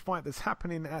with a fight that's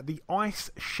happening at the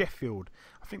Ice Sheffield.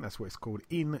 I think that's what it's called,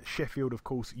 in Sheffield, of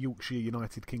course, Yorkshire,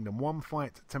 United Kingdom.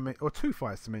 Two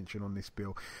fights to mention on this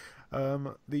bill.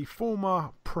 The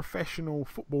former professional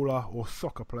footballer, or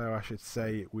soccer player I should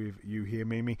say, with you here,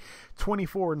 Mimi,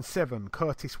 24-7,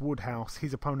 Curtis Woodhouse,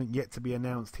 his opponent yet to be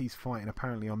announced. He's fighting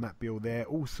apparently on that bill there.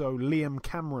 Also Liam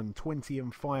Cameron,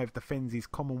 20-5, defends his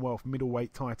Commonwealth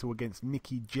middleweight title against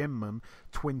Nicky Gemman,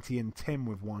 20-10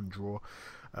 with one draw.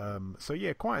 So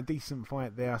yeah, quite a decent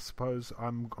fight there, I suppose.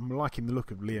 I'm liking the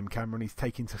look of Liam Cameron. He's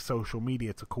taken to social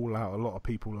media to call out a lot of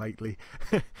people lately.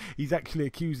 He's actually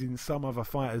accusing some other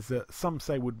fighters that some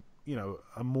say would,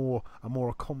 are more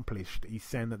accomplished. He's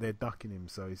saying that they're ducking him,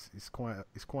 so it's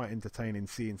quite entertaining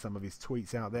seeing some of his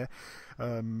tweets out there.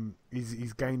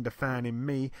 He's gained a fan in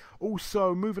me.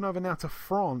 Also, moving over now to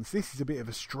France. This is a bit of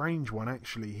a strange one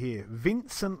actually here.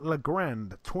 Vincent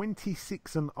Legrand,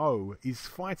 26-0, is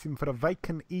fighting for the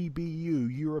vacant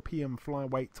EBU European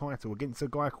Flyweight title against a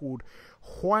guy called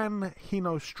Juan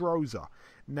Hinostroza.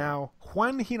 Now,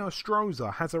 Juan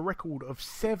Hinostroza has a record of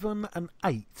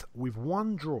 7-8 with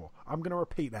one draw. I'm going to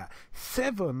repeat that.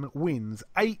 7 wins,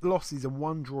 8 losses and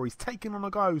 1 draw. He's taking on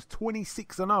a guy who's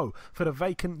 26-0 for the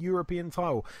vacant European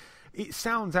title. It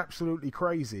sounds absolutely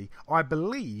crazy. I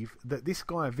believe that this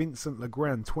guy, Vincent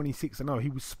Legrand, 26-0, he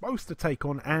was supposed to take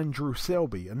on Andrew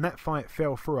Selby, and that fight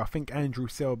fell through. I think Andrew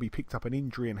Selby picked up an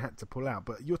injury and had to pull out.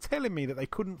 But you're telling me that they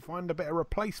couldn't find a better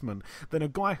replacement than a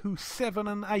guy who's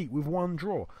 7-8 with one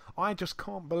draw. I just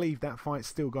can't believe that fight's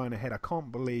still going ahead. I can't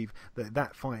believe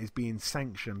that fight is being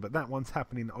sanctioned. But that one's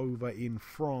happening over in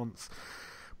France.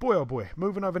 Boy, oh boy.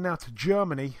 Moving over now to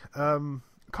Germany.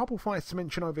 couple fights to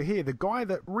mention over here. The guy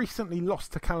that recently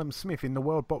lost to Callum Smith in the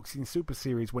World Boxing Super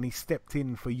Series when he stepped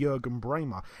in for Jürgen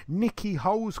Bremer. Nicky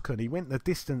Holzken, he went the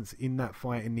distance in that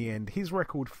fight in the end. His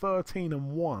record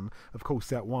 13-1. Of course,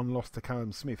 that one lost to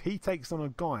Callum Smith. He takes on a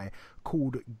guy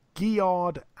called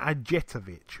Giard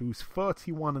Ajetovic, who's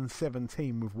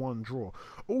 31-17 with one draw.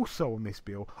 Also on this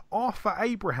bill, Arthur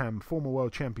Abraham, former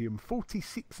world champion,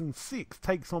 46-6,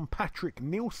 takes on Patrick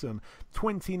Nielsen,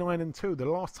 29-2. The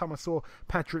last time I saw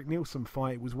Patrick Nielsen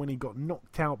fight was when he got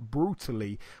knocked out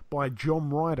brutally by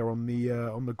John Ryder on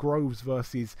the Groves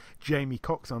versus Jamie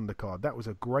Cox undercard. That was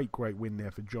a great win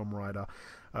there for John Ryder.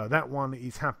 That one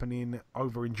is happening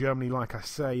over in Germany, like I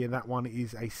say, and that one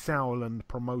is a Sauerland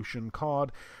promotion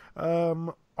card.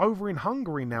 Over in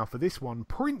Hungary now for this one,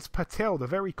 Prince Patel, the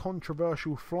very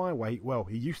controversial flyweight. Well,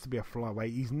 he used to be a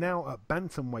flyweight. He's now at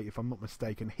bantamweight, if I'm not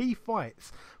mistaken. He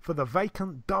fights for the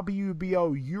vacant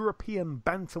WBO European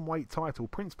bantamweight title.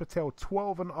 Prince Patel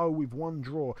 12-0 with one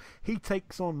draw. He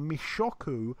takes on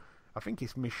Mishoku. I think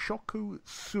it's Mishoku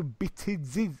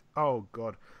Subitidze. Oh,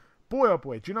 God. Boy, oh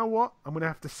boy, do you know what? I'm going to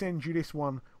have to send you this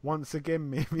one once again,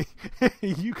 Mimi.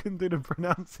 You can do the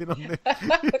pronouncing on this.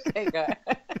 Okay, go ahead.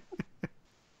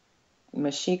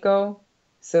 Mashiko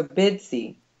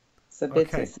Sabitsi.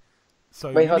 Okay.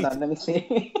 So wait, hold on, let me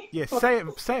see. Yeah, say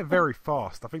it very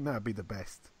fast. I think that would be the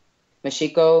best.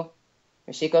 Mashiko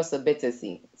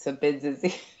Sabitsi.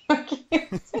 Sabitsi.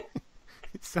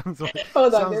 It sounds like...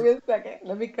 Hold on, give me a second.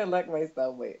 Let me collect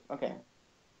myself. Wait, okay.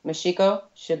 Mashiko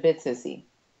Shibitsi.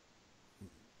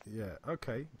 Yeah,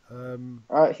 okay.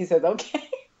 He said okay.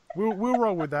 We'll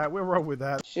roll with that.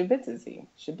 Shibitsi.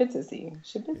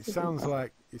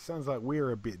 It sounds like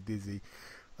we're a bit dizzy.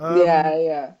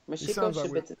 Yeah. Mashiko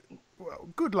Shibitsi. Well,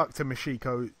 good luck to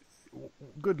Mashiko.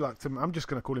 I'm just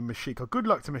going to call him Mashiko. Good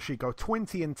luck to Mashiko.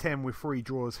 20-10 with 3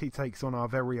 draws. He takes on our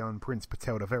very own Prince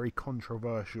Patel, the very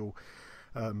controversial.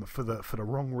 For the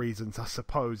wrong reasons, I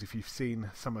suppose, if you've seen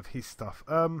some of his stuff.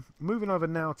 Moving over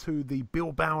now to the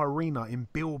Bilbao Arena in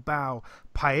Bilbao,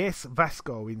 País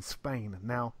Vasco in Spain.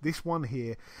 Now, this one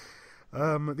here,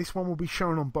 this one will be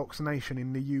shown on Box Nation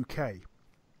in the UK.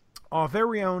 Our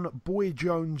very own Boy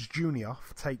Jones Jr.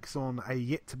 takes on a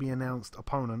yet-to-be-announced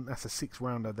opponent. That's a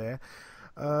 6-rounder there.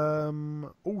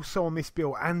 Also on this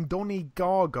bill, Andoni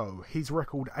Gargo, his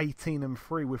record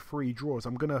 18-3 with 3 draws.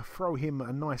 I'm going to throw him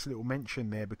a nice little mention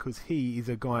there because he is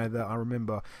a guy that I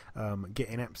remember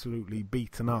getting absolutely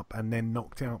beaten up and then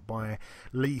knocked out by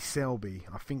Lee Selby.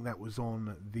 I think that was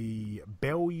on the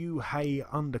Bellew Hay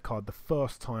undercard the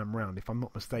first time round, if I'm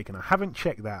not mistaken. I haven't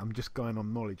checked that. I'm just going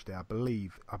on knowledge there. I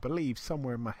believe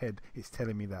somewhere in my head it's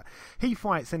telling me that. He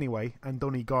fights anyway,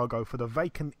 Andoni Gargo, for the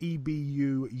vacant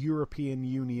EBU European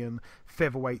Union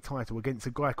featherweight title against a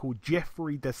guy called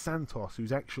Jeffrey Dos Santos,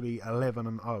 who's actually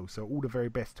 11-0. So all the very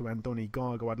best to Andoni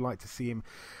Gargo. I'd like to see him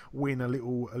win a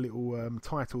little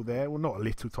title there. Well, not a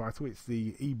little title. It's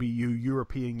the EBU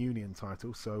European Union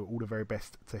title. So all the very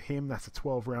best to him. That's a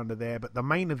 12-rounder there. But the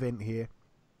main event here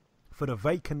for the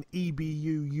vacant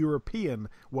EBU European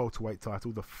welterweight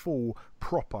title, the full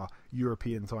proper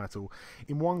European title.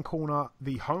 In one corner,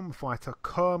 the home fighter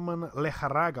Kerman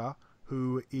Lejaraga,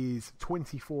 who is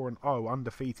 24-0,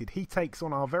 undefeated. He takes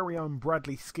on our very own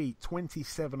Bradley Skeet,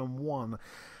 27-1.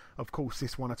 Of course,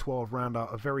 this one a 12-rounder,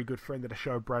 a very good friend of the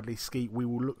show, Bradley Skeet. We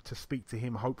will look to speak to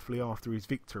him hopefully after his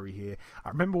victory here. I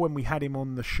remember when we had him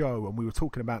on the show and we were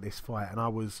talking about this fight,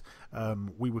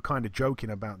 and we were kind of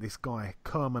joking about this guy,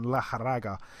 Kerman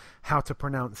Lejaraga, how to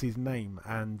pronounce his name,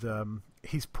 and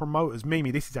his promoters,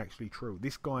 Mimi, this is actually true.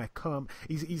 This guy,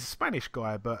 he's a Spanish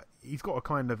guy, but he's got a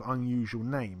kind of unusual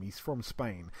name. He's from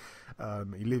Spain.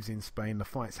 He lives in Spain. The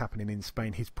fight's happening in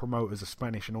Spain. His promoters are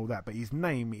Spanish and all that, but his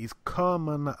name is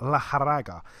Kerman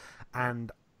Lejaraga.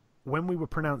 And when we were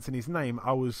pronouncing his name,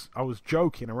 I was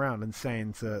joking around and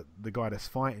saying to the guy that's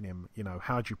fighting him, you know,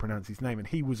 how do you pronounce his name? And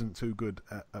he wasn't too good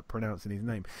at pronouncing his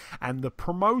name. And the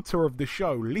promoter of the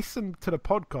show listened to the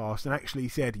podcast and actually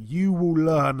said, "You will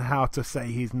learn how to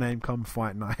say his name come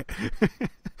fight night."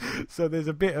 So there's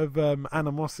a bit of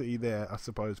animosity there, I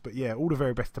suppose. But yeah, all the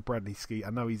very best to Bradley Skeet.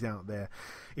 I know he's out there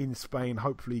in Spain.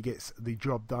 Hopefully he gets the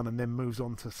job done and then moves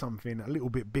on to something a little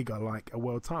bit bigger, like a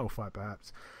world title fight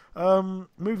perhaps.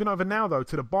 Moving over now though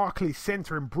to the Barclays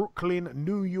Center in Brooklyn,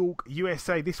 New York,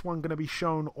 USA. This one going to be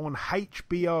shown on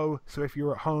HBO. So if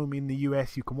you're at home in the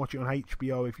US, you can watch it on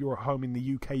HBO. If you're at home in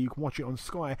the UK, you can watch it on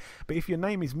Sky. But if your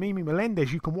name is Mimi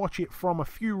Melendez, you can watch it from a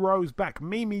few rows back.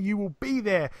 Mimi, you will be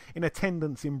there in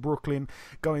attendance in Brooklyn,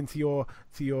 going to your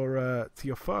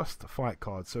first fight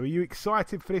card. So are you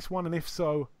excited for this one? And if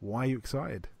so, why are you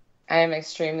excited? I am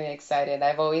extremely excited.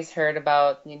 I've always heard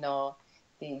about,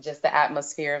 the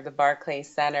atmosphere of the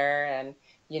Barclays Center, and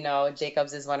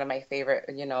Jacobs is one of my favorite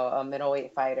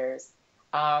middleweight fighters.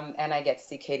 And I get to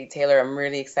see Katie Taylor. I'm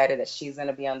really excited that she's going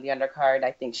to be on the undercard.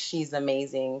 I think she's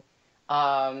amazing.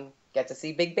 Get to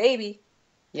see Big Baby.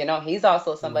 He's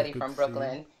also somebody from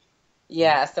Brooklyn.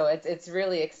 Yeah, so it's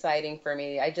really exciting for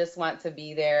me. I just want to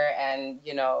be there, and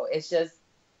it's just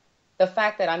the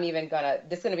fact that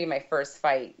this is gonna be my first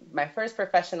fight, my first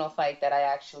professional fight that I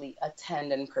actually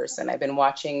attend in person. I've been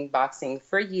watching boxing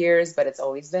for years, but it's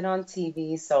always been on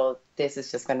TV. So this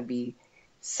is just gonna be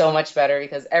so much better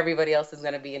because everybody else is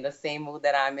gonna be in the same mood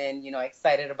that I'm in,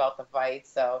 excited about the fight.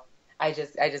 So I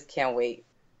just can't wait.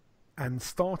 And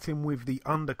starting with the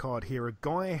undercard here, a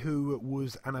guy who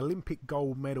was an Olympic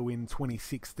gold medal in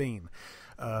 2016,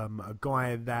 a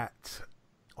guy that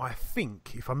I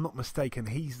think, if I'm not mistaken,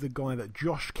 he's the guy that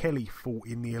Josh Kelly fought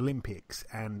in the Olympics,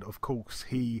 and of course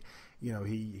he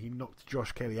knocked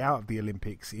Josh Kelly out of the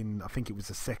Olympics in, I think it was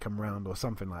the second round or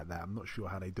something like that. I'm not sure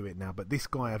how they do it now, but this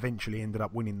guy eventually ended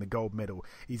up winning the gold medal.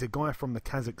 He's a guy from the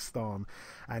Kazakhstan,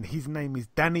 and his name is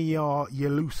Daniyar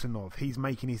Yelusinov. He's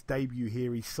making his debut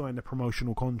here. He's signed a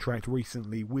promotional contract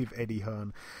recently with Eddie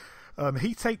Hearn.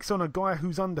 He takes on a guy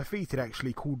who's undefeated,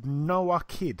 actually, called Noah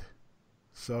Kidd.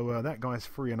 So that guy's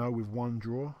 3-0 with one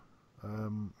draw.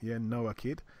 Noah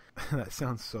Kidd. That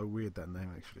sounds so weird, that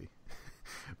name, actually.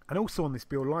 And also on this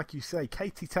bill, like you say,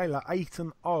 Katie Taylor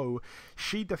 8-0.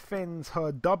 She defends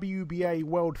her WBA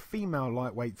World Female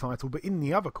Lightweight title, but in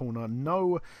the other corner,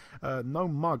 no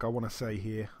mug, I want to say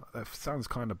here. That sounds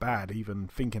kind of bad, even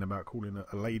thinking about calling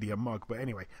a lady a mug. But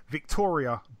anyway,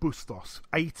 Victoria Bustos,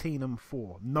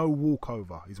 18-4. No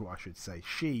walkover is what I should say.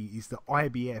 She is the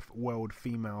IBF World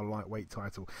Female Lightweight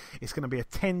title. It's going to be a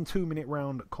 10 2-minute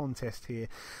round contest here.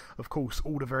 Of course,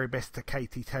 all the very best to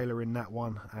Katie Taylor in that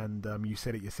one. And you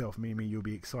said it yourself, Mimi, you'll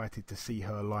be excited to see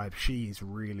her live. She is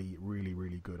really, really,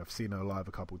 really good. I've seen her live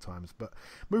a couple of times. But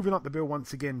moving up the bill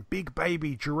once again, Big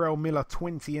Baby Jarrell Miller,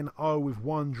 20-0 with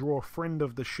one draw. Friend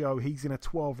of the show. He's in a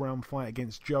 12-round fight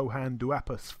against Johan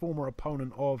Duhaupas, former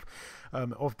opponent of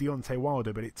Deontay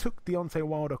Wilder. But it took Deontay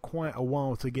Wilder quite a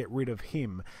while to get rid of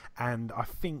him. And I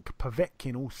think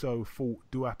Povetkin also fought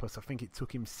Duhaupas. I think it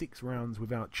took him 6 rounds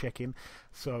without checking.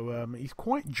 So he's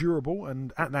quite durable.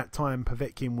 And at that time,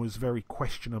 Povetkin was very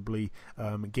questionably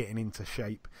getting into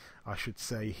shape, I should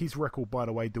say. His record, by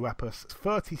the way, Duhaupas,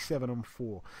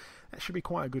 37-4. That should be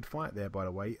quite a good fight there, by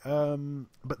the way.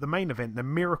 But the main event, the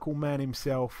Miracle Man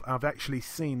himself, I've actually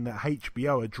seen that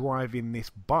HBO are driving this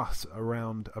bus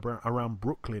around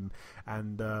Brooklyn,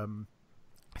 and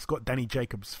it's got Danny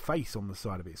Jacobs' face on the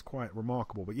side of it. It's quite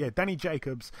remarkable. But yeah, Danny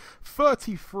Jacobs,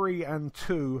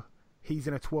 33-2. He's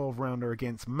in a 12-rounder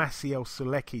against Maciej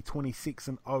Sulecki,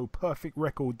 26-0, perfect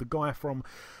record. The guy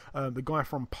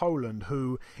from Poland,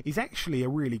 who is actually a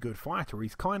really good fighter.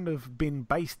 He's kind of been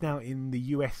based out in the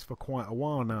US for quite a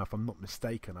while now, if I'm not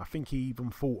mistaken. I think he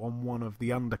even fought on one of the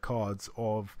undercards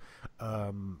of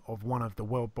one of the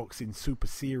World Boxing Super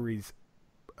Series,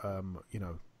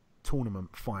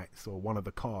 tournament fights, or one of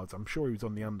the cards. I'm sure he was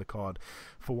on the undercard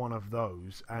for one of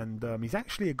those, and he's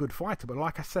actually a good fighter. But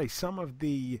like I say, some of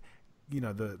the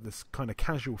kind of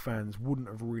casual fans wouldn't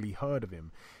have really heard of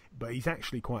him, but he's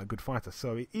actually quite a good fighter.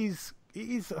 So it is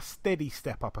a steady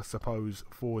step up, I suppose,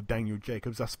 for Daniel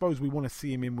Jacobs. I suppose we want to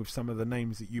see him in with some of the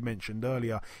names that you mentioned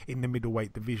earlier in the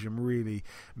middleweight division, really,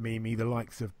 Mimi, the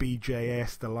likes of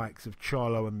BJS, the likes of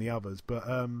Charlo and the others. But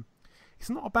it's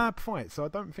not a bad fight, so I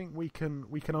don't think we can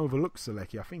overlook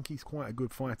Sulecki. I think he's quite a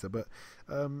good fighter. But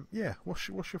what's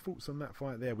your thoughts on that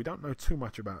fight there? We don't know too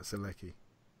much about Sulecki.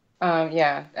 I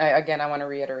want to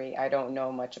reiterate, I don't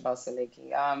know much about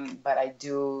Sulecki, but I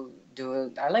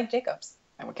like Jacobs.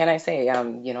 What can I say?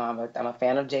 I'm a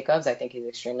fan of Jacobs. I think he's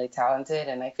extremely talented,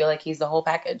 and I feel like he's the whole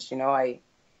package. I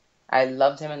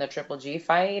loved him in the Triple G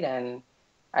fight, and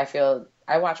I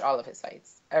watch all of his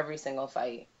fights, every single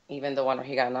fight, even the one where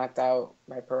he got knocked out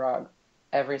by Parag.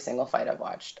 Every single fight I've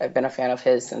watched. I've been a fan of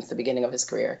his since the beginning of his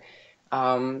career,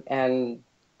 and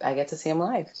I get to see him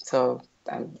live. So.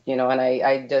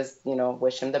 I just,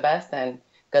 wish him the best, and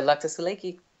good luck to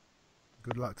Sulecki.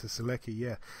 Good luck to Sulecki,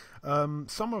 yeah.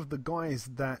 Some of the guys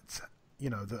that,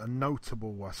 that are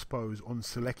notable, I suppose, on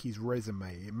Sulecki's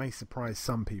resume, it may surprise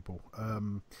some people.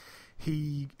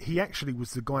 He actually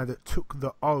was the guy that took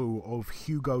the O of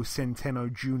Hugo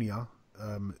Centeno Jr.,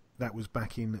 that was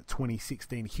back in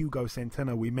 2016. Hugo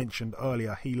Centeno, we mentioned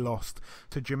earlier, he lost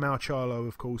to Jamal Charlo,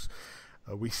 of course.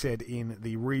 We said in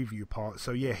the review part.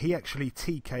 So yeah, he actually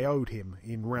TKO'd him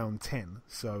in round 10.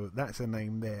 So that's a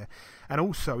name there. And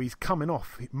also he's coming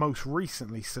off, most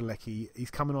recently Sulecki,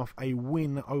 he's coming off a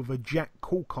win over Jack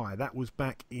Kulkai. That was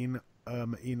back in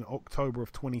in October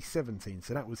of 2017,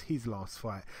 so that was his last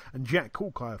fight. And Jack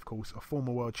Kulkai, of course, a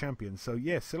former world champion. So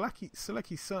yeah,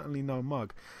 Seleki's certainly no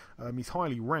mug. He's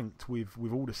highly ranked with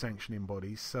all the sanctioning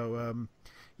bodies. So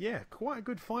yeah, quite a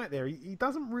good fight there. He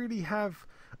doesn't really have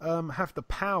the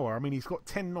power. I mean, he's got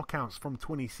 10 knockouts from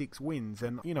 26 wins,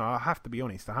 and you know, I have to be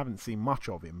honest, I haven't seen much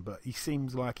of him, but he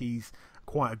seems like he's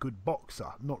quite a good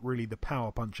boxer, not really the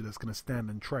power puncher that's going to stand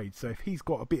and trade. So if he's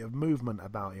got a bit of movement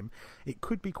about him, it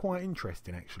could be quite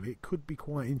interesting, actually. It could be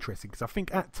quite interesting, because I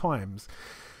think at times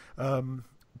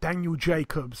Daniel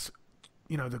Jacobs,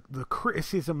 you know, the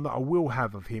criticism that I will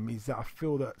have of him is that I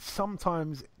feel that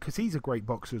sometimes, because he's a great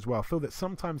boxer as well, I feel that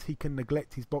sometimes he can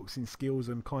neglect his boxing skills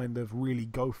and kind of really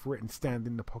go for it and stand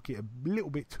in the pocket a little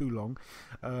bit too long.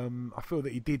 I feel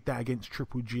that he did that against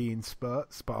Triple G in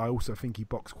spurts, but I also think he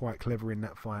boxed quite clever in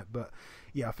that fight. But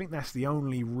yeah, I think that's the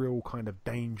only real kind of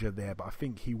danger there. But I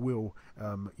think he will,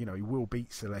 he will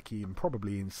beat Selecki, and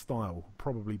probably in style,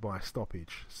 probably by a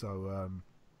stoppage. So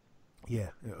yeah,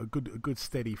 a good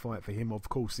steady fight for him. Of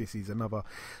course, this is another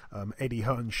Eddie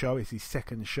Hearn show. It's his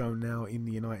second show now in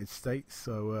the United States.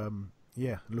 So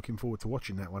yeah, looking forward to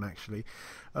watching that one, actually.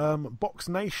 Box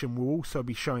Nation will also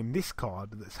be showing this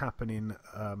card that's happening,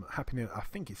 I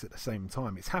think it's at the same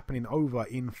time. It's happening over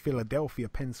in Philadelphia,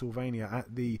 Pennsylvania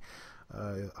at the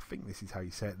I think this is how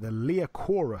you say it, the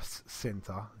Liacourus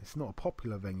Center. It's not a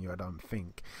popular venue, I don't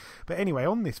think. But anyway,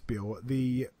 on this bill,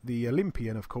 the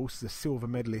Olympian, of course, the silver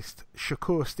medalist,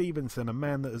 Shakur Stevenson, a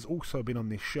man that has also been on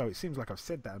this show. It seems like I've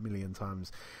said that a million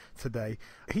times today.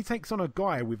 He takes on a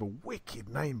guy with a wicked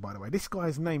name, by the way. This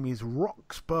guy's name is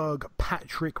Roxburgh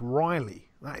Patrick Riley.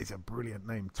 That is a brilliant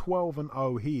name.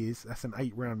 12-0 he is. That's an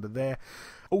 8-rounder there.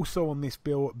 Also on this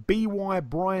bill, B.Y.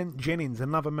 Bryant Jennings,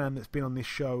 another man that's been on this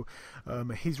show.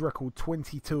 His record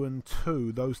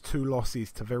 22-2. Those two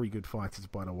losses to very good fighters,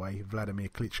 by the way, Vladimir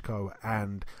Klitschko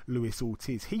and Luis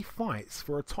Ortiz. He fights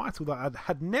for a title that I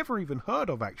had never even heard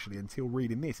of, actually, until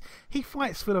reading this. He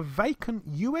fights for the vacant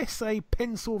USA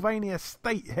Pennsylvania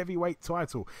State Heavyweight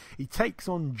title. He takes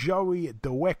on Joey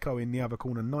Deweko in the other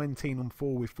corner,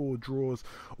 19-4 with 4 draws.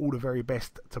 All the very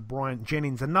best to Bryant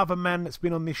Jennings. Another man that's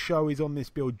been on this show is on this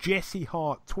bill, Jesse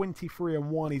Hart,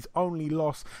 23-1. His only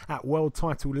loss at world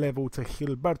title level to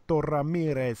Gilberto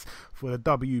Ramirez for the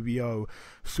WBO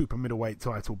super middleweight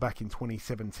title back in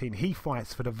 2017. He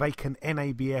fights for the vacant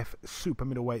NABF super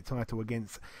middleweight title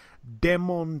against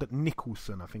Demond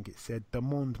Nicholson, I think it said.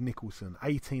 Demond Nicholson,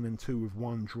 18-2 with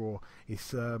 1 draw.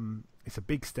 It's a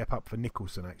big step up for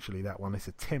Nicholson, actually, that one. It's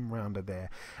a 10-rounder there.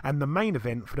 And the main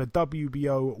event for the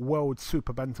WBO World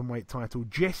Super Bantamweight title,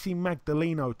 Jesse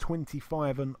Magdaleno,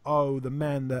 25-0, the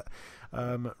man that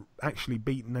actually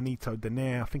beat Nonito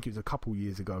Donaire. I think it was a couple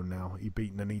years ago now. He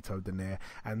beat Nonito Donaire.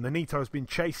 And Nonito's been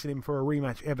chasing him for a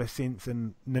rematch ever since,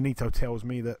 and Nonito tells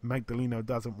me that Magdaleno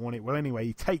doesn't want it. Well, anyway,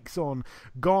 he takes on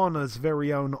Ghana's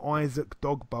very own Isaac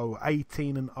Dogbo,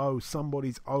 18-0.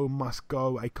 Somebody's O must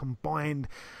go. A combined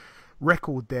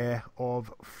record there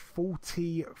of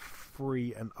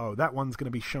 43-0. That one's going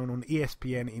to be shown on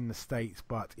ESPN in the States,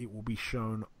 but it will be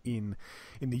shown in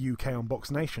the UK on Box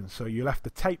Nation. So you'll have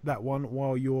to tape that one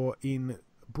while you're in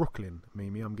Brooklyn,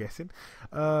 Mimi, I'm guessing.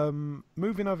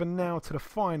 Moving over now to the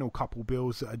final couple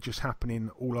bills that are just happening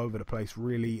all over the place,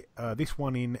 really. This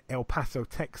one in El Paso,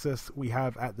 Texas, we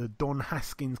have at the Don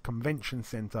Haskins Convention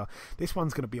Center. This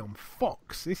one's going to be on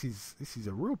Fox. This is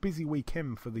a real busy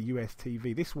weekend for the US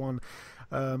TV. This one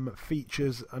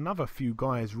features another few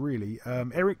guys, really.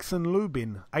 Erickson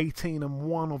Lubin,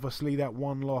 18-1, obviously that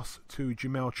one loss to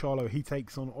Jamel Charlo. He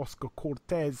takes on Oscar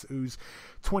Cortez, who's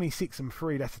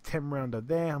 26-3. That's a 10-rounder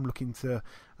there. I'm looking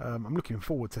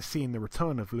forward to seeing the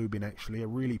return of Lubin, actually, a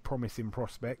really promising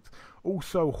prospect.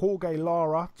 Also, Jorge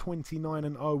Lara,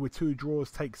 29-0 with 2 draws,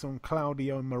 takes on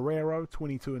Claudio Marrero,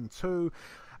 22-2.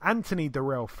 Anthony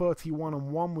Durrell,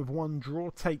 31-1 with 1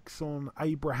 draw, takes on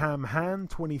Abraham Han,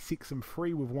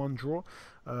 26-3 with 1 draw.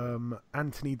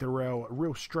 Anthony Durrell, a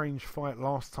real strange fight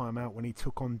last time out when he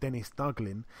took on Dennis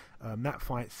Duglin. That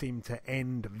fight seemed to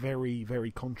end very,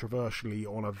 very controversially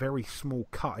on a very small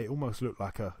cut. It almost looked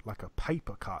like a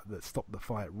paper cut that stopped the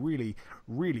fight. Really,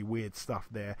 really weird stuff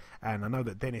there. And I know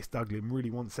that Dennis Duglin really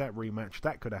wants that rematch.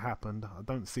 That could have happened. I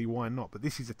don't see why not. But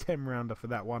this is a 10-rounder for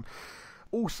that one.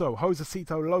 Also,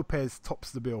 Josecito Lopez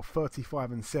tops the bill,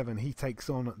 35-7. He takes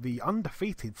on the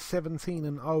undefeated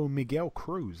 17-0 Miguel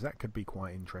Cruz. That could be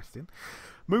quite interesting.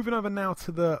 Moving over now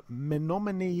to the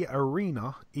Menominee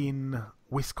Arena in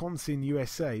Wisconsin,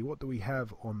 USA. What do we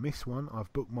have on this one?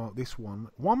 I've bookmarked this one.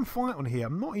 One fight on here.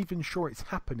 I'm not even sure it's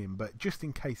happening, but just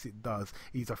in case it does,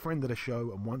 he's a friend of the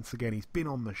show, and once again, he's been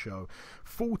on the show.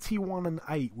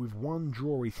 41-8 with one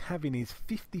draw. He's having his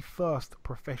 51st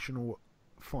professional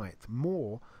fight.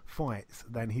 More fights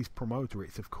than his promoter.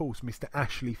 It's, of course, Mr.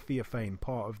 Ashley Theophane,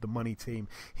 part of the money team.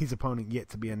 His opponent yet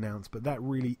to be announced, but that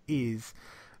really is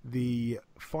the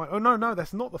fight. Oh no,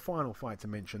 that's not the final fight to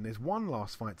mention. There's one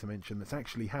last fight to mention that's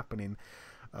actually happening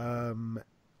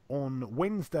on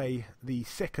Wednesday, the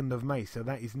 2nd of May. So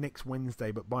that is next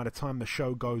Wednesday, but by the time the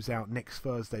show goes out next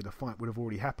Thursday, the fight would have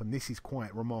already happened. This is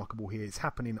quite remarkable here. It's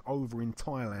happening over in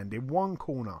Thailand. In one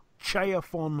corner,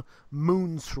 Chayaphon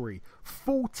Moonsri,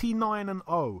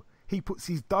 49-0. He puts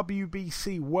his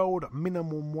WBC World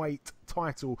Minimum Weight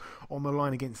title on the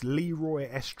line against Leroy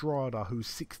Estrada, who's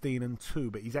 16-2,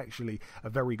 but he's actually a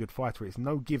very good fighter. It's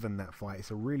no given, that fight.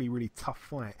 It's a really, really tough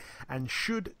fight. And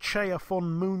should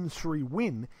Chayaphon Moonsri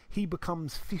win, he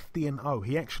becomes 50-0.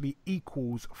 He actually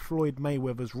equals Floyd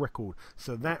Mayweather's record.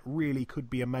 So that really could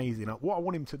be amazing. What I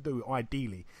want him to do,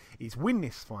 ideally, is win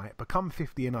this fight, become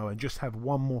 50-0, and just have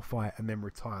one more fight and then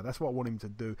retire. That's what I want him to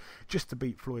do, just to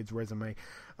beat Floyd's resume.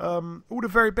 All the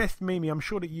very best, Mimi. I'm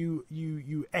sure that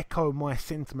you echo my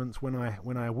sentiments when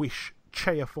I wish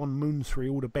Chayaphon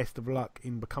Moonsri all the best of luck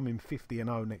in becoming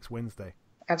 50-0 next Wednesday.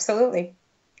 Absolutely.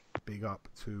 Big up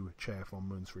to Chayaphon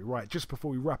Moonsri. Right, just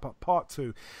before we wrap up part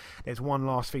 2, there's one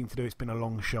last thing to do. It's been a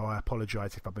long show. I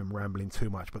apologise if I've been rambling too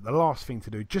much, but the last thing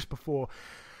to do just before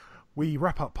we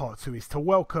wrap up part 2 is to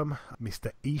welcome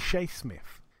Mr. Ishe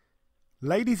Smith.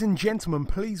 Ladies and gentlemen,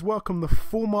 please welcome the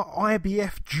former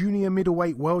IBF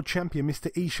Junior-Middleweight World Champion,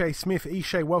 Mr. Ishe Smith.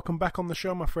 Ishe, welcome back on the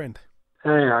show, my friend.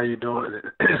 Hey, how you doing?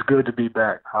 It's good to be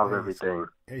back. How's everything?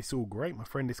 It's all great, my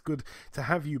friend. It's good to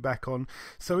have you back on.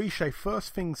 So, Ishe,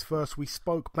 first things first, we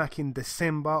spoke back in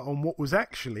December on what was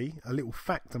actually, a little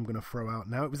fact I'm going to throw out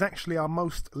now, it was actually our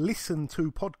most listened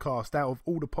to podcast out of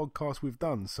all the podcasts we've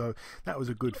done. So that was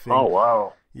a good thing. Oh,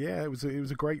 wow. Yeah, it was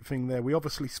a great thing there. We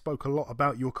obviously spoke a lot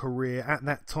about your career. At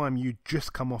that time, you'd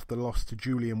just come off the loss to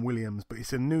Julian Williams, but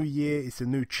it's a new year, it's a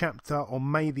new chapter.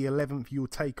 On May the 11th, you'll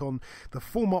take on the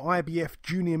former IBF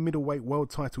Junior-Middleweight World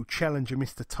Title challenger,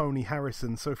 Mr. Tony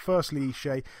Harrison. So firstly,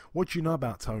 Ishe, what do you know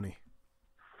about Tony?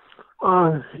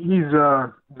 He's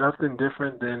nothing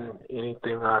different than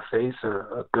anything I face,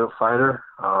 a good fighter.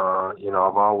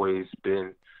 I've always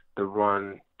been the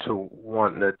one to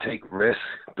want to take risks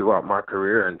throughout my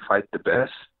career and fight the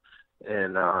best.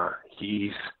 And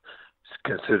he's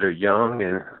considered young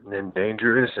and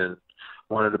dangerous and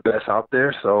one of the best out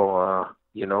there. So,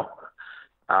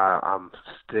 I'm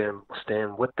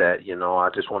staying with that. I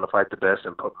just want to fight the best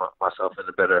and put myself in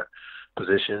a better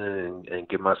position and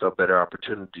give myself better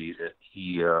opportunities. And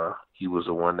he was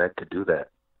the one that could do that.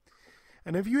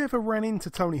 And have you ever ran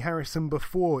into Tony Harrison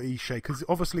before, Ishe? Because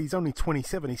obviously he's only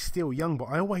 27, he's still young, but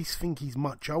I always think he's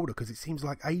much older because it seems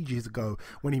like ages ago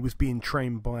when he was being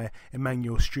trained by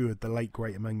Emmanuel Stewart, the late,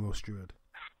 great Emmanuel Stewart.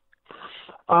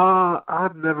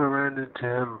 I've never ran into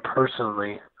him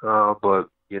personally, but,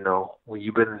 when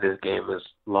you've been in this game as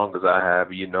long as I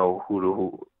have, you know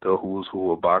the who's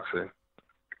who of boxing.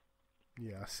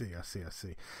 Yeah, I see.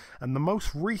 And the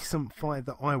most recent fight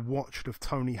that I watched of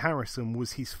Tony Harrison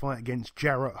was his fight against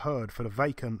Jarrett Hurd for the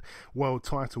vacant world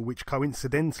title, which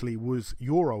coincidentally was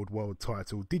your old world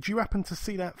title. Did you happen to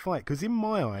see that fight? Because in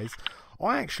my eyes,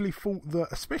 I actually thought that,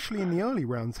 especially in the early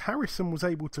rounds, Harrison was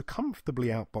able to comfortably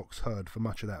outbox Hurd for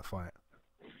much of that fight.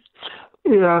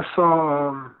 Yeah, I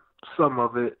saw some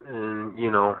of it, and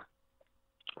I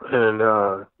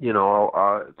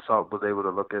was able to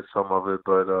look at some of it,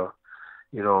 but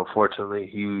unfortunately,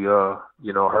 he,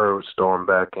 Hurd stormed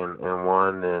back and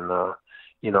won, and I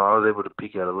was able to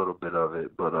peek at a little bit of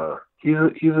it. But he's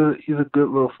a good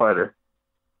little fighter,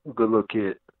 a good little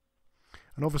kid.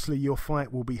 And obviously, your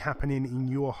fight will be happening in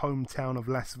your hometown of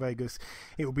Las Vegas.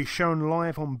 It will be shown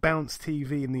live on Bounce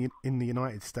TV in the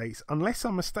United States. Unless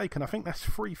I'm mistaken, I think that's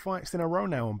 3 fights in a row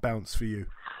now on Bounce for you.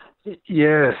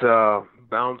 Yes,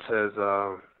 Bounce has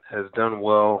done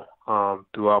well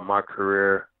throughout my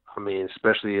career. I mean,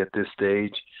 especially at this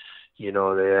stage, they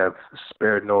have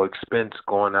spared no expense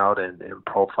going out and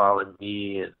profiling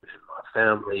me and my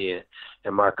family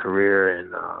and my career.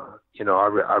 And,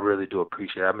 I really do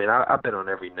appreciate it. I mean, I've been on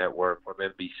every network from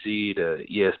NBC to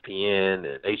ESPN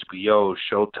and HBO,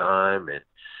 Showtime, and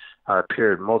I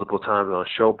appeared multiple times on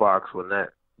Showbox when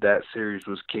that that series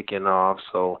was kicking off.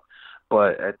 So,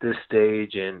 but at this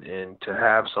stage, and to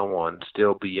have someone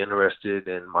still be interested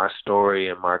in my story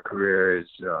and my career is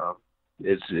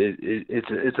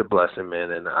it's a blessing,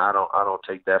 man, and I don't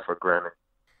take that for granted.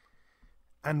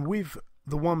 And with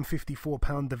the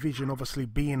 154-pound division obviously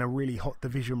being a really hot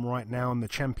division right now, and the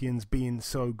champions being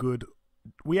so good,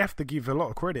 we have to give a lot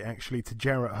of credit actually to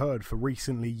Jarrett Hurd for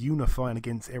recently unifying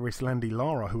against Erislandy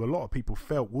Lara, who a lot of people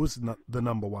felt was the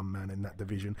number one man in that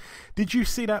division. Did you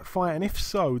see that fight? And if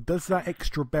so, does that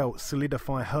extra belt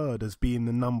solidify Hurd as being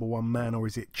the number one man, or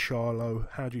is it Charlo?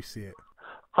 How do you see it?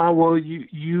 Well,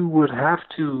 you would have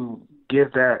to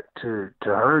give that to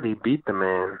Hurd. He beat the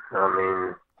man.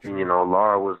 I mean, you know,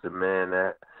 Lara was the man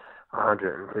at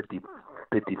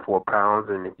 154 pounds,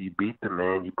 and if you beat the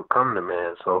man, you become the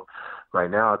man. So right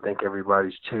now, I think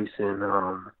everybody's chasing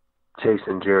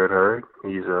Jarrett Hurd.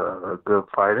 He's a good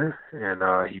fighter, and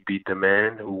he beat the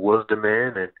man who was the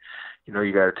man. And you know,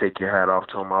 you got to take your hat off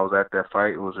to him. I was at that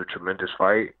fight. It was a tremendous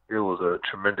fight. It was a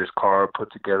tremendous card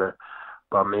put together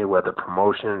by Mayweather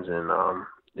Promotions, and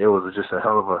it was just a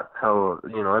hell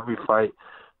of you know, every fight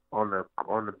on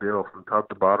the bill from top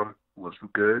to bottom was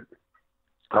good.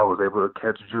 I was able to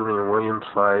catch Julian Williams'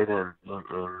 fight and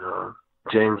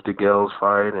James DeGale's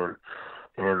fight and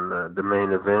the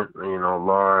main event, you know,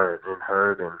 Lara and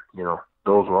Hurd, and you know,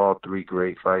 those were all three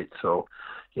great fights. So,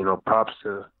 you know, props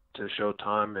to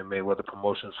Showtime and Mayweather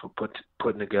Promotions for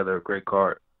putting together a great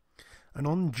card. And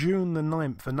on June the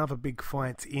 9th, another big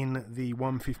fight in the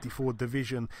 154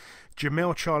 division.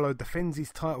 Jermell Charlo defends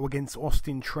his title against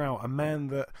Austin Trout, a man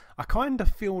that I kind of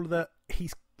feel that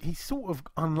he's sort of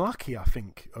unlucky, I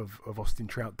think, of Austin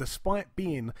Trout. Despite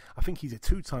being, I think he's a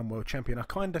two-time world champion, I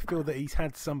kind of feel that he's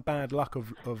had some bad luck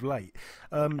of late.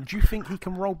 Do you think he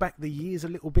can roll back the years a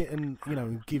little bit and, you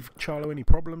know, give Charlo any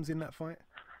problems in that fight?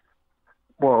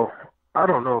 Well, I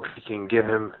don't know if he can give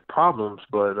him problems,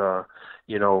 but,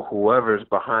 you know, whoever's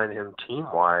behind him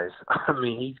team-wise, I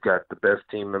mean, he's got the best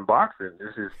team in boxing.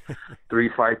 This is 3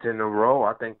 fights in a row.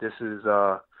 I think this is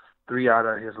 3 out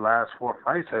of his last 4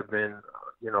 fights have been,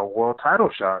 you know, world title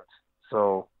shots.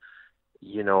 So,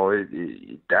 you know,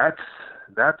 that's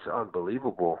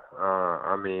unbelievable.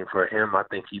 I mean, for him, I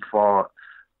think he fought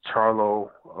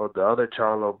Charlo, or the other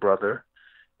Charlo brother,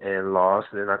 and lost.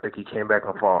 And I think he came back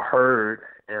and fought Hurd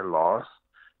and lost.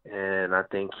 And I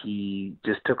think he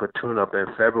just took a tune-up in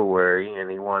February, and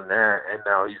he won that. And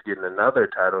now he's getting another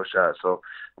title shot. So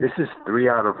this is 3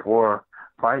 out of 4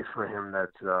 fights for him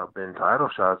that's been title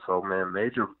shots. So, man,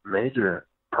 major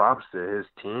props to his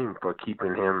team for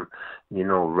keeping him, you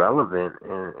know, relevant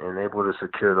and able to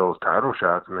secure those title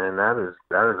shots, man. That is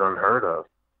unheard of.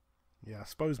 Yeah, I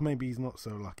suppose maybe he's not so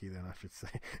lucky then, I should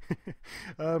say.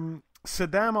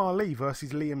 Saddam Ali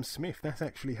versus Liam Smith. That's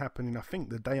actually happening, I think,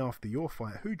 the day after your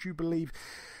fight. Who do you believe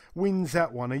wins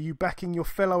that one? Are you backing your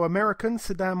fellow American,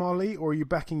 Saddam Ali, or are you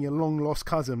backing your long-lost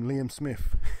cousin, Liam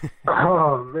Smith?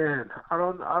 Oh, man. I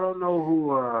don't know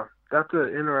who... That's an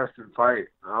interesting fight.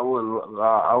 I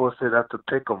would say that's a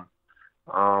pick 'em.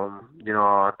 You know,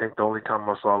 I think the only time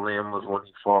I saw Liam was when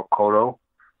he fought Cotto.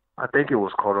 I think it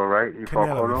was Cotto, right? He fought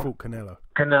Canelo.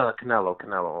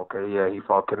 Canelo. Okay, yeah, he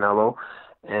fought Canelo,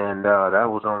 and that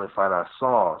was the only fight I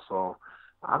saw. So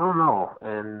I don't know.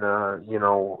 And you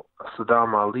know,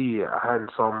 Saddam Ali, I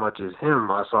hadn't saw much as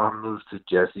him. I saw him lose to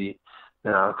Jesse.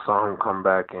 Then I saw him come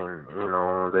back and, you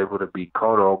know, was able to beat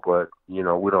Cotto, but, you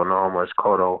know, we don't know how much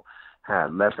Cotto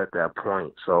had left at that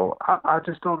point. So I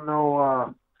just don't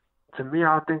know. To me,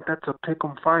 I think that's a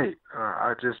pick-em fight.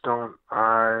 I just don't,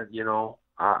 you know,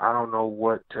 I don't know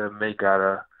what to make out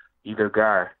of either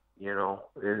guy. You know,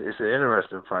 it's an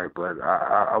interesting fight, but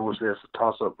I would say it's a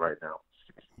toss-up right now.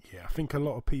 Yeah, I think a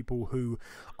lot of people who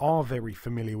are very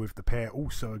familiar with the pair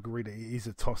also agree that it is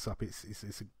a toss-up. It's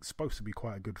supposed to be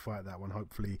quite a good fight, that one.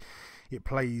 Hopefully it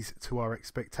plays to our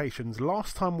expectations.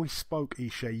 Last time we spoke,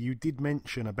 Ishe, you did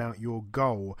mention about your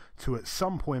goal to at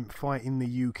some point fight in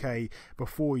the UK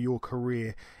before your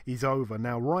career is over.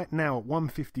 Now, right now at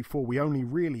 154, we only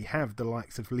really have the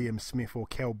likes of Liam Smith or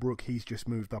Kell Brook. He's just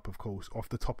moved up, of course. Off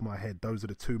the top of my head, those are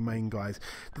the 2 main guys.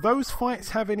 Do those fights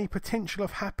have any potential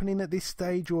of happening at this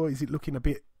stage, or is it looking a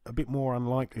bit more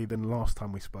unlikely than last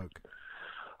time we spoke?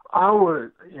 I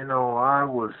was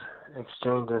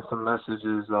exchanging some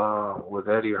messages with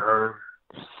Eddie Hearn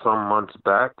some months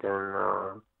back,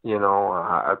 and you know,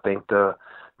 I think the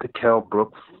Kell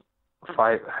Brook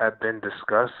fight had been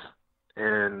discussed,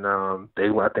 and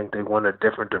I think they went a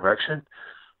different direction.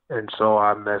 And so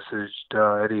I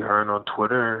messaged Eddie Hearn on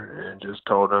Twitter and just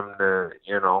told him that,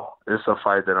 you know, it's a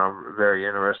fight that I'm very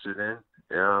interested in.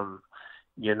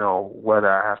 You know, whether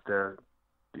I have to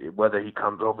whether he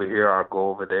comes over here or I go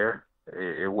over there,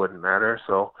 it wouldn't matter.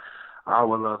 So I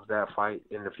would love that fight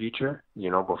in the future,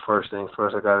 but first things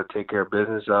first, I got to take care of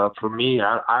business. For me,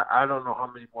 I don't know how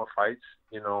many more fights,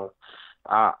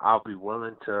 I'll be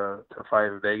willing to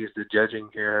fight in Vegas. The judging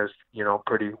here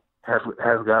has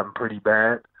gotten pretty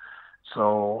bad.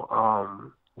 So,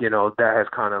 that has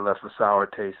kind of left a sour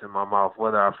taste in my mouth,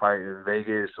 whether I fight in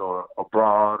Vegas or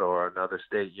abroad or another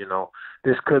state.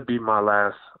 This could be my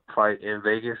last fight in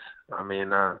Vegas. I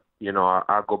mean,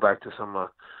 I'll go back to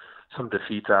some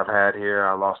defeats I've had here.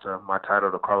 I lost my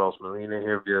title to Carlos Molina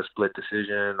here via split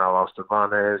decision. I lost to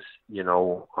Vanez,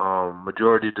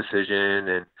 majority decision,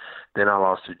 and then I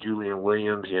lost to Julian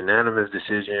Williams, unanimous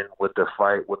decision with the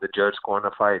judge scoring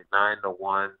the fight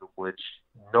 9-1, which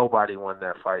nobody won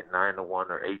that fight 9-1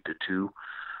 or 8-2.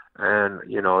 And,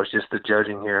 it's just the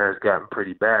judging here has gotten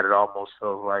pretty bad. It almost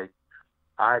feels like,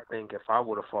 I think if I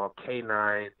would have fought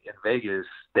K9 in Vegas,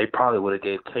 they probably would have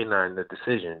gave K9 the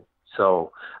decision.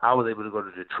 So I was able to go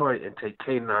to Detroit and take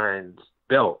K9's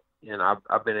belt, and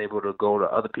I've been able to go to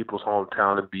other people's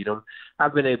hometown and beat them.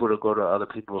 I've been able to go to other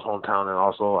people's hometown, and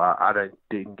also I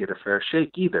didn't get a fair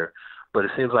shake either. But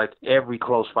it seems like every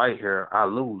close fight here I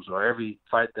lose, or every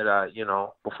fight that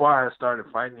before I started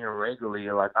fighting here regularly,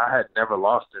 like I had never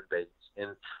lost in Vegas,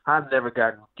 and I've never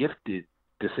gotten gifted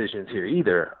decisions here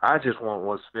either. I just want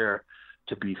what's fair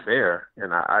to be fair,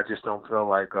 and I just don't feel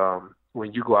like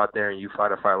when you go out there and you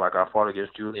fight a fight like I fought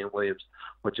against Julian Williams,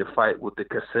 which a fight with the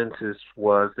consensus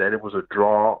was that it was a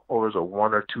draw or it was a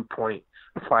 1 or 2 point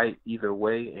fight either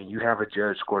way, and you have a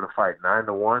judge score the fight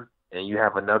 9-1, and you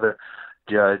have another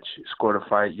judge score the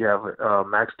fight. You have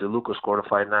Max DeLuca score the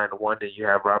fight 9-1. Then you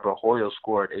have Robert Hoyle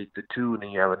scored 8-2. And then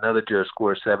you have another judge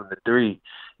score 7-3.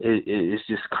 It's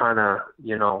just kind of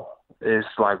it's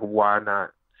like, why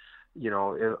not?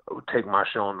 Take my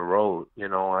show on the road.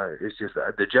 It's just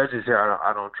the judges here,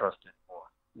 I don't trust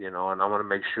anymore. And I want to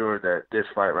make sure that this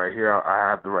fight right here, I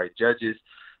have the right judges,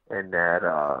 and that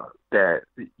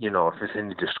if it's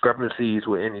any discrepancies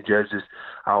with any judges,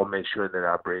 I'll make sure that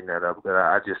I bring that up. But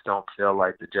I just don't feel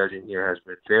like the judging here has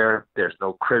been fair. There's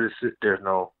no criticism.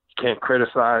 You can't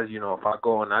criticize. If I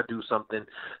go and I do something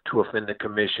to offend the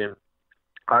commission,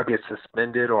 I get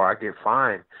suspended or I get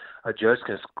fined. A judge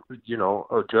can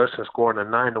score on a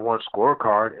 9-1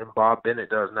 scorecard, and Bob Bennett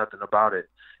does nothing about it.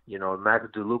 Max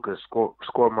DeLuca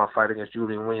scored my fight against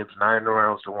Julian Williams 9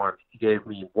 rounds to 1. He gave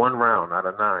me 1 round out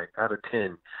of 9, out of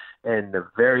 10. And the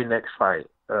very next fight,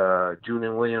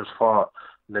 Julian Williams fought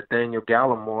Nathaniel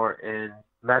Gallimore, and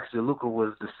Max DeLuca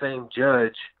was the same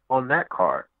judge on that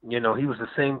card. He was the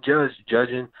same judge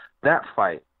judging that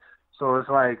fight. So it's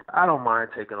like, I don't mind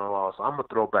taking a loss. I'm a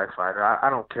throwback fighter. I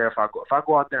don't care if I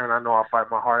go out there and I know I'll fight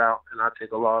my heart out and I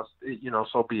take a loss,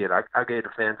 so be it. I gave the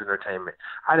fans entertainment.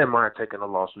 I didn't mind taking a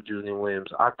loss with Julian Williams.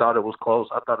 I thought it was close.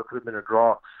 I thought it could have been a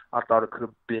draw. I thought it could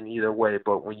have been either way.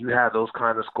 But when you have those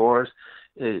kind of scores,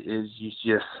 it's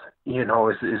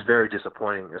very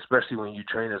disappointing, especially when you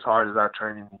train as hard as I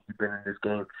train and you've been in this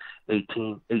game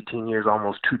 18 years,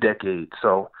 almost 2 decades.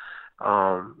 So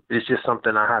it's just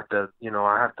something I have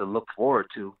to look forward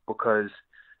to, because,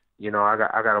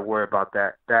 I got to worry about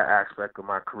that aspect of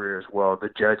my career as well, the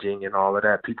judging and all of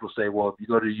that. People say, well, if you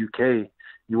go to the UK,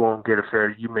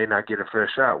 you may not get a fair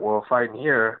shot. Well, fighting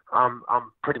here, I'm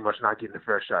pretty much not getting a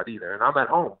fair shot either. And I'm at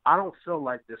home. I don't feel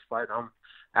like this fight I'm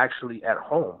actually at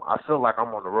home. I feel like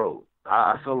I'm on the road.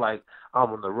 I feel like I'm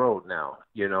on the road now,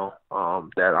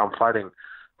 that I'm fighting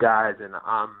guys and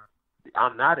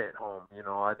I'm not at home,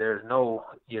 there's no,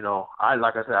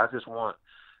 like I said, I just want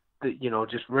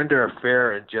just render a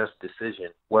fair and just decision,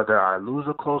 whether I lose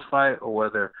a close fight or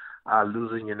whether I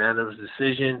lose a unanimous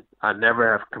decision. I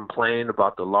never have complained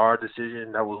about the Lara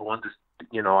decision. That was one,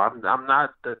 I'm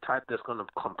not the type that's going to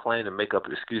complain and make up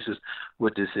excuses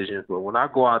with decisions. But when I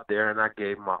go out there and I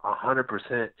gave my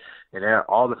 100% and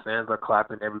all the fans are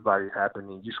clapping, everybody's happy,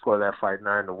 and you score that fight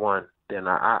 9-1, then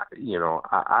I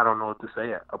don't know what to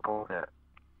say upon that.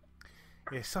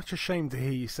 It's such a shame to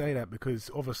hear you say that, because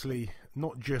obviously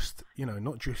not just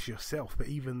yourself, but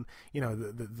even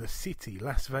the city,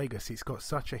 Las Vegas, it's got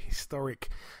such a historic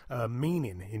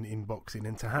meaning in boxing,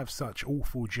 and to have such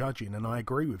awful judging. And I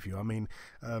agree with you. I mean,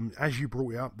 as you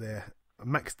brought it up there,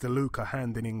 Max DeLuca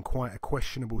handing in quite a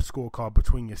questionable scorecard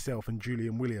between yourself and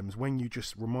Julian Williams. When you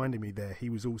just reminded me there, he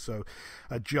was also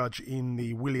a judge in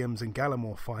the Williams and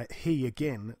Gallimore fight. He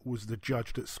again was the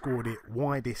judge that scored it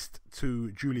widest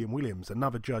to Julian Williams.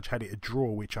 Another judge had it a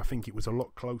draw, which I think it was a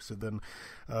lot closer than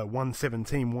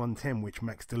 117-110, which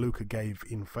Max DeLuca gave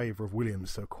in favour of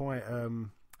Williams. So quite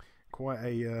Quite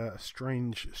a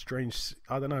strange,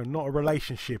 I don't know, not a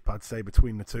relationship, I'd say,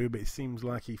 between the two, but it seems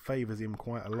like he favours him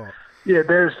quite a lot. Yeah,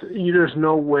 there's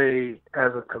no way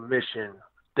as a commission,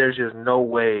 there's just no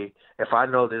way if I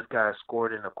know this guy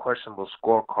scored in a questionable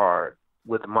scorecard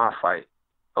with my fight.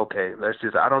 Okay,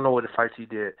 I don't know what the fights he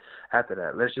did after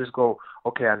that. Let's just go,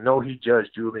 okay, I know he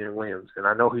judged Julian Williams, and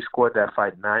I know he scored that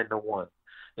fight 9-1.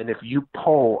 And if you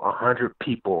poll 100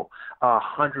 people,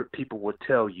 100 people would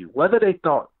tell you, whether they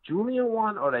thought Julian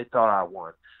won or they thought I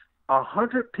won,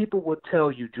 100 people would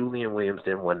tell you Julian Williams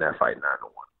didn't win that fight 9-1.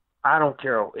 I don't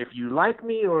care if you like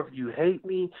me or if you hate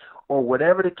me or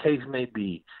whatever the case may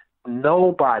be.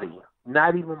 Nobody,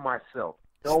 not even myself,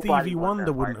 Stevie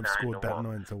Wonder wouldn't have scored that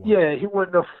 9-1. Yeah, he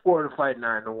wouldn't have scored the fight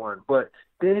 9-1. But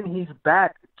then he's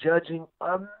back judging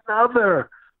another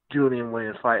Julian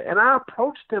Williams fight. And I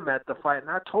approached him at the fight, and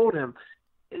I told him,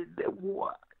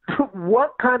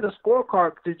 what kind of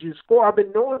scorecard did you score? I've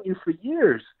been knowing you for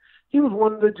years. He was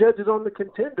one of the judges on the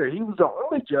Contender. He was the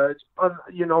only judge,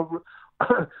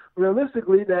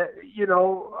 realistically, that,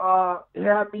 he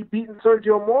had me beating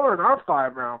Sergio Mora in our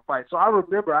 5-round fight. So I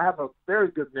remember, I have a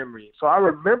very good memory. So I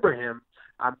remember him.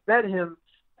 I met him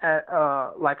at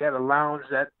a lounge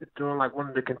during one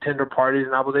of the Contender parties,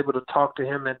 and I was able to talk to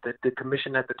him at the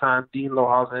commission at the time, Dean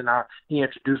Lohausen. He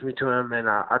introduced me to him, and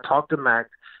I talked to Max,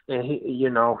 and he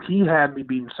had me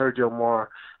beating Sergio Mora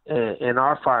in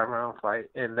our 5-round fight,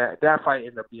 and that fight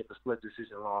ended up being a split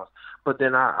decision loss. But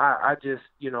then I just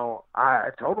I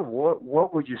told him,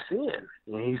 what were you seeing?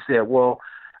 And he said, well,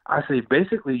 I said,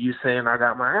 basically, you saying I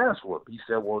got my ass whooped. He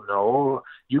said, well, no,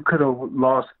 you could have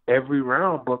lost every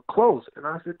round but close. And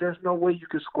I said, there's no way you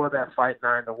could score that fight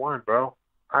 9-1, bro.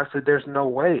 I said, there's no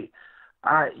way.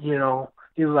 He was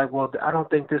like, well, I don't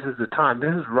think this is the time.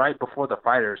 This is right before the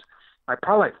fighters,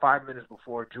 probably 5 minutes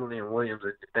before Julian Williams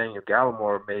and Nathaniel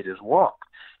Gallimore made his walk.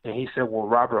 And he said, well,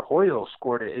 Robert Hoyle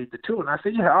scored at 8-2. And I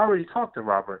said, yeah, I already talked to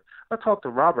Robert. I talked to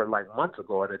Robert months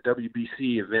ago at a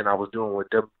WBC event I was doing with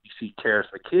WBC Cares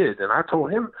for Kids. And I told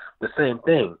him the same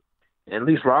thing. And at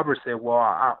least Robert said, well,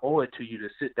 I owe it to you to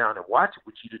sit down and watch it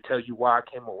with you to tell you why I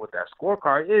came up with that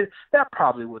scorecard. That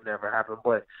probably would never happen.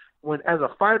 But when, as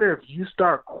a fighter, if you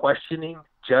start questioning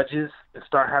judges and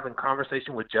start having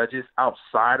conversation with judges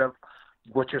outside of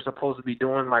what you're supposed to be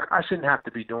doing, I shouldn't have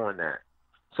to be doing that.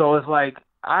 So it's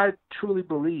I truly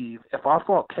believe if I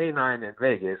fought K9 in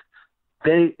Vegas,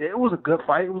 it was a good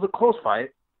fight. It was a close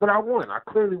fight, but I won. I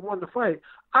clearly won the fight.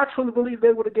 I truly believe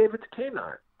they would have gave it to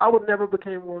K9. I would never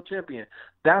became world champion.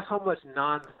 That's how much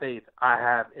non-faith I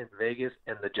have in Vegas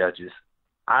and the judges.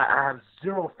 I have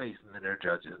zero faith in their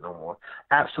judges no more.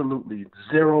 Absolutely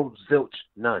zero, zilch,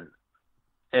 none.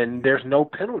 And there's no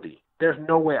penalty. There's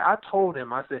no way. I told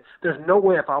him, I said, there's no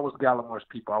way if I was Gallimore's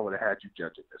people, I would have had you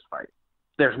judging this fight.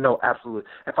 There's no absolute.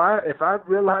 If I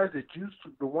realized that you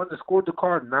the one that scored the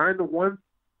card 9-1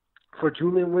 for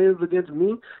Julian Williams against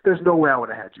me, there's no way I would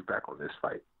have had you back on this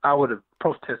fight. I would have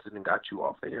protested and got you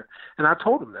off of here. And I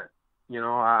told him that.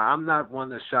 I'm not one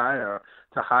to shy or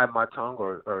to hide my tongue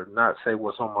or not say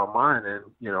what's on my mind. And,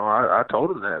 I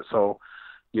told him that. So,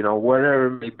 whatever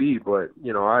it may be. But,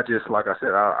 I just, like I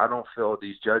said, I don't feel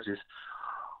these judges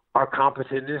are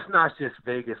competent. It's not just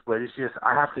Vegas, but it's just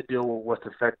I have to deal with what's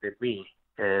affecting me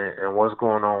and what's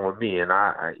going on with me. And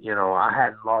I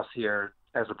hadn't lost here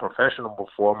as a professional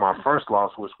before. My first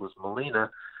loss, which was Molina.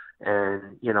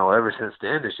 And, ever since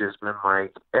then, it's just been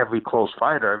every close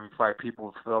fight or every fight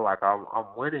people feel like I'm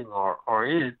winning or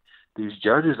in. These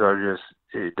judges are just,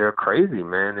 they're crazy,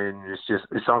 man. And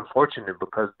it's unfortunate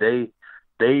because they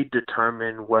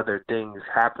determine whether things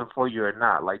happen for you or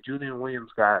not. Like Julian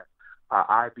Williams got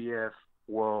IBF,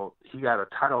 he got a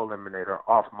title eliminator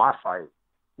off my fight.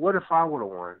 What if I would have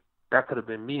won? That could have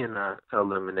been me in the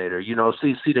eliminator.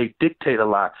 See, they dictate a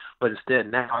lot, but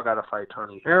instead now I got to fight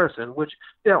Tony Harrison, which,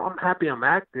 I'm happy I'm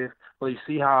active, but you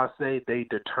see how I say they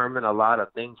determine a lot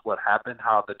of things, what happened,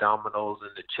 how the dominoes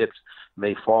and the chips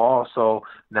may fall. So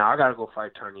now I got to go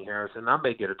fight Tony Harrison. I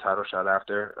may get a title shot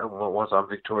after, once I'm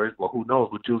victorious. Well, who knows?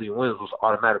 But Julian Williams was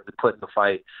automatically put in the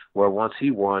fight where once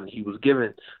he won, he was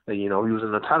given, he was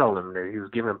in the title eliminator. He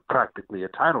was given practically a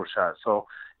title shot. So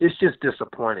it's just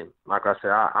disappointing. Like I said,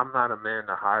 I'm not a man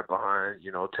to hide behind,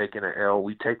 taking an L.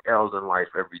 We take L's in life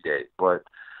every day. But,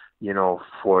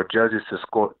 for judges to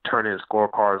turn in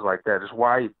scorecards like that is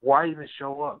why even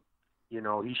show up? He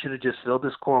should have just filled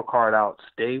the scorecard out,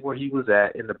 stayed where he was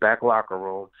at in the back locker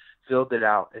room, filled it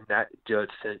out, and that judge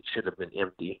should have been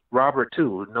empty. Robert,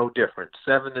 too, no different.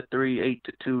 7-3,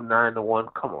 8-2, 9-1.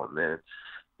 Come on, man.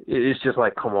 It's just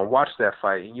come on, watch that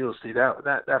fight, and you'll see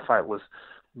that fight was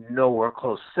nowhere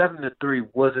close. 7-3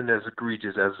 wasn't as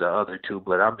egregious as the other two,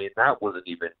 but I mean that was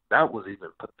even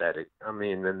pathetic. I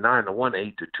mean the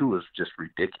 9-1, 8-2 is just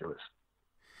ridiculous.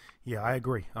 Yeah, I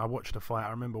agree. I watched the fight.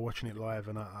 I remember watching it live,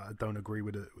 and I don't agree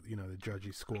with the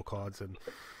judges' scorecards, and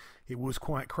it was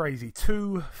quite crazy.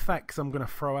 2 facts I'm going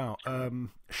to throw out.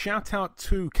 Shout out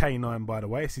to K9, by the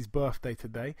way. It's his birthday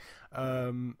today.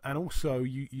 And also,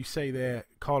 you say there,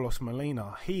 Carlos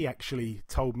Molina, he actually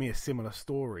told me a similar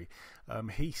story.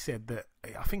 He said that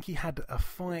I think he had a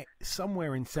fight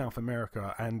somewhere in South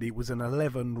America, and it was an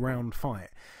 11-round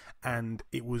fight. And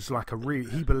it was like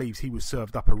he believes he was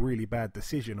served up a really bad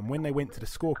decision. And when they went to the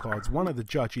scorecards, one of the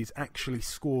judges actually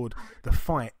scored the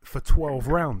fight for 12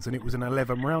 rounds, and it was an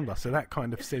 11-rounder. So that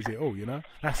kind of says it all,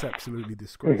 That's absolutely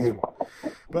disgraceful.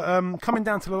 But coming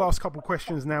down to the last couple of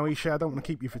questions now, Ishe, I don't want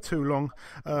to keep you for too long.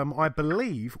 I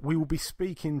believe we will be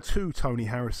speaking to Tony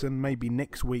Harrison maybe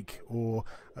next week, or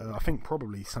I think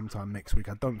probably sometime next week.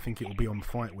 I don't think it will be on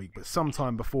fight week, but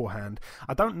sometime beforehand.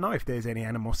 I don't know if there's any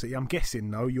animosity. I'm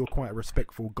guessing no. You're quite a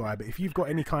respectful guy, but if you've got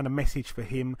any kind of message for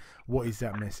him, what is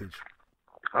that message?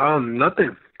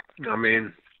 Nothing. I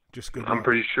mean, just good. I'm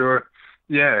pretty sure.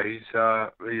 Yeah, he's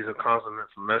a consummate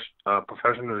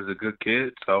professional. He's a good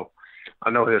kid, so I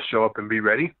know he'll show up and be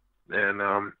ready. And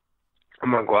I'm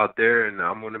gonna go out there and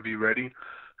I'm gonna be ready.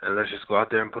 And let's just go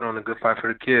out there and put on a good fight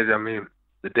for the kids. I mean,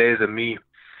 the days of me,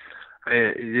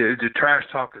 the trash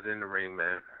talk is in the ring,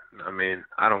 man. I mean,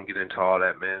 I don't get into all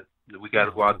that, man. We got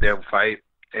to go out there and fight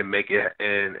and make it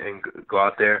and go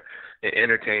out there and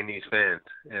entertain these fans.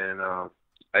 And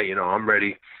I'm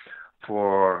ready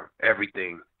for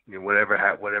everything. I mean,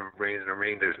 whatever brings in the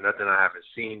ring. There's nothing I haven't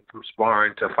seen, from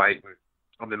sparring to fighting.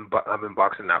 I've been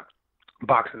boxing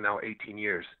now 18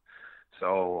 years.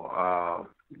 So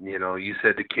you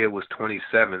said the kid was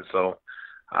 27, so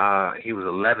he was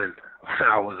 11 when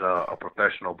I was a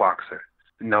professional boxer.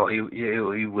 No, he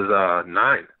was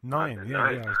 9. 9, yeah,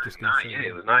 I was just gonna say. Yeah,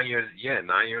 he was 9 years. Yeah,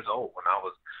 9 years old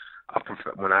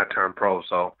when I turned pro.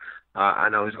 So I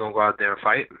know he's gonna go out there and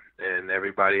fight. And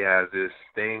everybody has this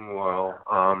thing. Well,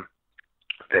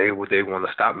 they want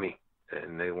to stop me,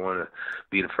 and they want to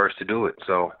be the first to do it.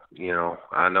 So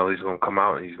I know he's gonna come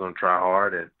out and he's gonna try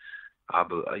hard, and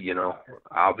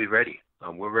I'll be ready.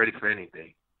 We're ready for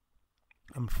anything.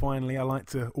 And finally, I'd like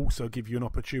to also give you an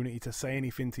opportunity to say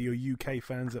anything to your UK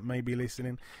fans that may be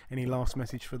listening. Any last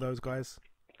message for those guys?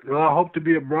 Well, I hope to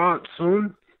be abroad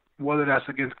soon, whether that's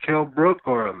against Kell Brook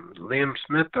or Liam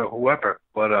Smith or whoever.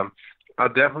 But I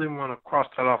definitely want to cross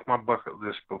that off my bucket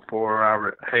list before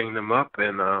I hang them up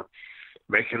and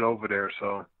make it over there.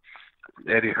 So,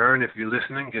 Eddie Hearn, if you're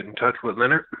listening, get in touch with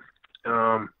Leonard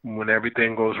when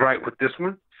everything goes right with this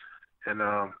one, and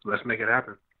let's make it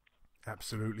happen.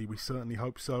 Absolutely, we certainly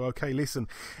hope so. Okay, listen,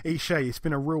 Ishe, it's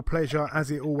been a real pleasure,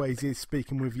 as it always is,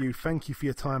 speaking with you. Thank you for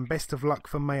your time. Best of luck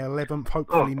for May 11th.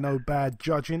 Hopefully no bad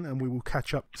judging, and we will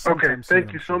catch up sometime soon. Okay,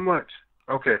 thank you so much.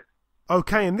 Okay.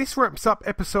 Okay, and this wraps up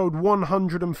episode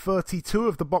 132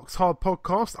 of the BoxHard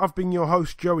Podcast. I've been your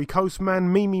host, Joey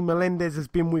Coastman. Mimi Melendez has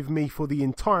been with me for the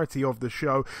entirety of the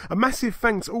show. A massive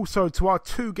thanks also to our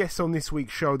 2 guests on this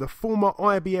week's show, the former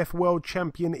IBF World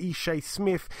Champion Ishe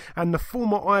Smith and the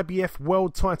former IBF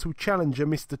World Title Challenger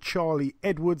Mr. Charlie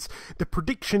Edwards. The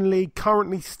Prediction League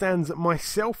currently stands at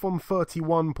myself on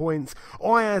 31 points,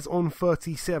 Ayaz on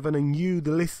 37, and you,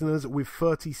 the listeners, with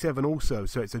 37 also.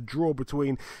 So it's a draw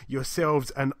between yourself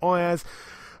and Ayaz.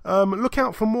 Look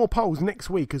out for more polls next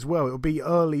week as well. It'll be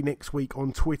early next week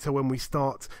on Twitter when we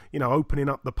start, opening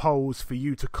up the polls for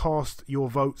you to cast your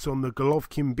votes on the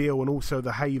Golovkin bill and also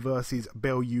the Hay versus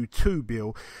Bellew 2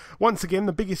 bill. Once again,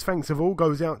 the biggest thanks of all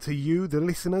goes out to you, the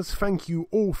listeners. Thank you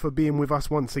all for being with us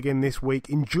once again this week.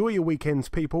 Enjoy your weekends,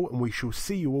 people, and we shall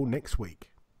see you all next week.